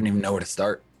 I don't even know where to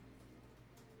start.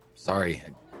 Sorry.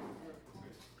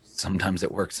 Sometimes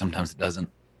it works, sometimes it doesn't.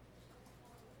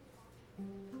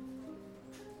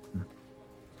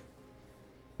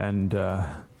 And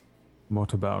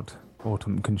what about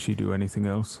Autumn? Can she do anything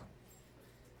else?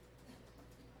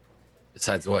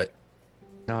 Besides what?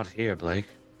 Not here, Blake.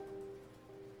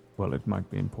 Well, it might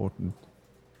be important.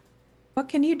 What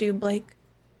can you do, Blake?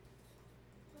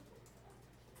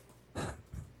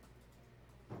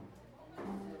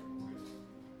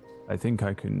 I think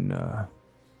I can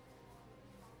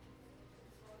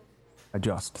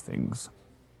adjust things.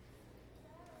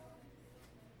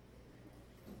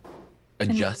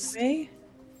 Adjust? Way?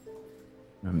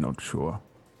 I'm not sure.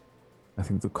 I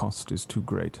think the cost is too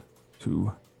great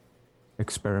to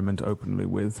experiment openly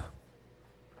with.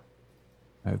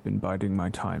 I've been biding my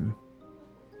time.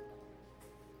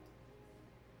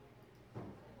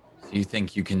 So you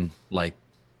think you can, like,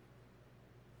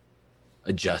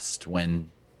 adjust when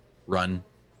Run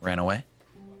ran away?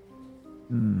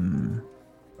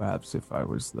 Perhaps if I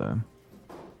was there.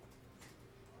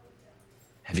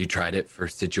 Have you tried it for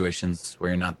situations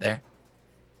where you're not there?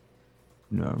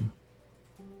 No.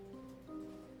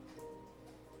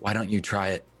 Why don't you try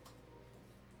it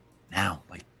now?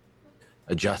 Like,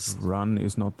 adjust. Run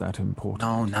is not that important.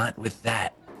 No, not with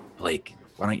that, Blake.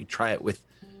 Why don't you try it with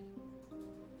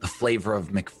the flavor of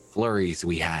McFlurries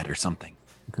we had or something?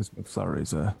 Because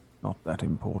McFlurries are not that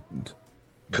important.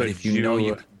 But if you know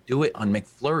you can do it on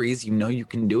McFlurries, you know you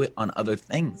can do it on other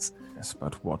things. Yes,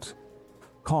 but what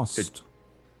cost?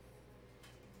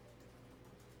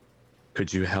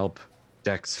 Could you help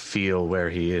Dex feel where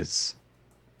he is?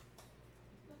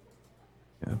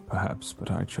 Yeah, perhaps,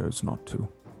 but I chose not to.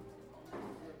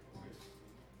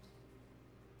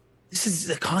 This is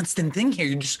a constant thing here.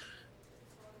 You're just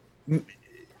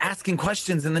asking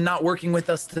questions and then not working with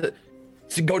us to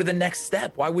go to the next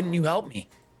step. Why wouldn't you help me?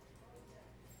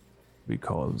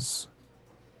 Because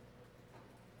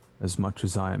as much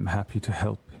as I am happy to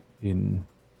help in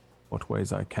what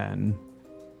ways I can,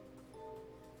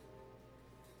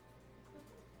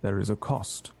 there is a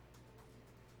cost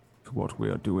to what we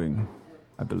are doing,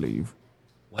 I believe.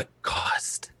 What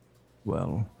cost?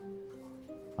 Well,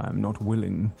 I am not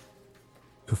willing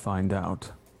to find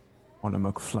out on a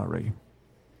McFlurry.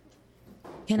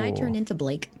 Can I Or- turn into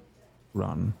Blake?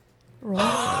 Run.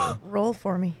 Roll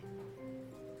for me.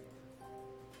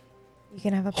 You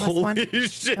can have a +1.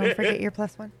 shit! Don't forget your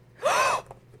 +1.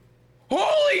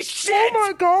 Holy shit! Oh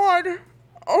my god!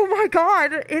 Oh my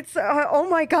god! It's oh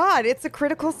my god! It's a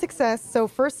critical success. So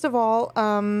first of all,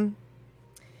 I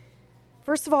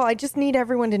just need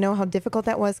everyone to know how difficult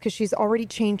that was because she's already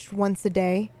changed once a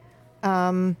day.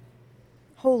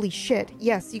 Holy shit!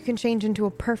 Yes, you can change into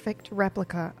a perfect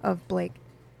replica of Blake.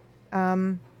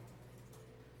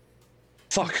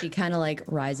 Fuck. She kind of like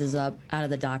rises up out of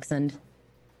the dachshund.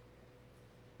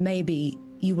 Maybe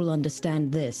you will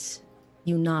understand this,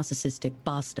 you narcissistic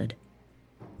bastard.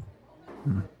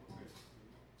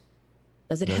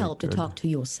 Does it Very help good. to talk to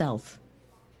yourself?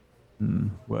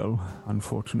 Well,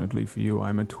 unfortunately for you,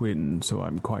 I'm a twin, so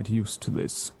I'm quite used to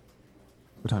this.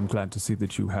 But I'm glad to see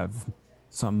that you have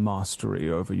some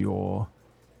mastery over your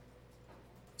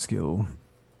skill.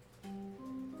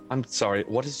 I'm sorry.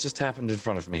 What has just happened in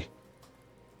front of me?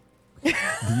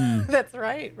 That's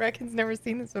right. Reckon's never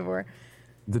seen this before.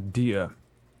 The deer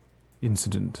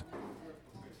incident.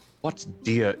 What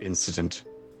deer incident?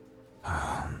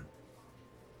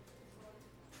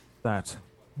 That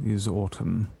is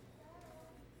Autumn.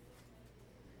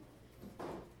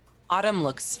 Autumn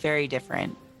looks very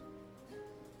different.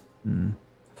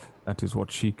 That is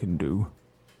what she can do.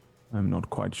 I'm not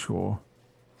quite sure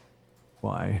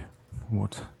why,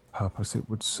 what purpose it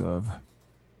would serve.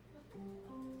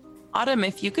 Autumn,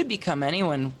 if you could become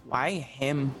anyone, why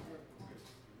him?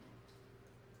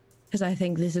 Because I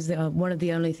think this is one of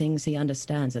the only things he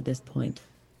understands at this point.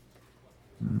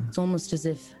 It's almost as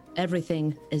if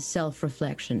everything is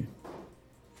self-reflection.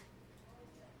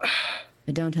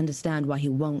 I don't understand why he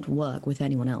won't work with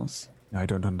anyone else. I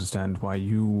don't understand why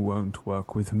you won't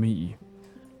work with me.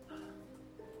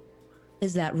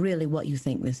 Is that really what you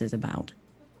think this is about?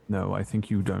 No, I think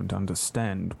you don't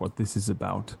understand what this is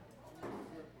about.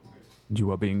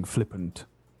 You are being flippant,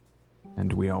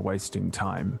 and we are wasting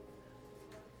time.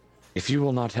 If you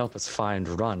will not help us find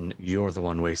Run, you're the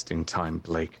one wasting time,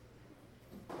 Blake.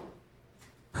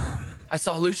 I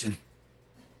saw Lucian.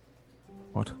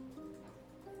 What?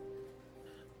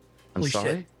 I'm Holy sorry?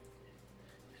 shit.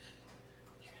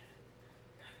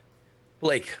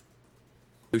 Blake.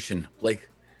 Lucian. Blake.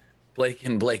 Blake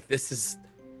and Blake. This is...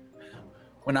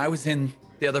 When I was in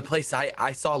the other place,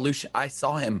 I saw Lucian. I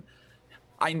saw him.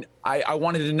 I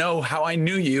wanted to know how I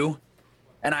knew you,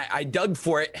 and I dug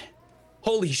for it.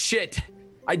 Holy shit.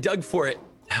 I dug for it.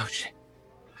 Oh, shit.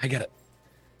 I got it.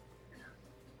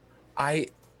 I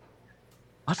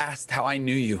asked how I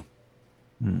knew you.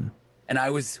 And I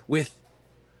was with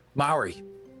Maori.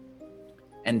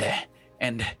 And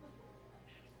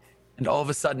all of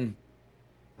a sudden,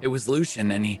 it was Lucian,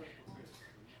 and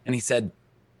he said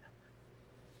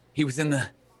he was in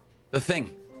the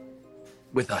thing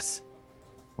with us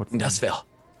What in thing? Dustvale.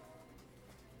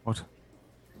 What?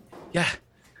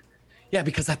 Yeah,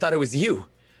 because I thought it was you,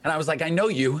 and I was like, I know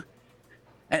you,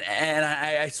 and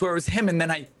I swear it was him, and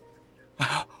then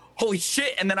holy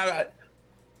shit, and then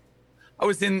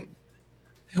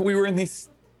we were in these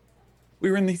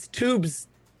tubes,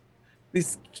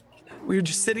 we were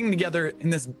just sitting together in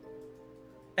this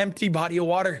empty body of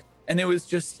water, and it was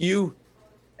just you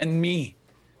and me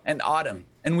and Autumn,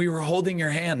 and we were holding your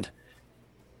hand.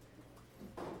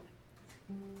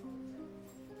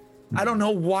 I don't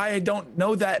know why I don't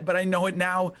know that, but I know it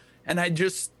now, and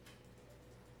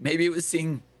maybe it was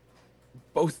seeing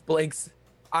both Blakes.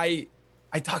 I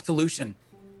talked to Lucian.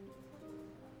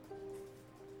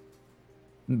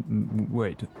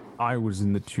 Wait, I was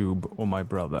in the tube, or my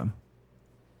brother?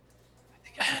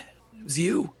 It was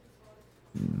you.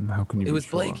 How can you? It be was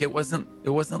sure? Blake. It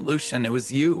wasn't Lucian. It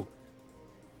was you.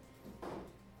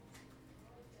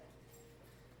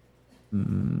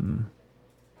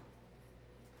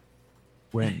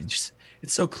 When?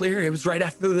 It's so clear. It was right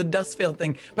after the Dustvale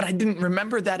thing, but I didn't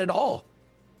remember that at all.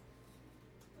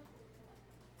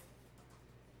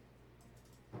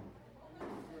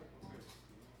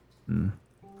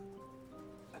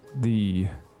 The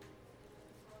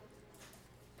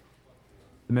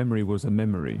memory was a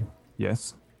memory,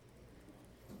 yes?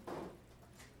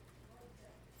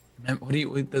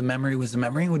 The memory was a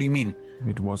memory? What do you mean?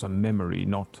 It was a memory,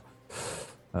 not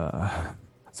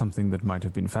something that might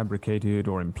have been fabricated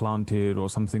or implanted or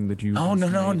something that you. Oh, no.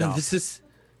 made up. This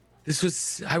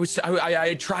was.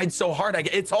 I tried so hard.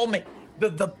 It's all me.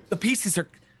 The pieces are.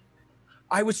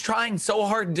 I was trying so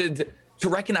hard to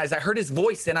recognize. I heard his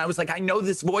voice, and I was like, I know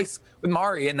this voice with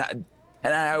Mari, and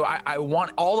I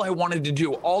want all I wanted to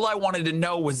do. All I wanted to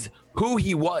know was who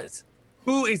he was.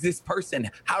 Who is this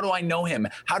person? How do I know him?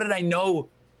 How did I know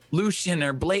Lucian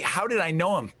or Blake? How did I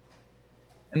know him?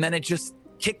 And then it just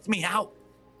kicked me out,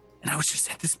 and I was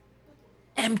just at this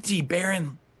empty,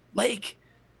 barren lake.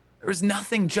 There was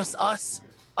nothing, just us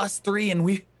three, and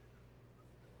we've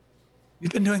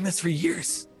been doing this for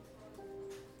years.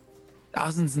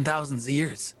 Thousands and thousands of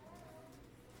years.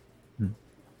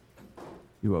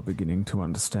 You are beginning to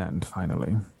understand,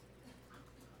 finally.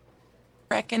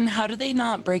 Reckon, how do they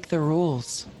not break the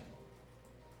rules?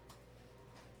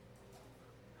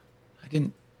 I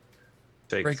didn't.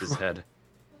 Shakes Break his ru- head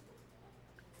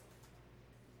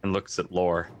and looks at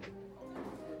Lore.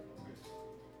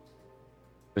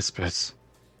 Whispers.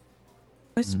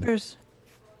 Whispers.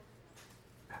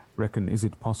 Reckon, is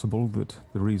it possible that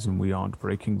the reason we aren't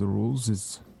breaking the rules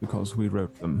is because we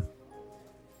wrote them?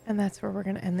 And that's where we're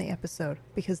going to end the episode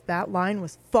because that line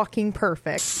was fucking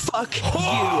perfect. Fuck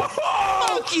you.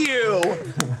 Fuck you.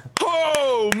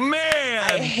 Oh man!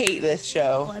 I hate this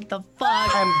show. What the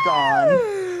fuck? I'm gone.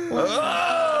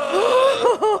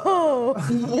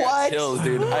 What? Chills,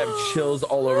 dude. I have chills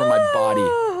all over my body.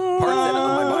 Parts of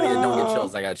my body that don't get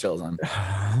chills. I got chills on.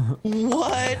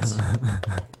 What?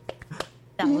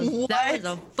 That was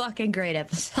a fucking great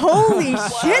episode. Holy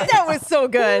shit, that was so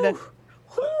good.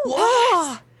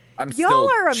 What? I'm Y'all still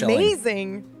are chilling.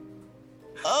 amazing.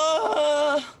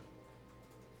 Hold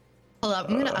up,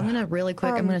 I'm gonna really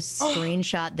quick. I'm gonna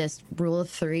screenshot this rule of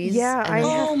threes. Yeah, and I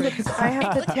then-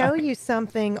 have to tell you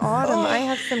something, Autumn. I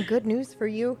have some good news for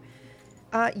you.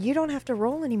 You don't have to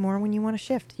roll anymore when you want to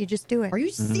shift. You just do it. Are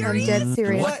you I'm serious? dead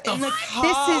serious. What in the This cock?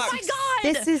 is Oh my god!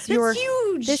 this is That's your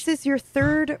huge. this is your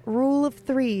third rule of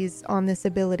threes on this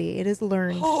ability. It is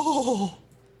learned. Oh.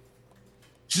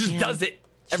 Just does it.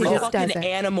 She just does fucking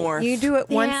it. Animorph. You do it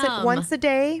Damn. once a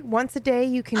day. Once a day,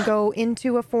 you can go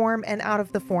into a form and out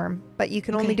of the form, but you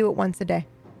can only Okay. do it once a day.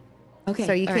 Okay.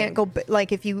 So you all can't right. go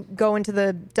like if you go into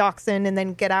the dachshund and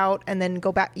then get out and then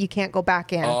go back. You can't go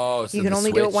back in. Oh, so you can the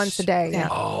only do it switch- once a day. Yeah.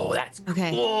 Oh, that's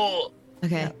Okay. cool.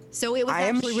 Okay. So it was I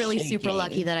am actually really super shaking.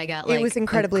 lucky that I got like It was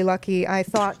incredibly lucky. I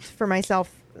thought for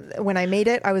myself when I made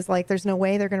it, I was like, "There's no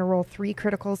way they're going to roll 3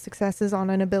 critical successes on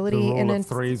an The ability." roll and of then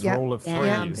threes, yeah. roll of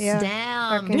Damn. threes. Yeah.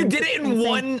 Damn. Fucking You did it in insane.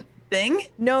 one thing?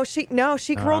 No, she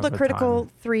rolled a the critical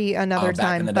time. 3 another Oh, back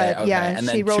time, in the but day. Okay. yeah, And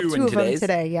she then rolled 2 2 in of them today's?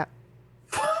 today. Yeah,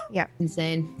 yeah,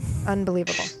 Insane.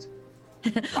 unbelievable.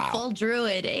 Full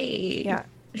druid. Hey. Yeah,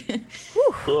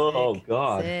 Oh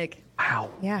God. Sick. Wow.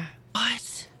 yeah.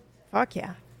 What? Fuck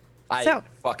yeah. I So-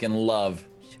 fucking love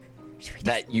Should we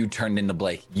that you turned into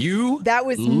Blake. You That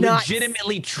was nuts.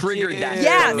 legitimately triggered that.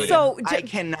 Yeah, for me. so I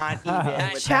cannot even.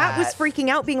 with Chat was that. freaking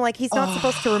out, being like, he's not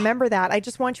supposed to remember that. I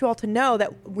just want you all to know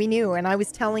that we knew. And I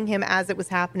was telling him as it was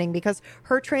happening because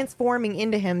her transforming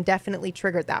into him definitely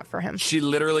triggered that for him. She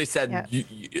literally said Yeah.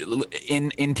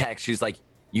 in text, she's like,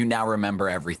 "You now remember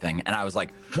everything," and I was like,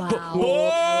 Wow.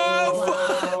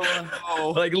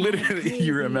 "Whoa!" Like literally,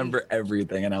 you remember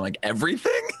everything, and I'm like,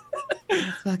 "Everything?"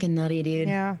 Fucking nutty, dude.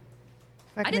 Yeah.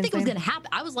 I didn't think it was gonna happen.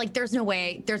 I was like, "There's no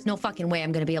way. There's no fucking way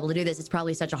I'm gonna be able to do this. It's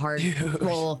probably such a hard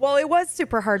roll." Well, it was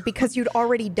super hard because you'd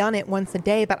already done it once a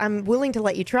day, but I'm willing to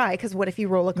let you try because what if you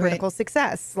roll a critical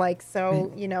success? Like,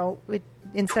 so, you know,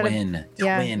 instead Twin, of,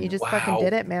 yeah, twin. you just Wow. fucking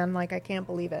did it, man. Like, I can't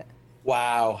believe it.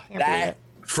 Wow, Can't believe that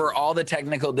for all the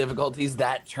technical difficulties,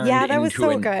 that turned Yeah, that into was so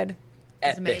an good.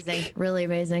 It's epic. amazing. Really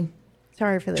amazing.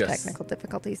 Sorry for the Just- technical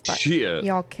difficulties, but Shit.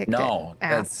 y'all kicked No, it. Ass.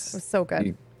 that's- It was so good.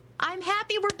 you- I'm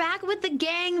happy we're back with the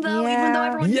gang, though, even Yeah. though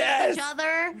everyone Yes! hates each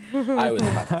other. I was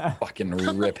about to fucking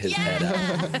rip his head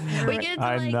out. Yeah. We get to,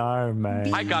 I like, know,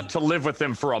 man. I got to live with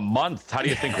him for a month. How do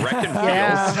you think Reckon feels?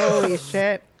 Yeah, holy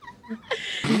shit.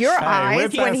 Your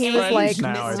eyes we're when he was best like,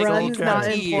 friends now, it's runs okay. not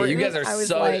Yeah, important. you guys are I was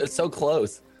so like, so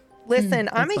close. listen,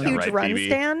 I'm a fine. huge Right, run BB.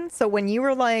 stan, so when you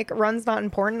were like, run's not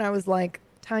important, I was like,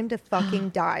 time to fucking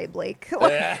die, Blake.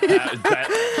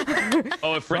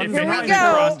 Oh, if Here it we hadn't go.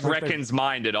 crossed Reckon's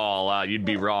mind at all, you'd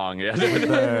be wrong.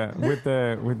 Yeah.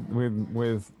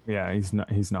 with yeah, he's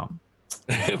not.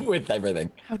 With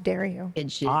everything. How dare you?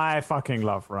 good shit. I fucking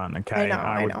love Run. Okay,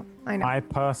 I would- know. I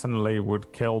personally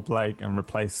would kill Blake and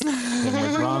replace him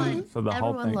with Run for the whole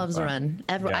Everyone thing. loves but- Run.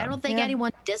 I yeah. don't think Yeah.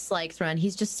 anyone dislikes Run.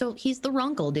 He's just he's the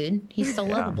runkle, dude. He's so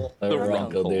lovable. The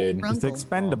Runkle, dude. It's Runkle.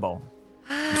 expendable.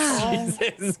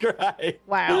 Jesus Christ.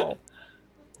 Wow.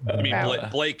 I mean, Wow.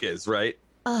 Blake is, right?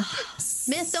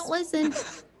 Myth, don't listen.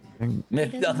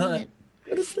 He doesn't want it.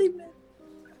 Go to sleep, man.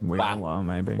 We Wow. all are,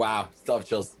 maybe. Wow, stuff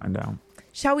chills. I know.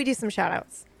 Shall we do some shout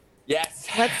outs? Yes.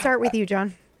 Let's start with you,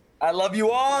 John. I love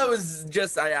you all. It was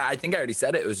just, I think I already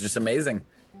said it. It was just amazing.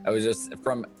 I was just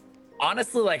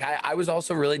honestly, like, I was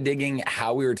also really digging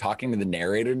how we were talking to the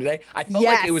narrator today. I felt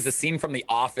like it Yes. was a scene from The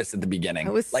Office at the beginning.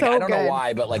 It was like, so I don't know good.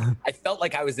 why, but like, I felt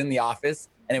like I was in The Office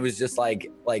and it was just like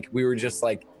we were just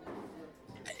like,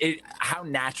 how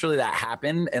naturally that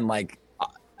happened. And like,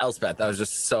 Elspeth, that was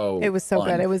just so It was so fun.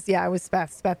 good. It was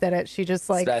Speth did it. She just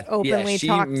like Speth- openly she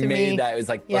talked to made me. that. It was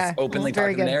like, Yeah, let's it was openly talk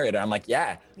very to the good. narrator. I'm like,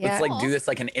 yeah, Yeah. let's like do this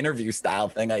like an interview style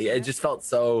thing. It just felt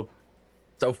so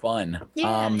fun.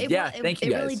 Yeah, Thank you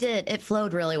it guys. really did. It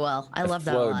flowed really well. I love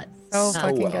that a flowed lot. So so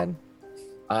fucking well.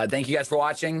 good. Thank you guys for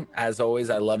watching. As always,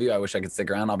 I love you. I wish I could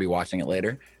stick around. I'll be watching it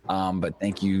later. But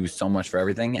thank you so much for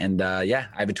everything. And yeah,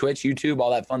 I have a Twitch, YouTube, all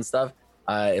that fun stuff.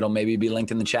 It'll maybe be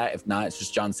linked in the chat. If not, it's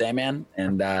just John Sandman.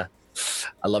 And I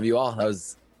love you all. That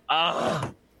was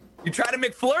you tried a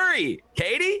McFlurry,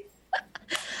 Katie?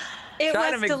 It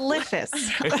Trying to was make- delicious.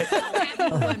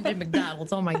 Going to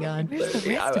McDonald's. Oh my god. Where's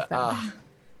the rest of them?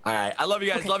 All right. I love you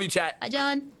guys. Love you, chat. Hi,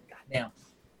 John. Damn.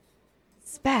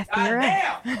 Speth, you're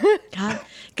up.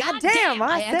 God damn, I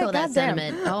I said echo that goddamn.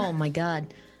 sentiment. Oh my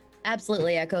god.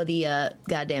 Absolutely echo the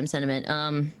goddamn sentiment.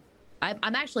 I'm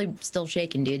actually still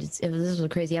shaking, dude. This was a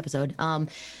crazy episode.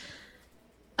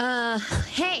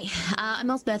 Hey, I'm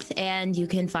Elspeth, and you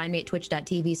can find me at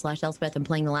twitch.tv/Elspeth. I'm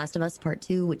playing The Last of Us Part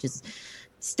 2, which is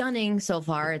stunning so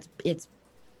far. It's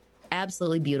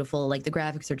absolutely beautiful. Like, the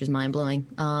graphics are just mind-blowing.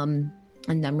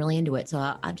 And I'm really into it. So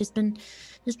I've just been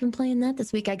playing that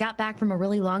this week. I got back from a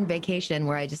really long vacation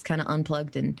where I just kind of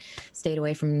unplugged and stayed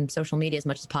away from social media as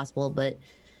much as possible. But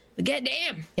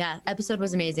goddamn, yeah, episode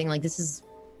was amazing. Like, this is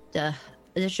the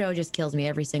show just kills me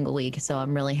every single week. So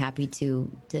I'm really happy to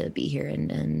be here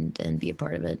and be a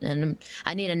part of it. And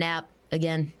I need a nap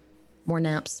again, more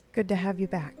naps. Good to have you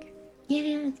back.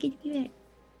 Yeah, it's good to be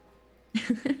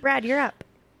back. Brad, you're up.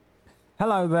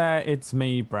 Hello there, it's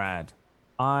me, Brad.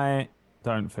 I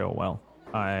don't feel well.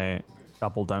 I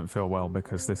double don't feel well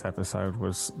because this episode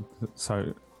was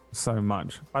so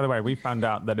much. By the way, we found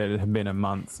out that it had been a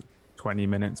month, 20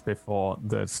 minutes before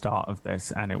the start of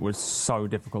this, and it was so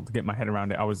difficult to get my head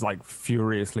around it. I was like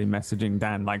furiously messaging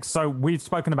Dan, like, so we've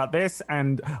spoken about this,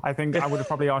 and I think I would have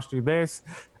probably asked you this,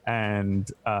 and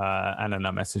then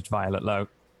I messaged Violet Lowe.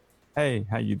 Hey,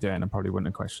 how you doing? I probably wouldn't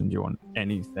have questioned you on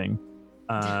anything.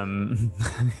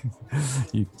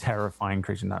 You terrifying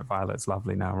creature. That Violet's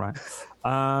lovely now, right?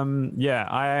 Yeah,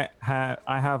 I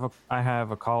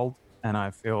have a cold and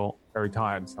I feel very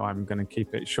tired, so I'm going to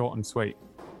keep it short and sweet.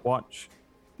 Watch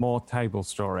more Table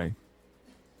Story.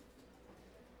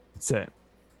 That's it.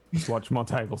 Just watch more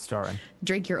Table Story.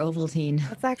 Drink your Ovaltine.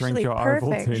 That's actually Drink your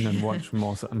perfect. Ovaltine and watch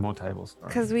more Table Story.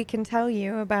 Because we can tell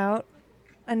you about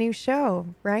a new show,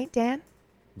 right, Dan?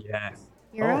 Yes.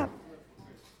 You're up.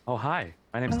 Oh, hi.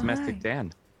 My name's Oh, Domestic hi.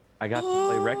 Dan. I got to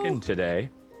play Reckon today.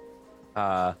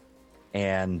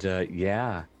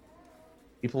 Yeah.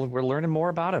 People were learning more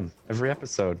about him every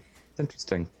episode. It's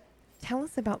interesting. Tell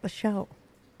us about the show.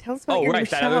 Tell us about your Right. new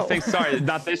That show. other thing. Sorry,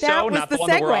 not this That show. was Not the the one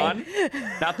that we're on.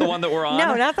 segue. Not the one that we're on.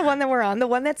 No, not the one that we're on. The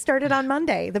one that started on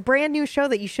Monday. The brand new show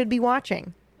that you should be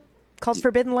watching called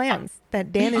Forbidden Lands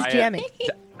that Dan is jamming.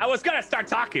 I was going to start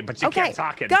talking, but you Okay, kept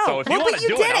talking. go. So if Well, you but want to you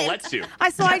do it, I'll didn't. let you.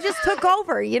 So I just took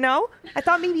over, you know? I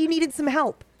thought maybe you needed some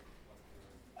help.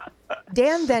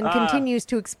 Dan then continues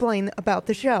to explain about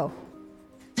the show.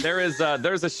 There's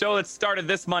a show that started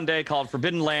this Monday called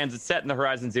Forbidden Lands. It's set in the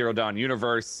Horizon Zero Dawn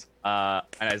universe. And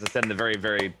as I said in the very,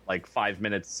 very 5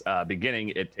 minutes beginning,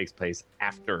 it takes place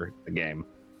after the game,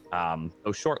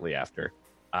 shortly after.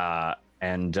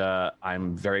 And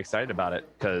I'm very excited about it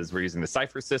because we're using the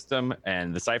Cypher system,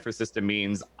 and the Cypher system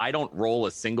means I don't roll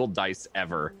a single dice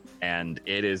ever, and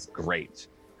it is great.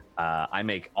 I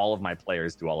make all of my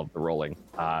players do all of the rolling,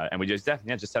 and we just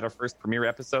had our first premiere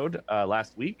episode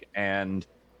last week, and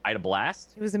I had a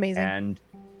blast. It was amazing. And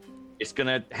it's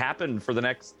gonna happen for the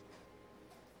next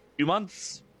few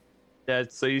months.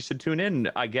 So you should tune in,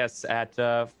 I guess, at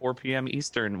 4 p.m.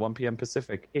 Eastern, 1 p.m.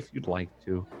 Pacific, if you'd like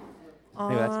to.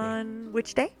 Maybe that's me. On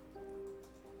which day?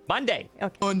 Monday.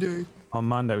 Okay. On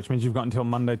Monday, which means you've got until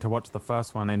Monday to watch the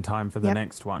first one in time for the Yep.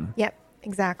 next one. Yep,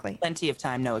 exactly. Plenty of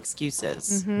time, no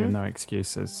excuses. You have no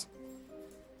excuses.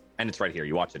 And it's right here.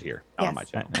 You watch it here, not on Yes. my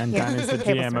channel. And Yeah. Dan is the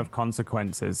Table GM story. of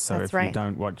consequences, so That's if right. you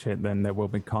don't watch it, then there will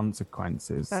be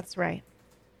consequences. That's right.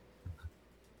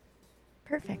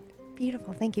 Perfect.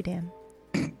 Beautiful. Thank you, Dan.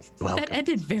 That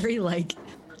ended very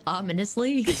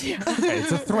ominously.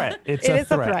 It's a threat. It's It a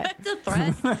is a threat. That's a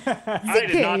threat. I did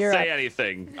ZK, not you're say up.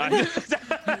 anything.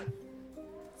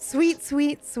 Sweet,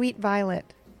 sweet, sweet Violet.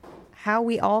 How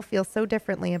we all feel so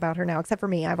differently about her now, except for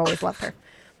me. I've always loved her.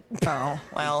 Oh,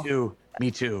 well. Me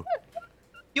too.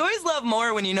 You always love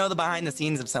more when you know the behind the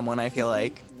scenes of someone, I feel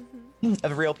like.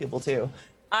 Of real people, too.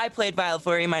 I played Violet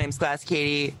Flurry. My name's Glass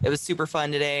Katie. It was super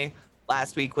fun today.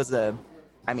 Last week was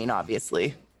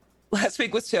obviously. Last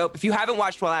week was dope. If you haven't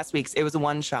watched last week's, it was a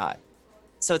one-shot.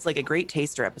 So it's like a great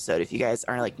taster episode. If you guys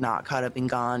are not caught up in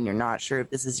Gone, you're not sure if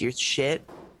this is your shit,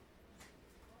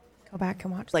 Go back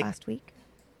and watch Like- last week.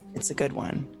 it's a good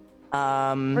one.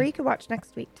 Or you could watch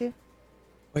next week, too.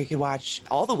 Or you could watch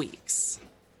all the weeks.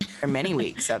 Or many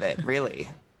weeks of it, really.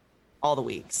 All the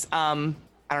weeks. I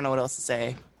don't know what else to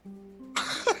say.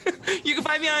 You can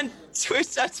find me on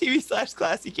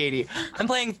twitch.tv/ClassyKatie. I'm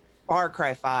playing Far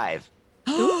Cry 5.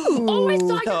 Oh, I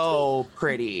saw your So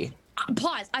pretty.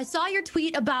 pause. I saw your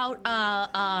tweet about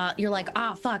you're like,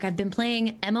 fuck, I've been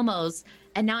playing MMOs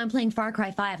and now I'm playing Far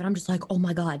Cry 5 and I'm just like, oh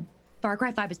my god. Far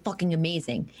Cry 5 is fucking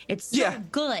amazing. It's so Yeah.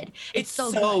 good. It's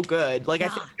so good. good. Like, I Yeah.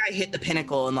 think I hit the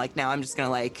pinnacle, and now I'm just gonna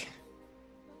be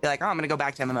like, oh, I'm gonna go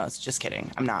back to MMOs. Just kidding.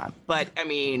 I'm not. But I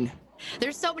mean,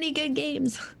 There's so many good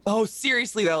games. oh,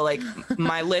 seriously though,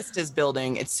 my list is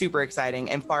building. It's super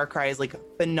exciting, and Far Cry is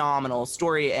phenomenal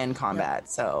story and combat.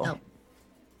 So No.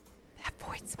 That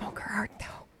Void Smoker art,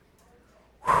 though.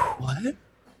 what?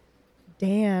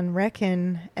 Dan,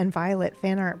 Reckon, and Violet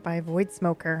fan art by Void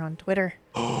Smoker on Twitter.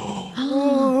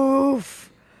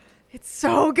 Oof. It's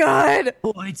so good.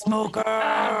 Void Smoker.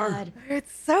 God.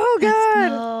 It's so That's good.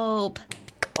 dope.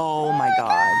 Oh my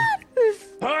god.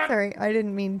 Sorry, I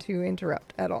didn't mean to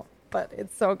interrupt at all, but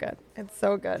it's so good. It's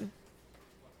so good.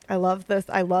 I love this.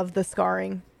 I love the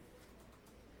scarring.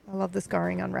 I love the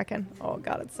scarring on Reckon. Oh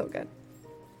god, it's so good.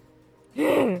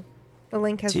 The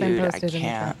link has been Dude, I posted in the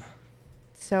can't. chat.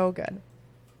 So good.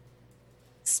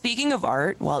 Speaking of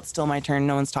art, while it's still my turn,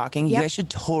 no one's talking. Yep. You guys should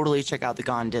totally check out the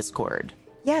Gone Discord.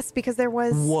 Yes, because there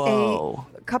was Whoa.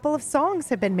 a couple of songs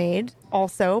have been made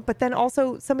also, but then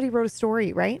also somebody wrote a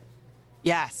story, right?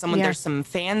 Yeah, Yeah. there's some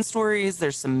fan stories,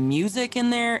 there's some music in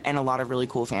there, and a lot of really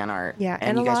cool fan art. Yeah, and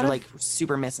and you a guys lot are of- like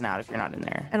super missing out if you're not in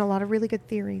there. And a lot of really good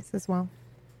theories as well.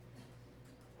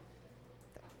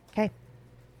 Okay.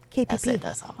 KPP,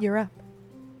 That's all. you're up.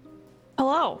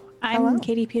 Hello, I'm Hello.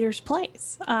 Katie Peters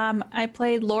Place. I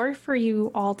played Lore for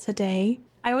you all today.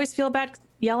 I always feel bad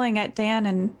yelling at Dan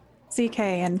and CK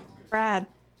and Brad.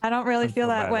 I don't really feel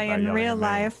that way in real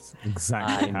life.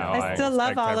 Exactly I how know. I still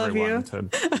love expect all of you. everyone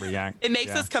to react. It makes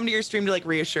Yeah. us come to your stream to like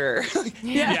reassure.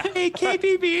 Yeah. Hey,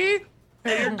 KPB.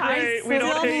 I We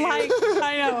don't still hate you. like.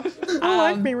 I know. You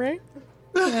like me, right?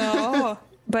 No,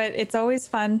 but it's always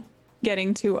fun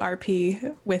getting to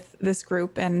RP with this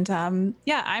group. And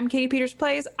yeah, I'm Katie Peters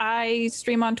Plays. I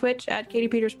stream on Twitch at Katie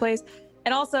Peters Plays.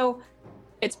 And also,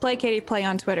 it's Play Katie Play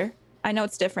on Twitter. I know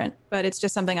it's different, but it's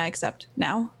just something I accept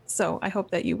now. So I hope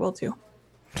that you will too.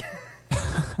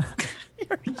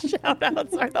 Your shout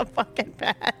outs are the fucking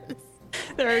best.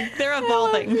 They're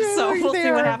evolving, so we'll They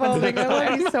see what are happens evolving. next I love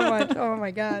time. you so much. Oh my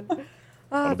god.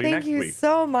 That'll be Thank next you week.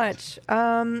 so much.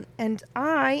 And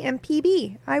I am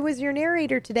PB. I was your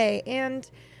narrator today and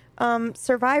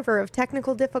survivor of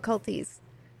technical difficulties.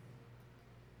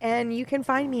 And you can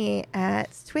find me at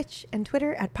Twitch and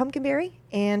Twitter at Pumpkinberry.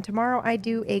 And tomorrow I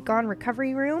do a Gone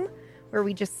Recovery Room where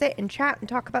we just sit and chat and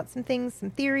talk about some things,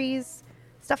 some theories,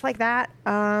 stuff like that.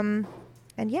 And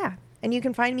yeah, and you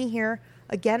can find me here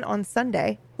again on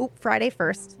Sunday. Friday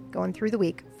first, going through the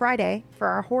week. Friday for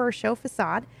our horror show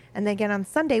Facade. And then again on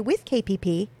Sunday with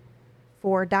KPP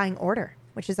for Dying Order,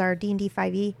 which is our D&D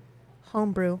 5e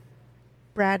homebrew.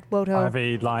 Brad Woto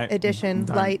 5e light edition,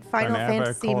 don't- light, Final don't ever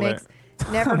Fantasy call mix. it-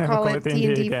 Never never call call it it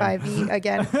D&D D&D 5e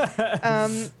again.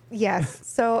 Yes.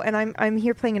 So, and I'm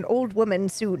here playing an old woman,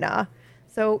 Suna.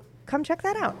 So come check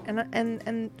that out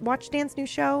and watch Dan's new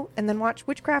show, and then watch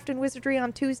Witchcraft and Wizardry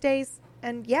on Tuesdays.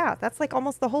 And yeah, that's like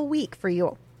almost the whole week for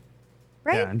you,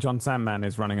 right? Yeah, and John Sandman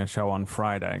is running a show on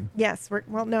Friday. Yes.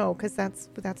 No, because that's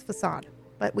Facade.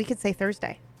 But we could say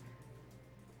Thursday.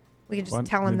 We could just Well,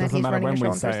 tell him it that doesn't he's matter running a when show we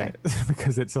on say Thursday. it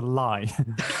because it's a lie.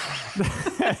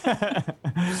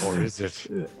 Or is it?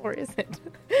 Or is it?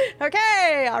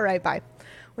 Okay. All right. Bye.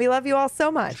 We love you all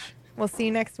so much. We'll see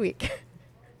you next week.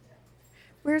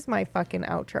 Where's my fucking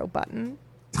outro button?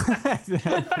 You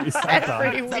said that.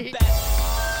 Every week.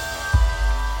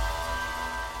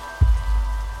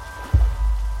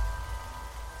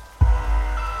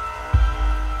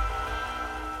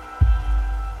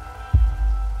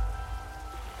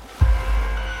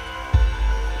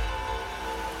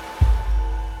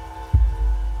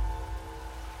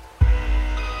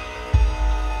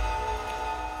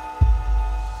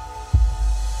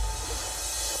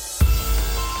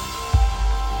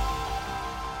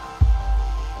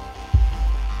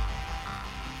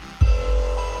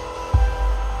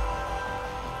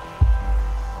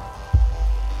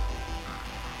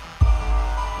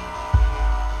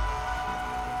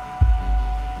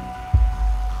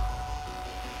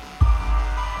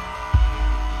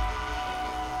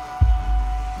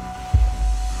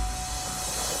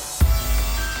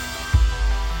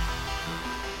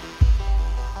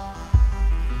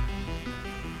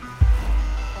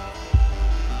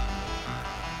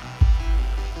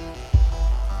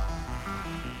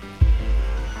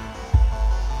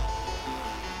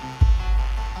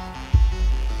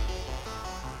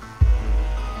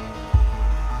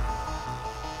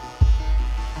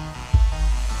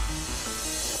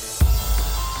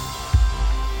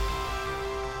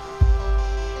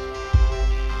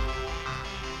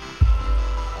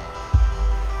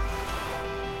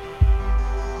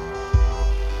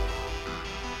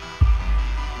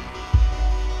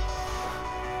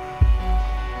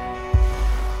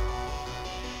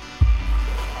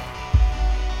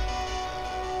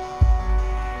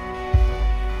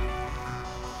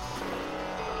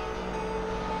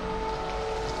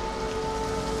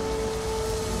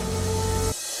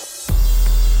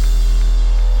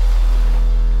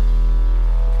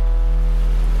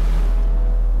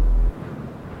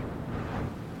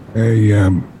 Hey,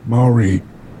 Maury,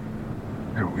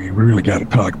 we really got to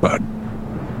talk, bud.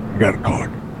 We got to talk.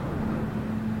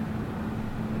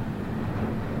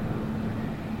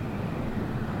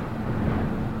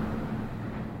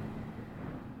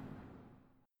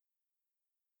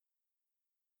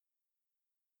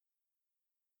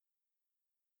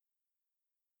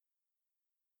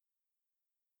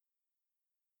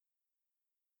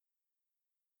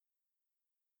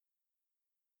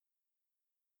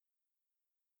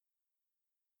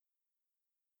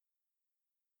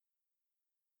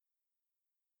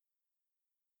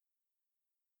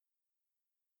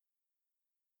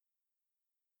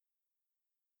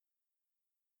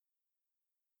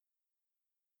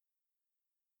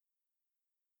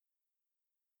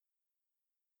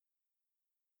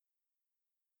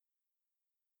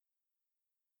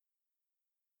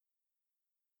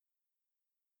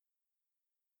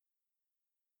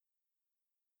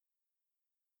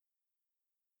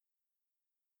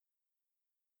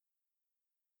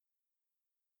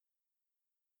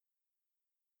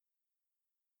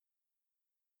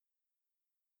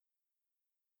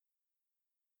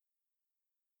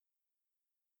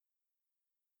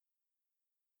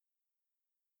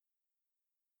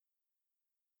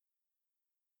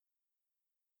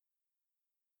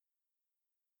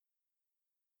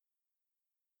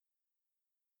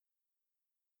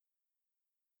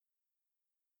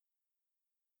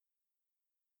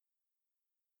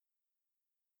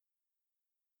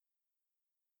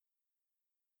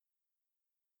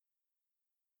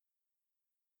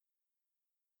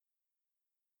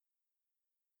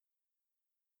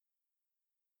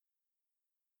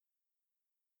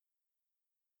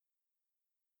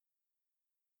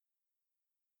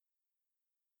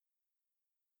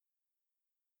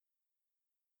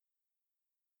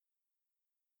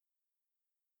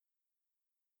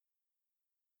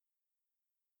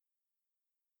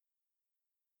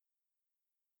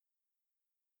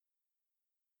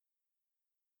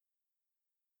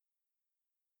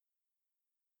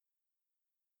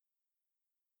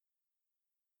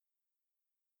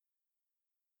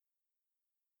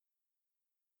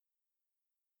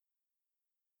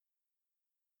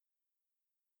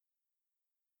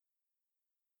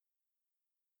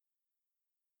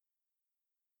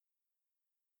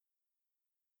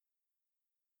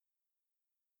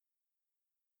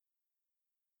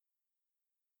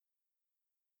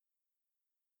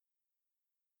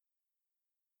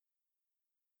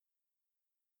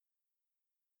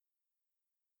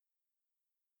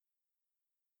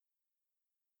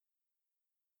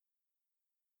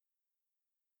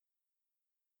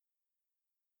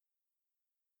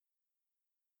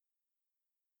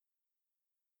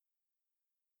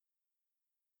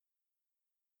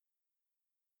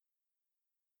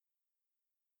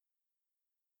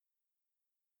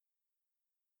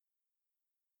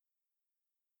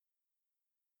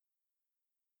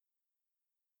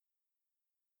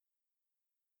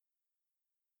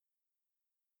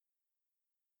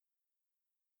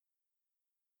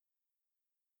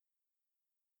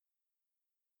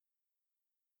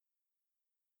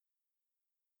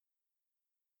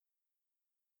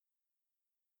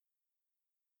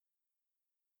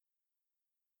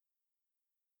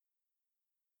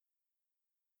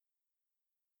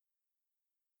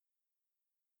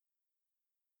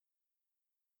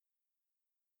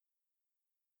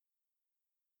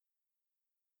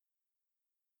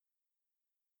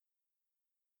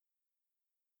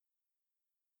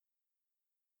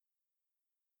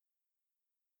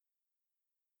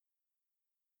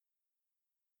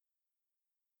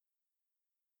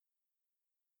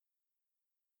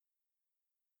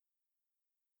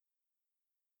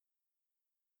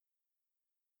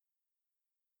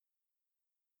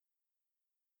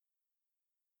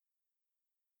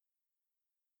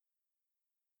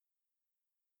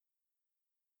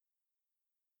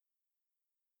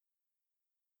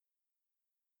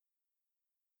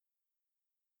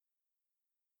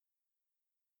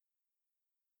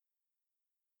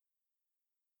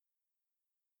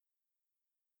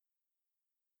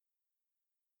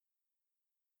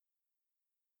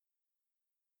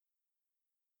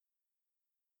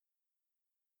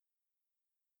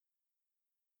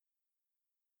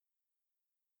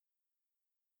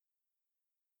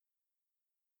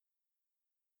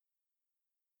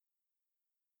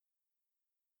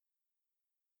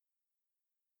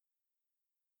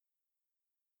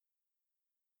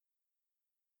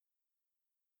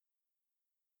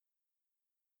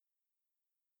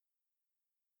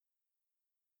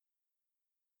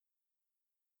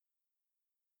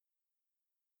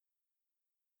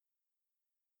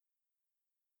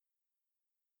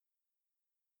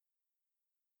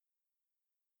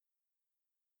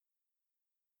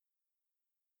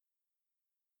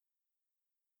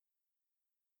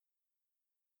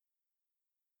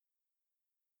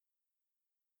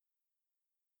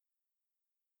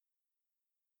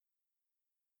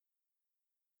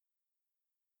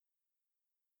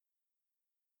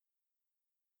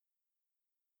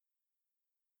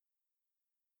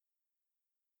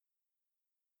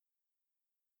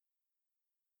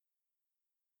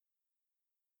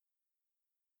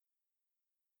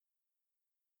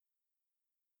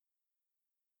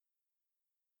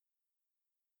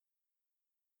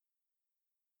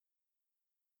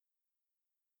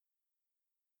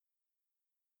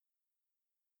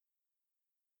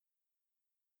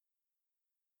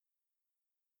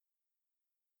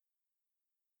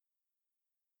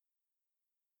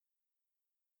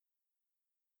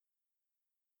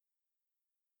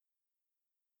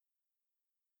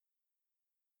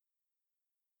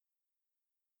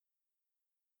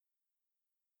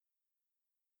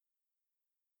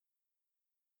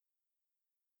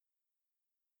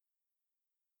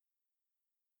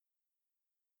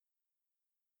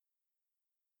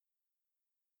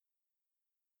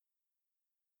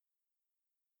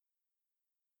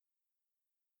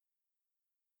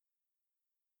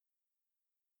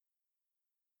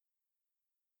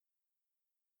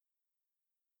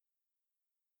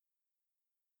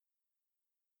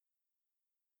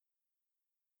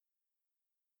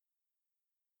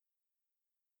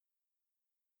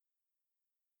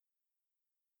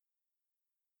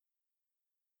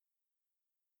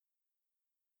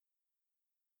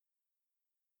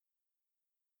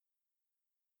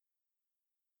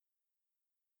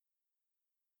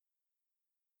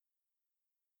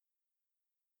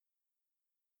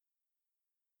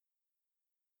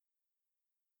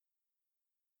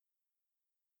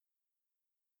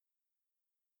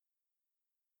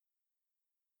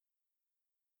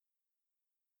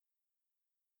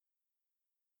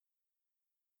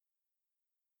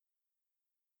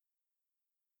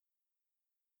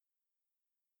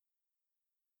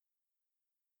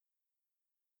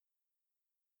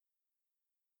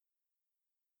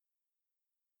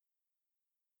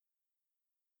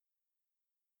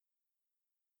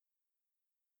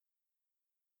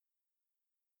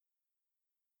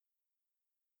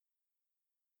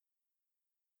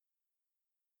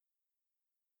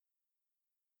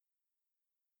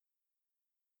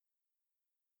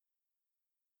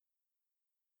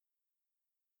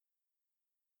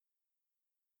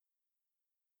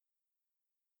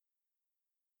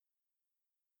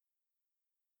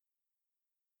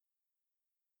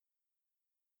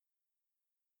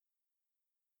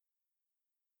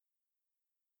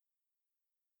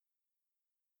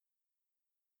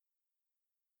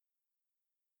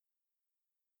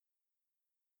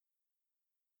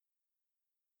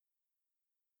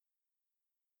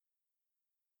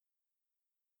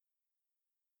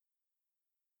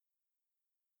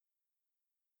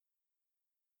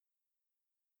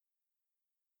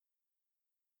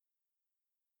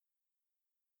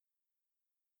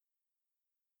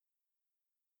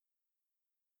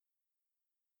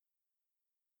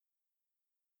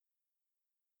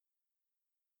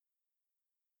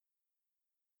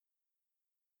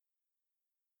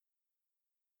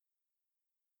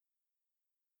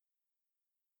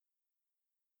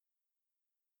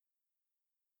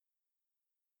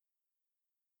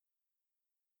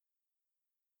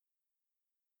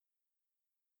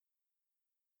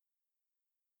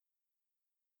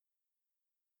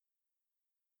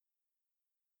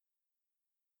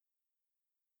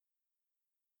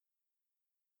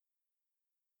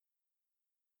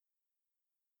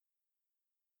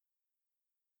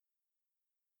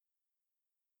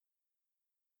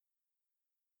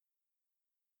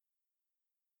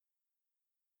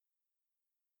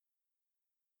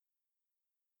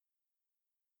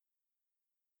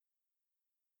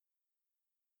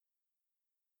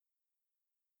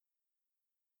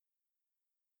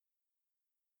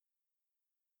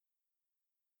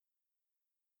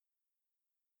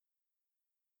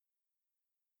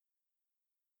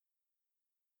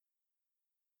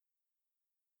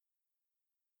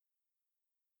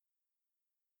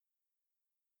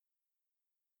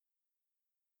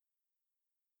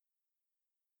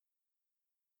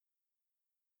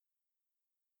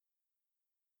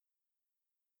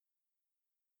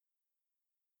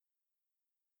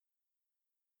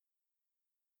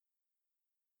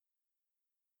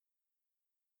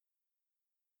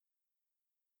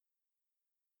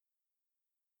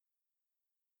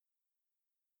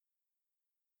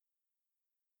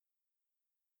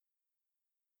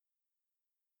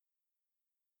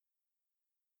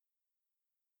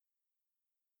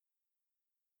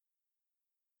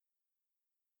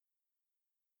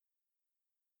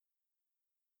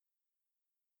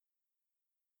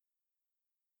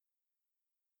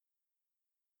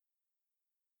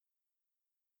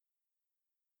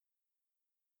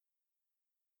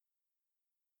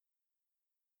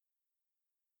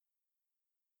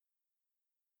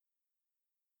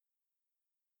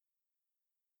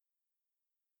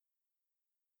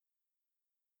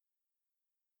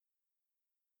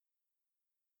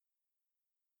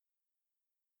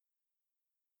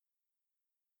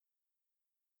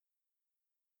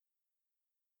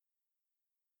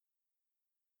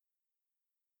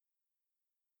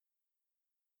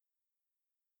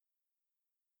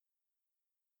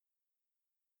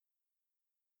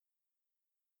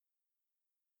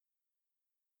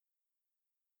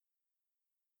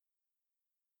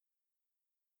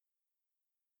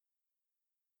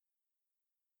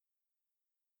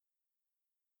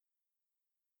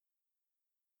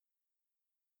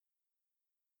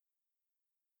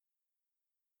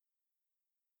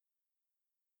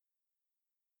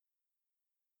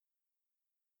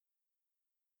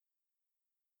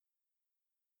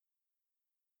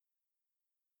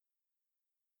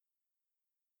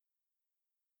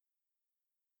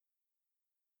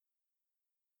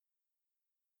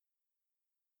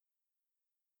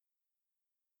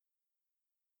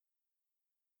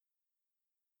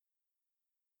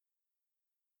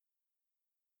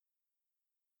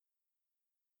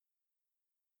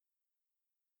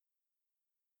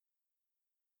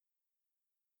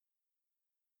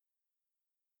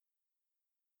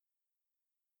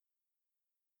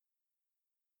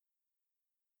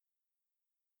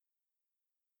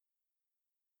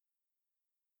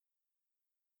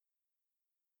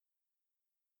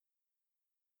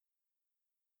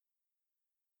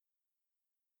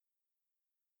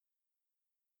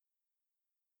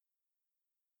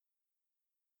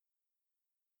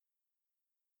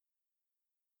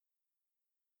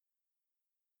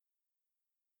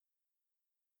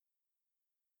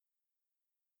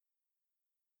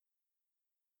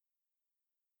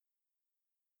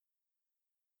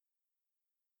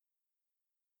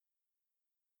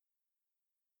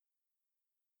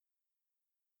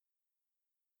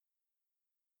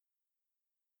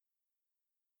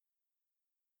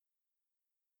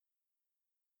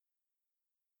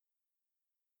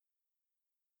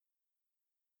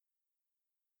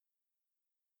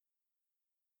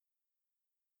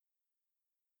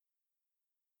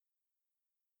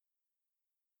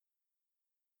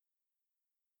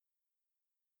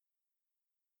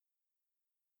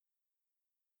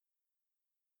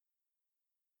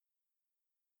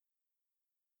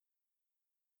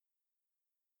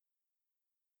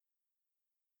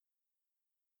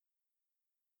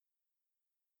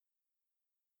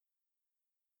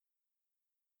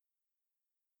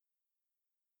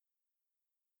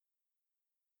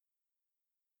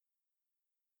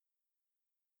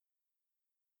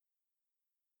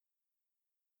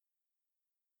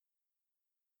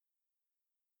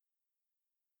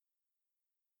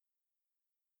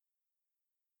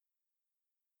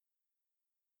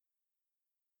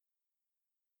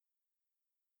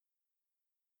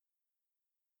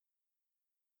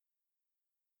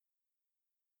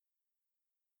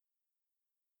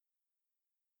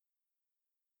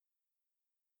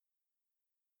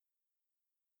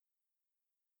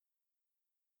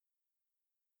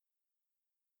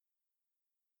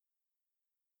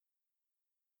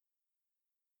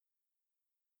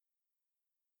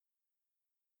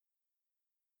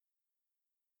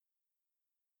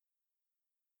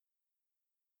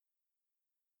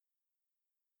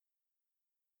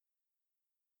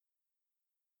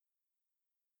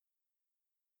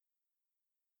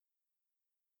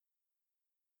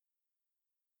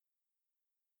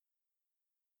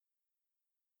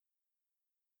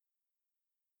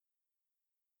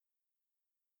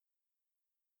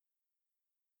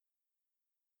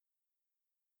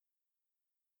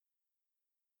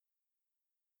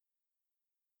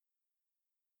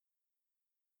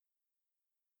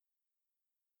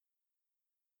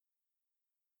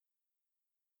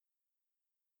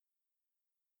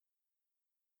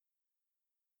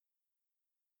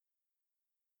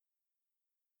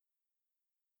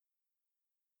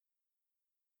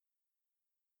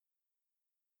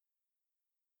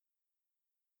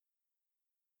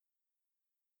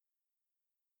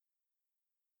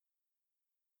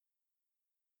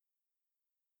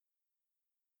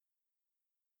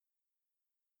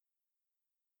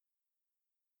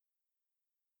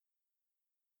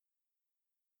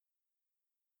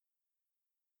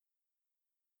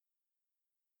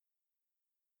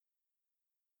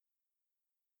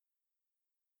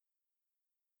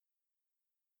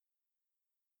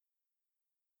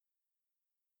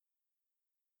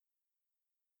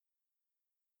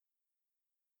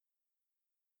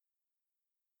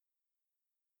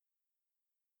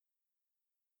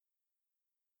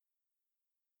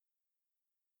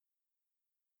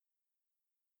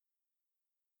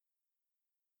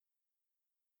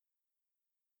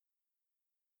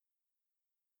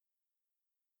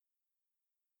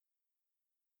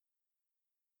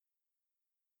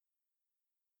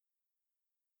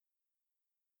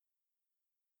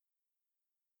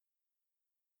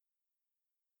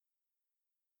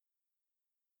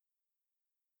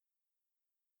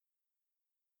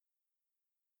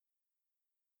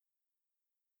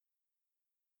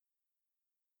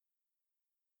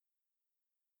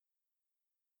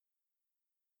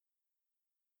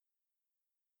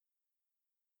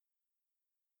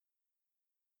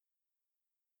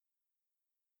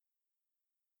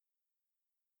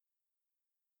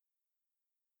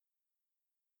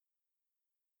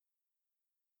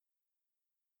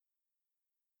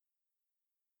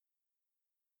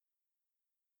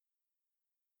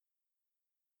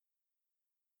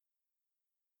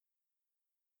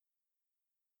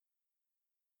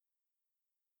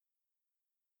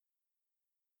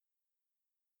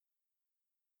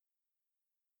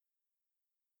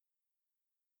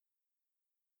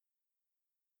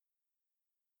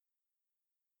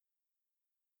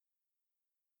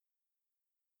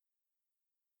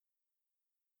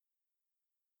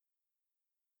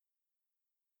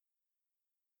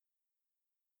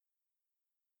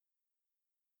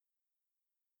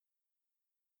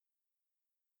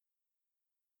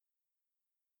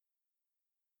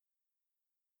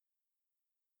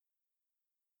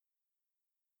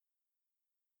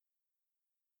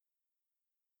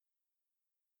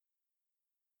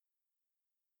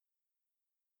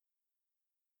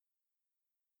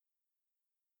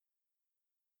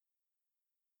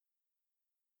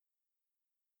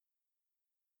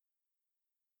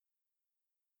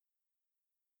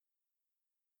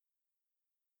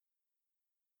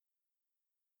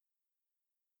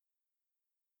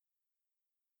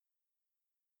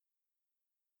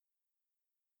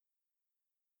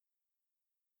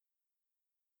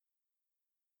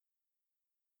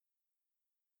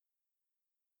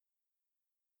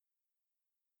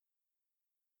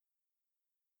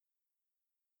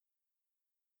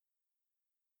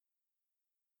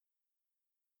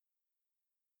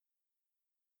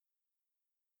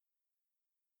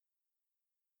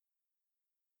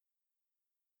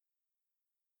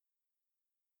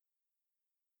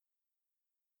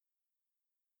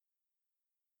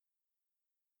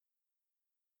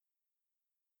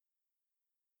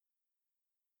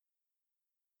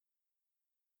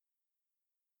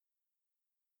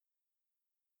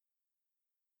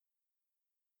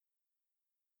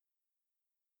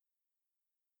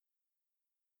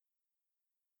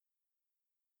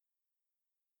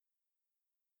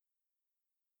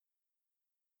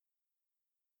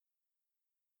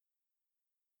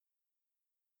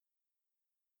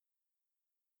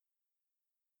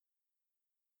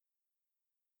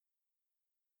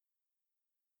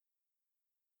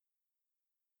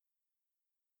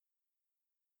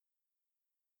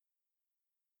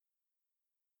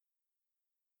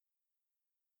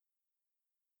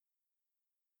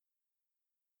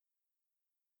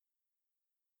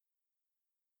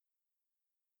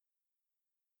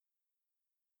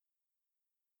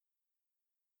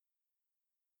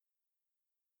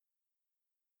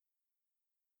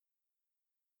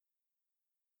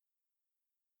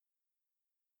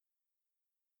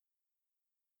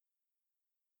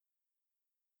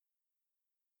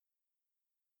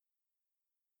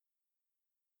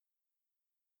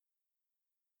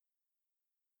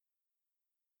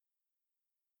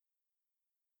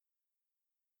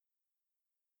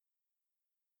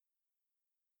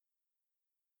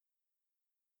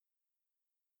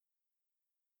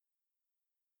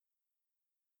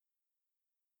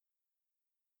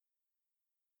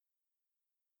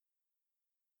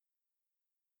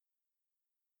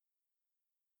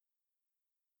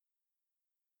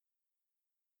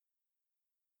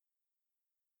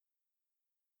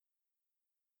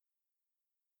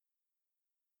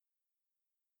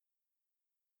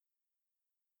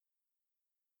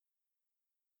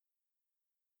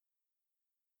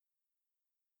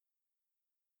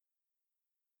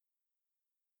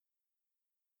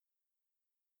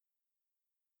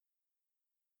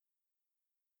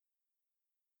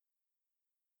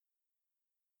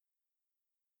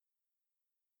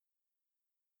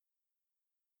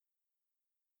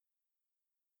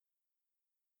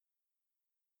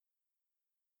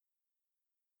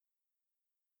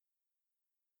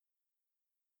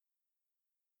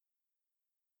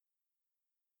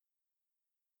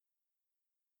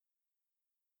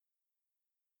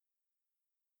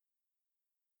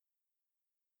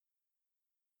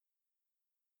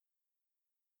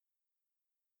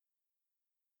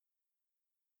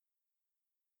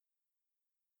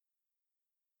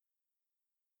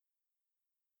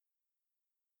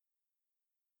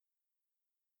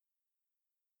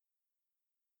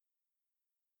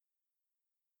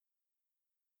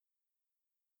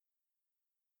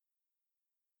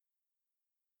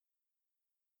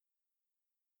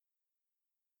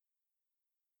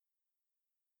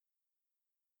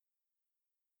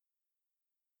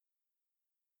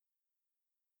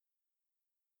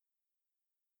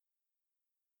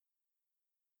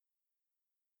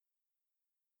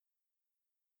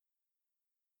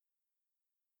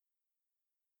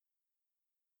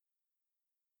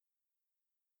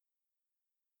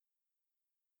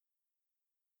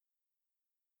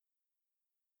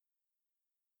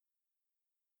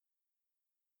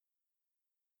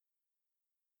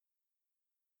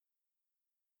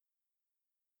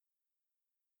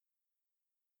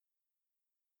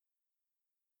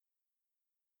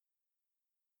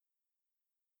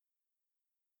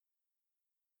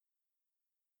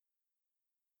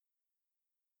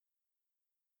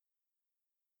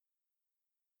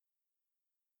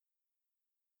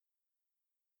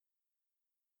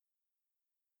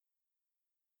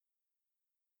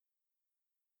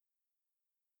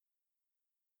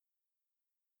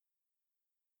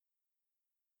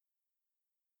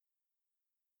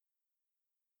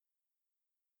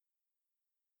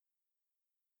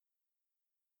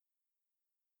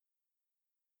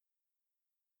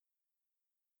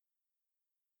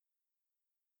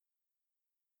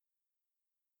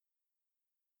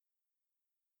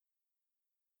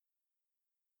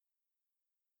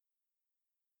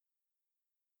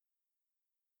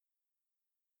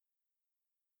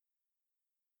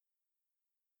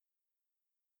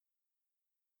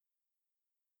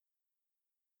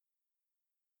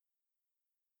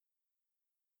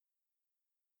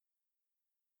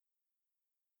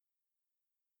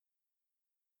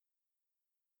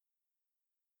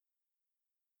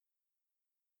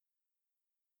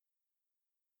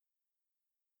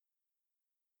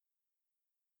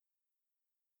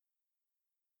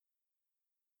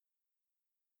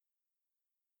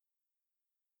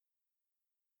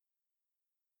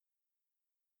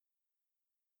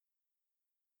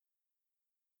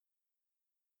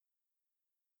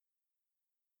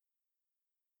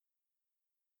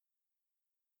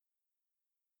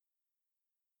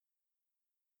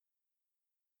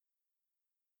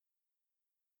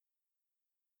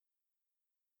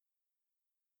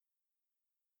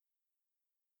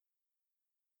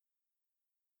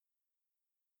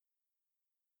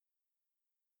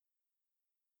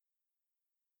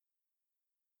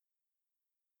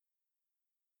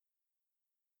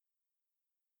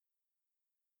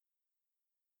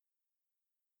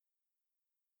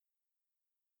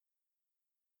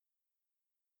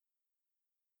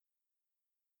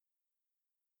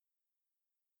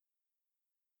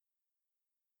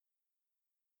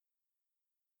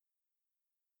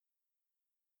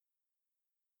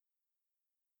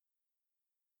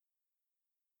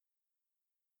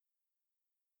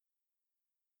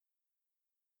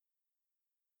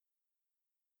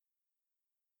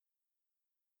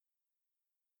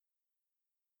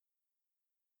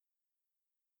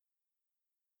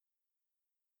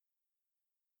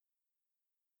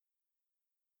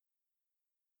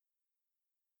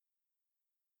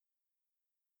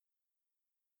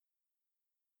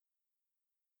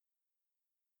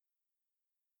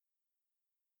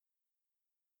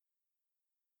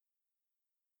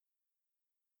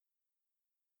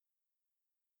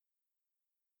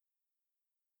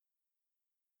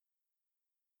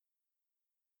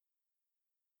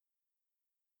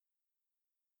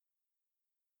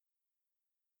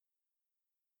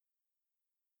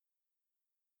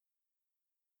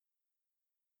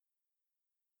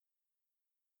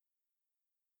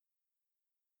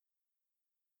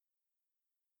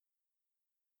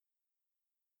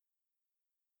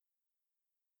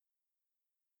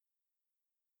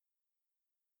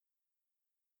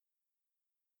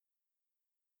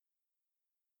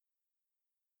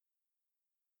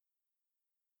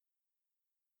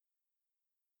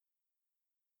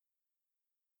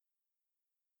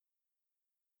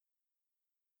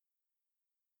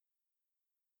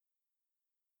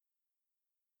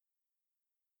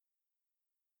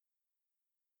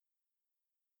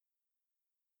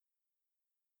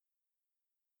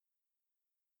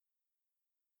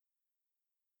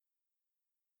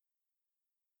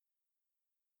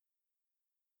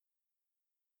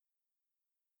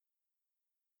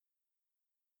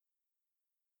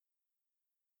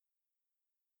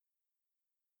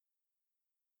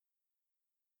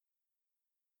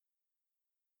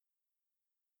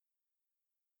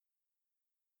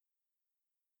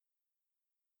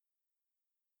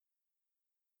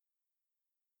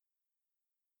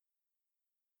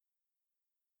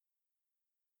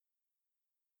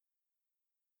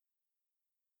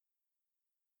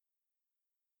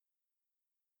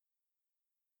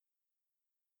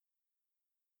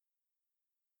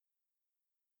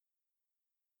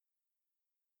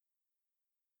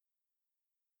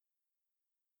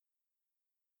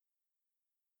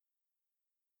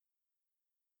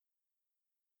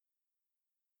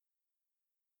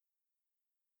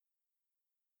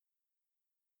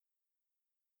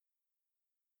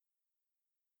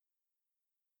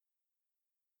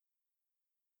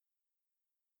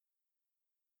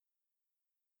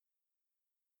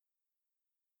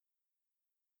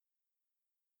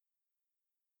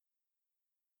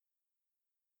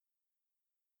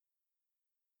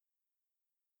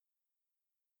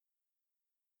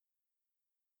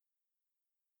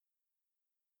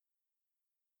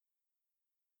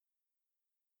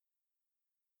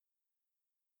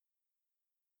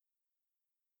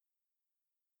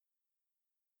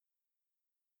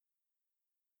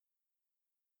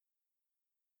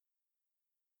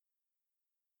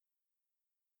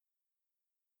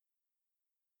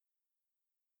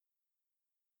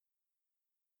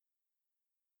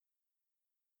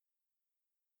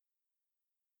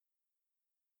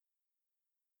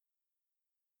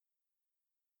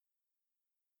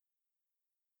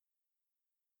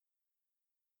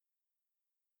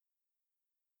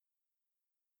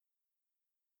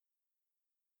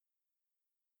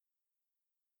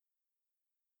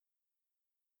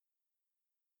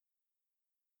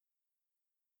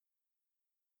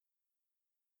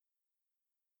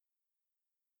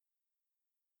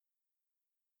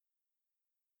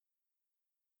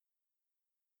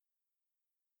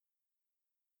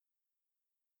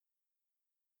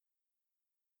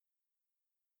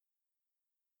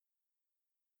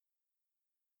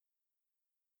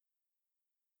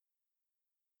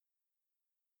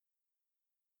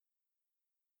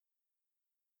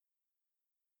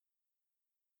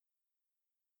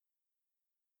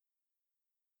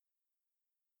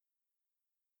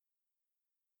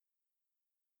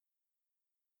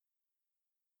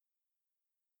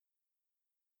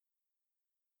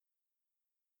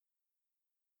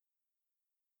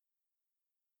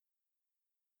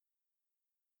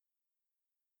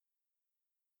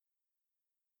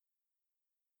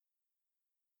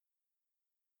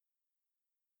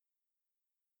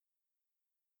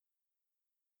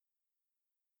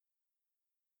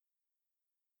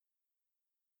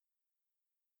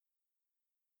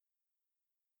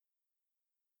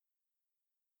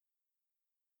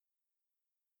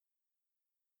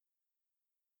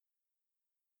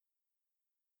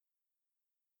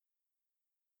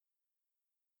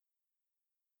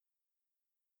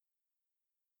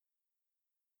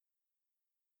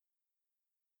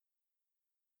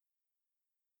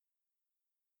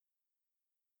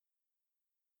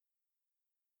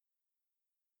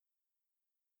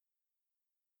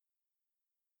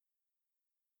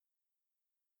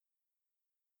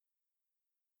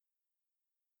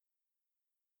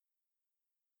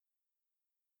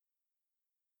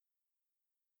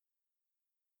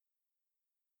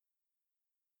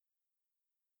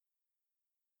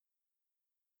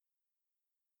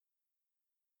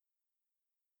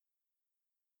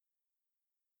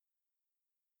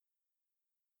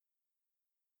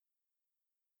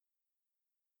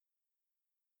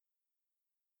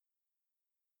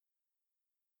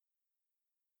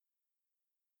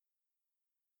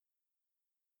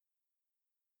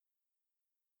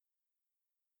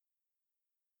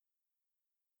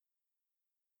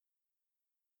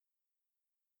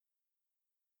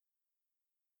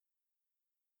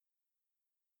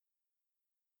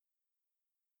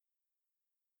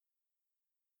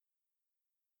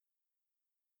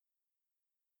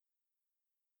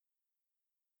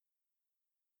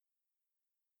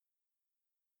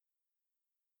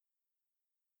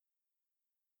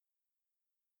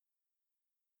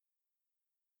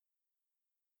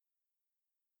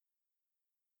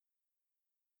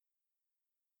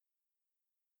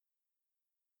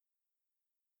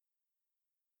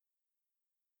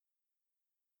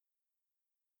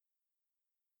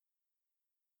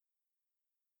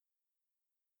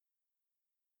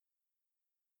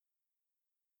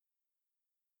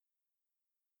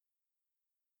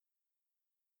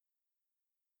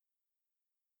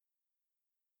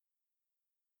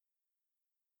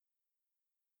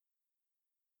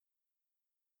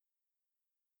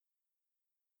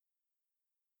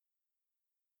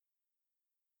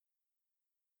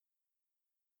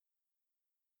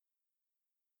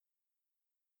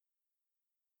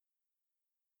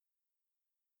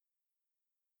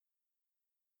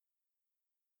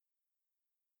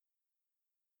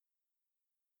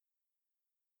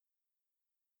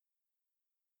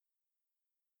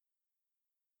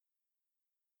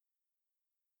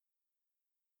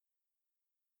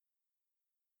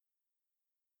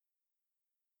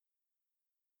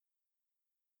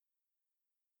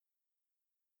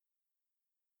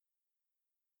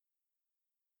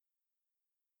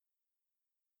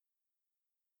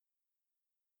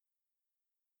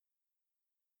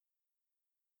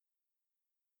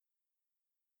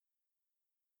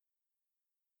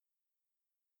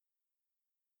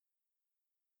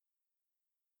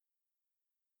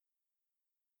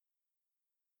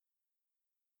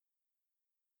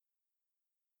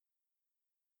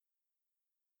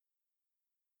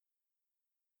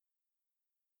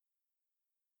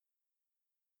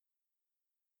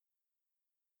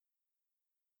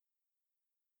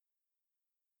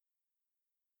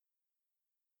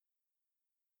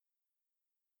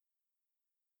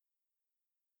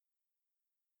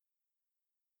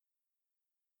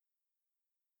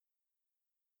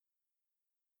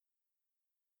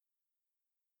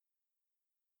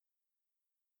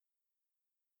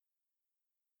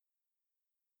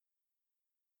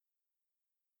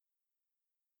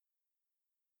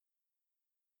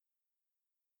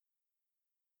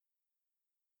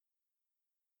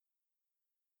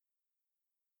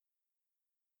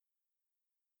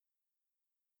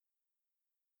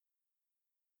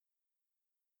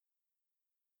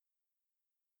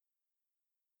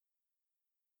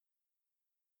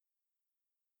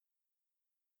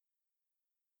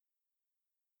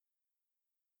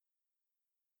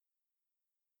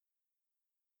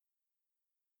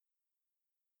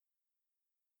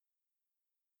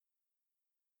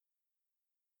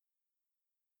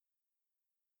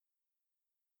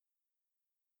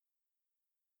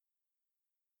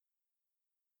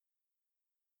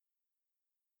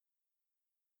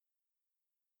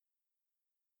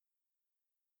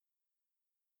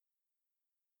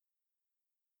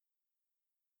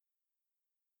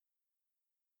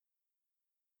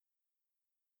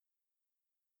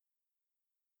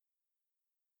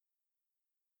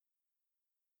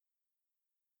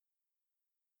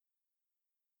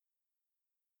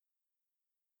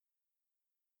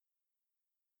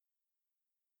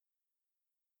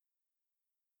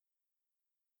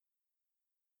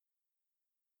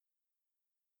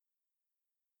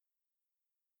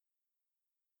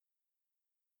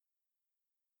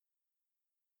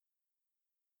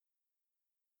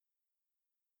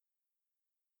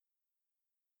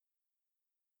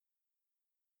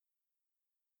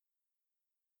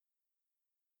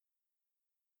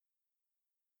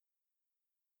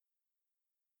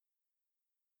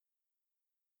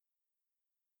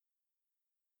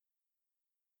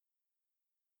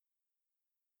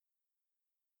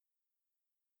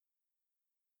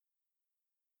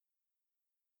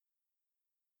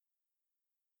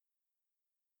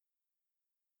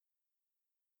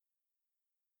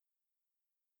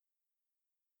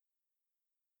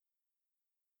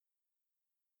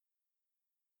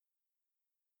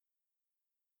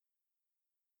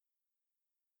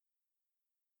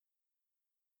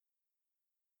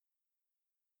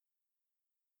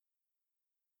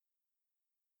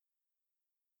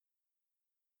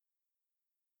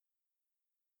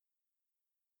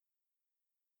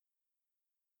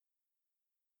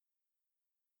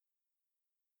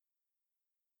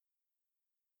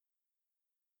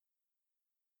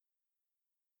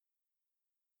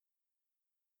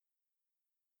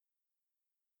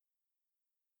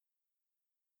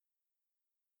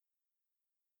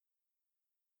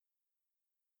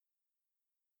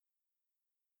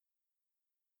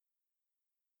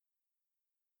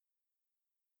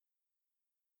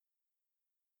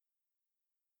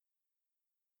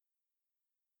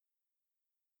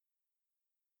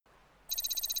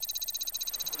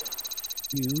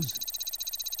 Muse,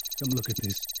 come look at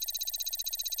this.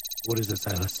 What is it,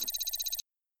 Silas?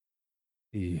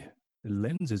 The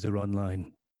lenses are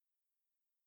online.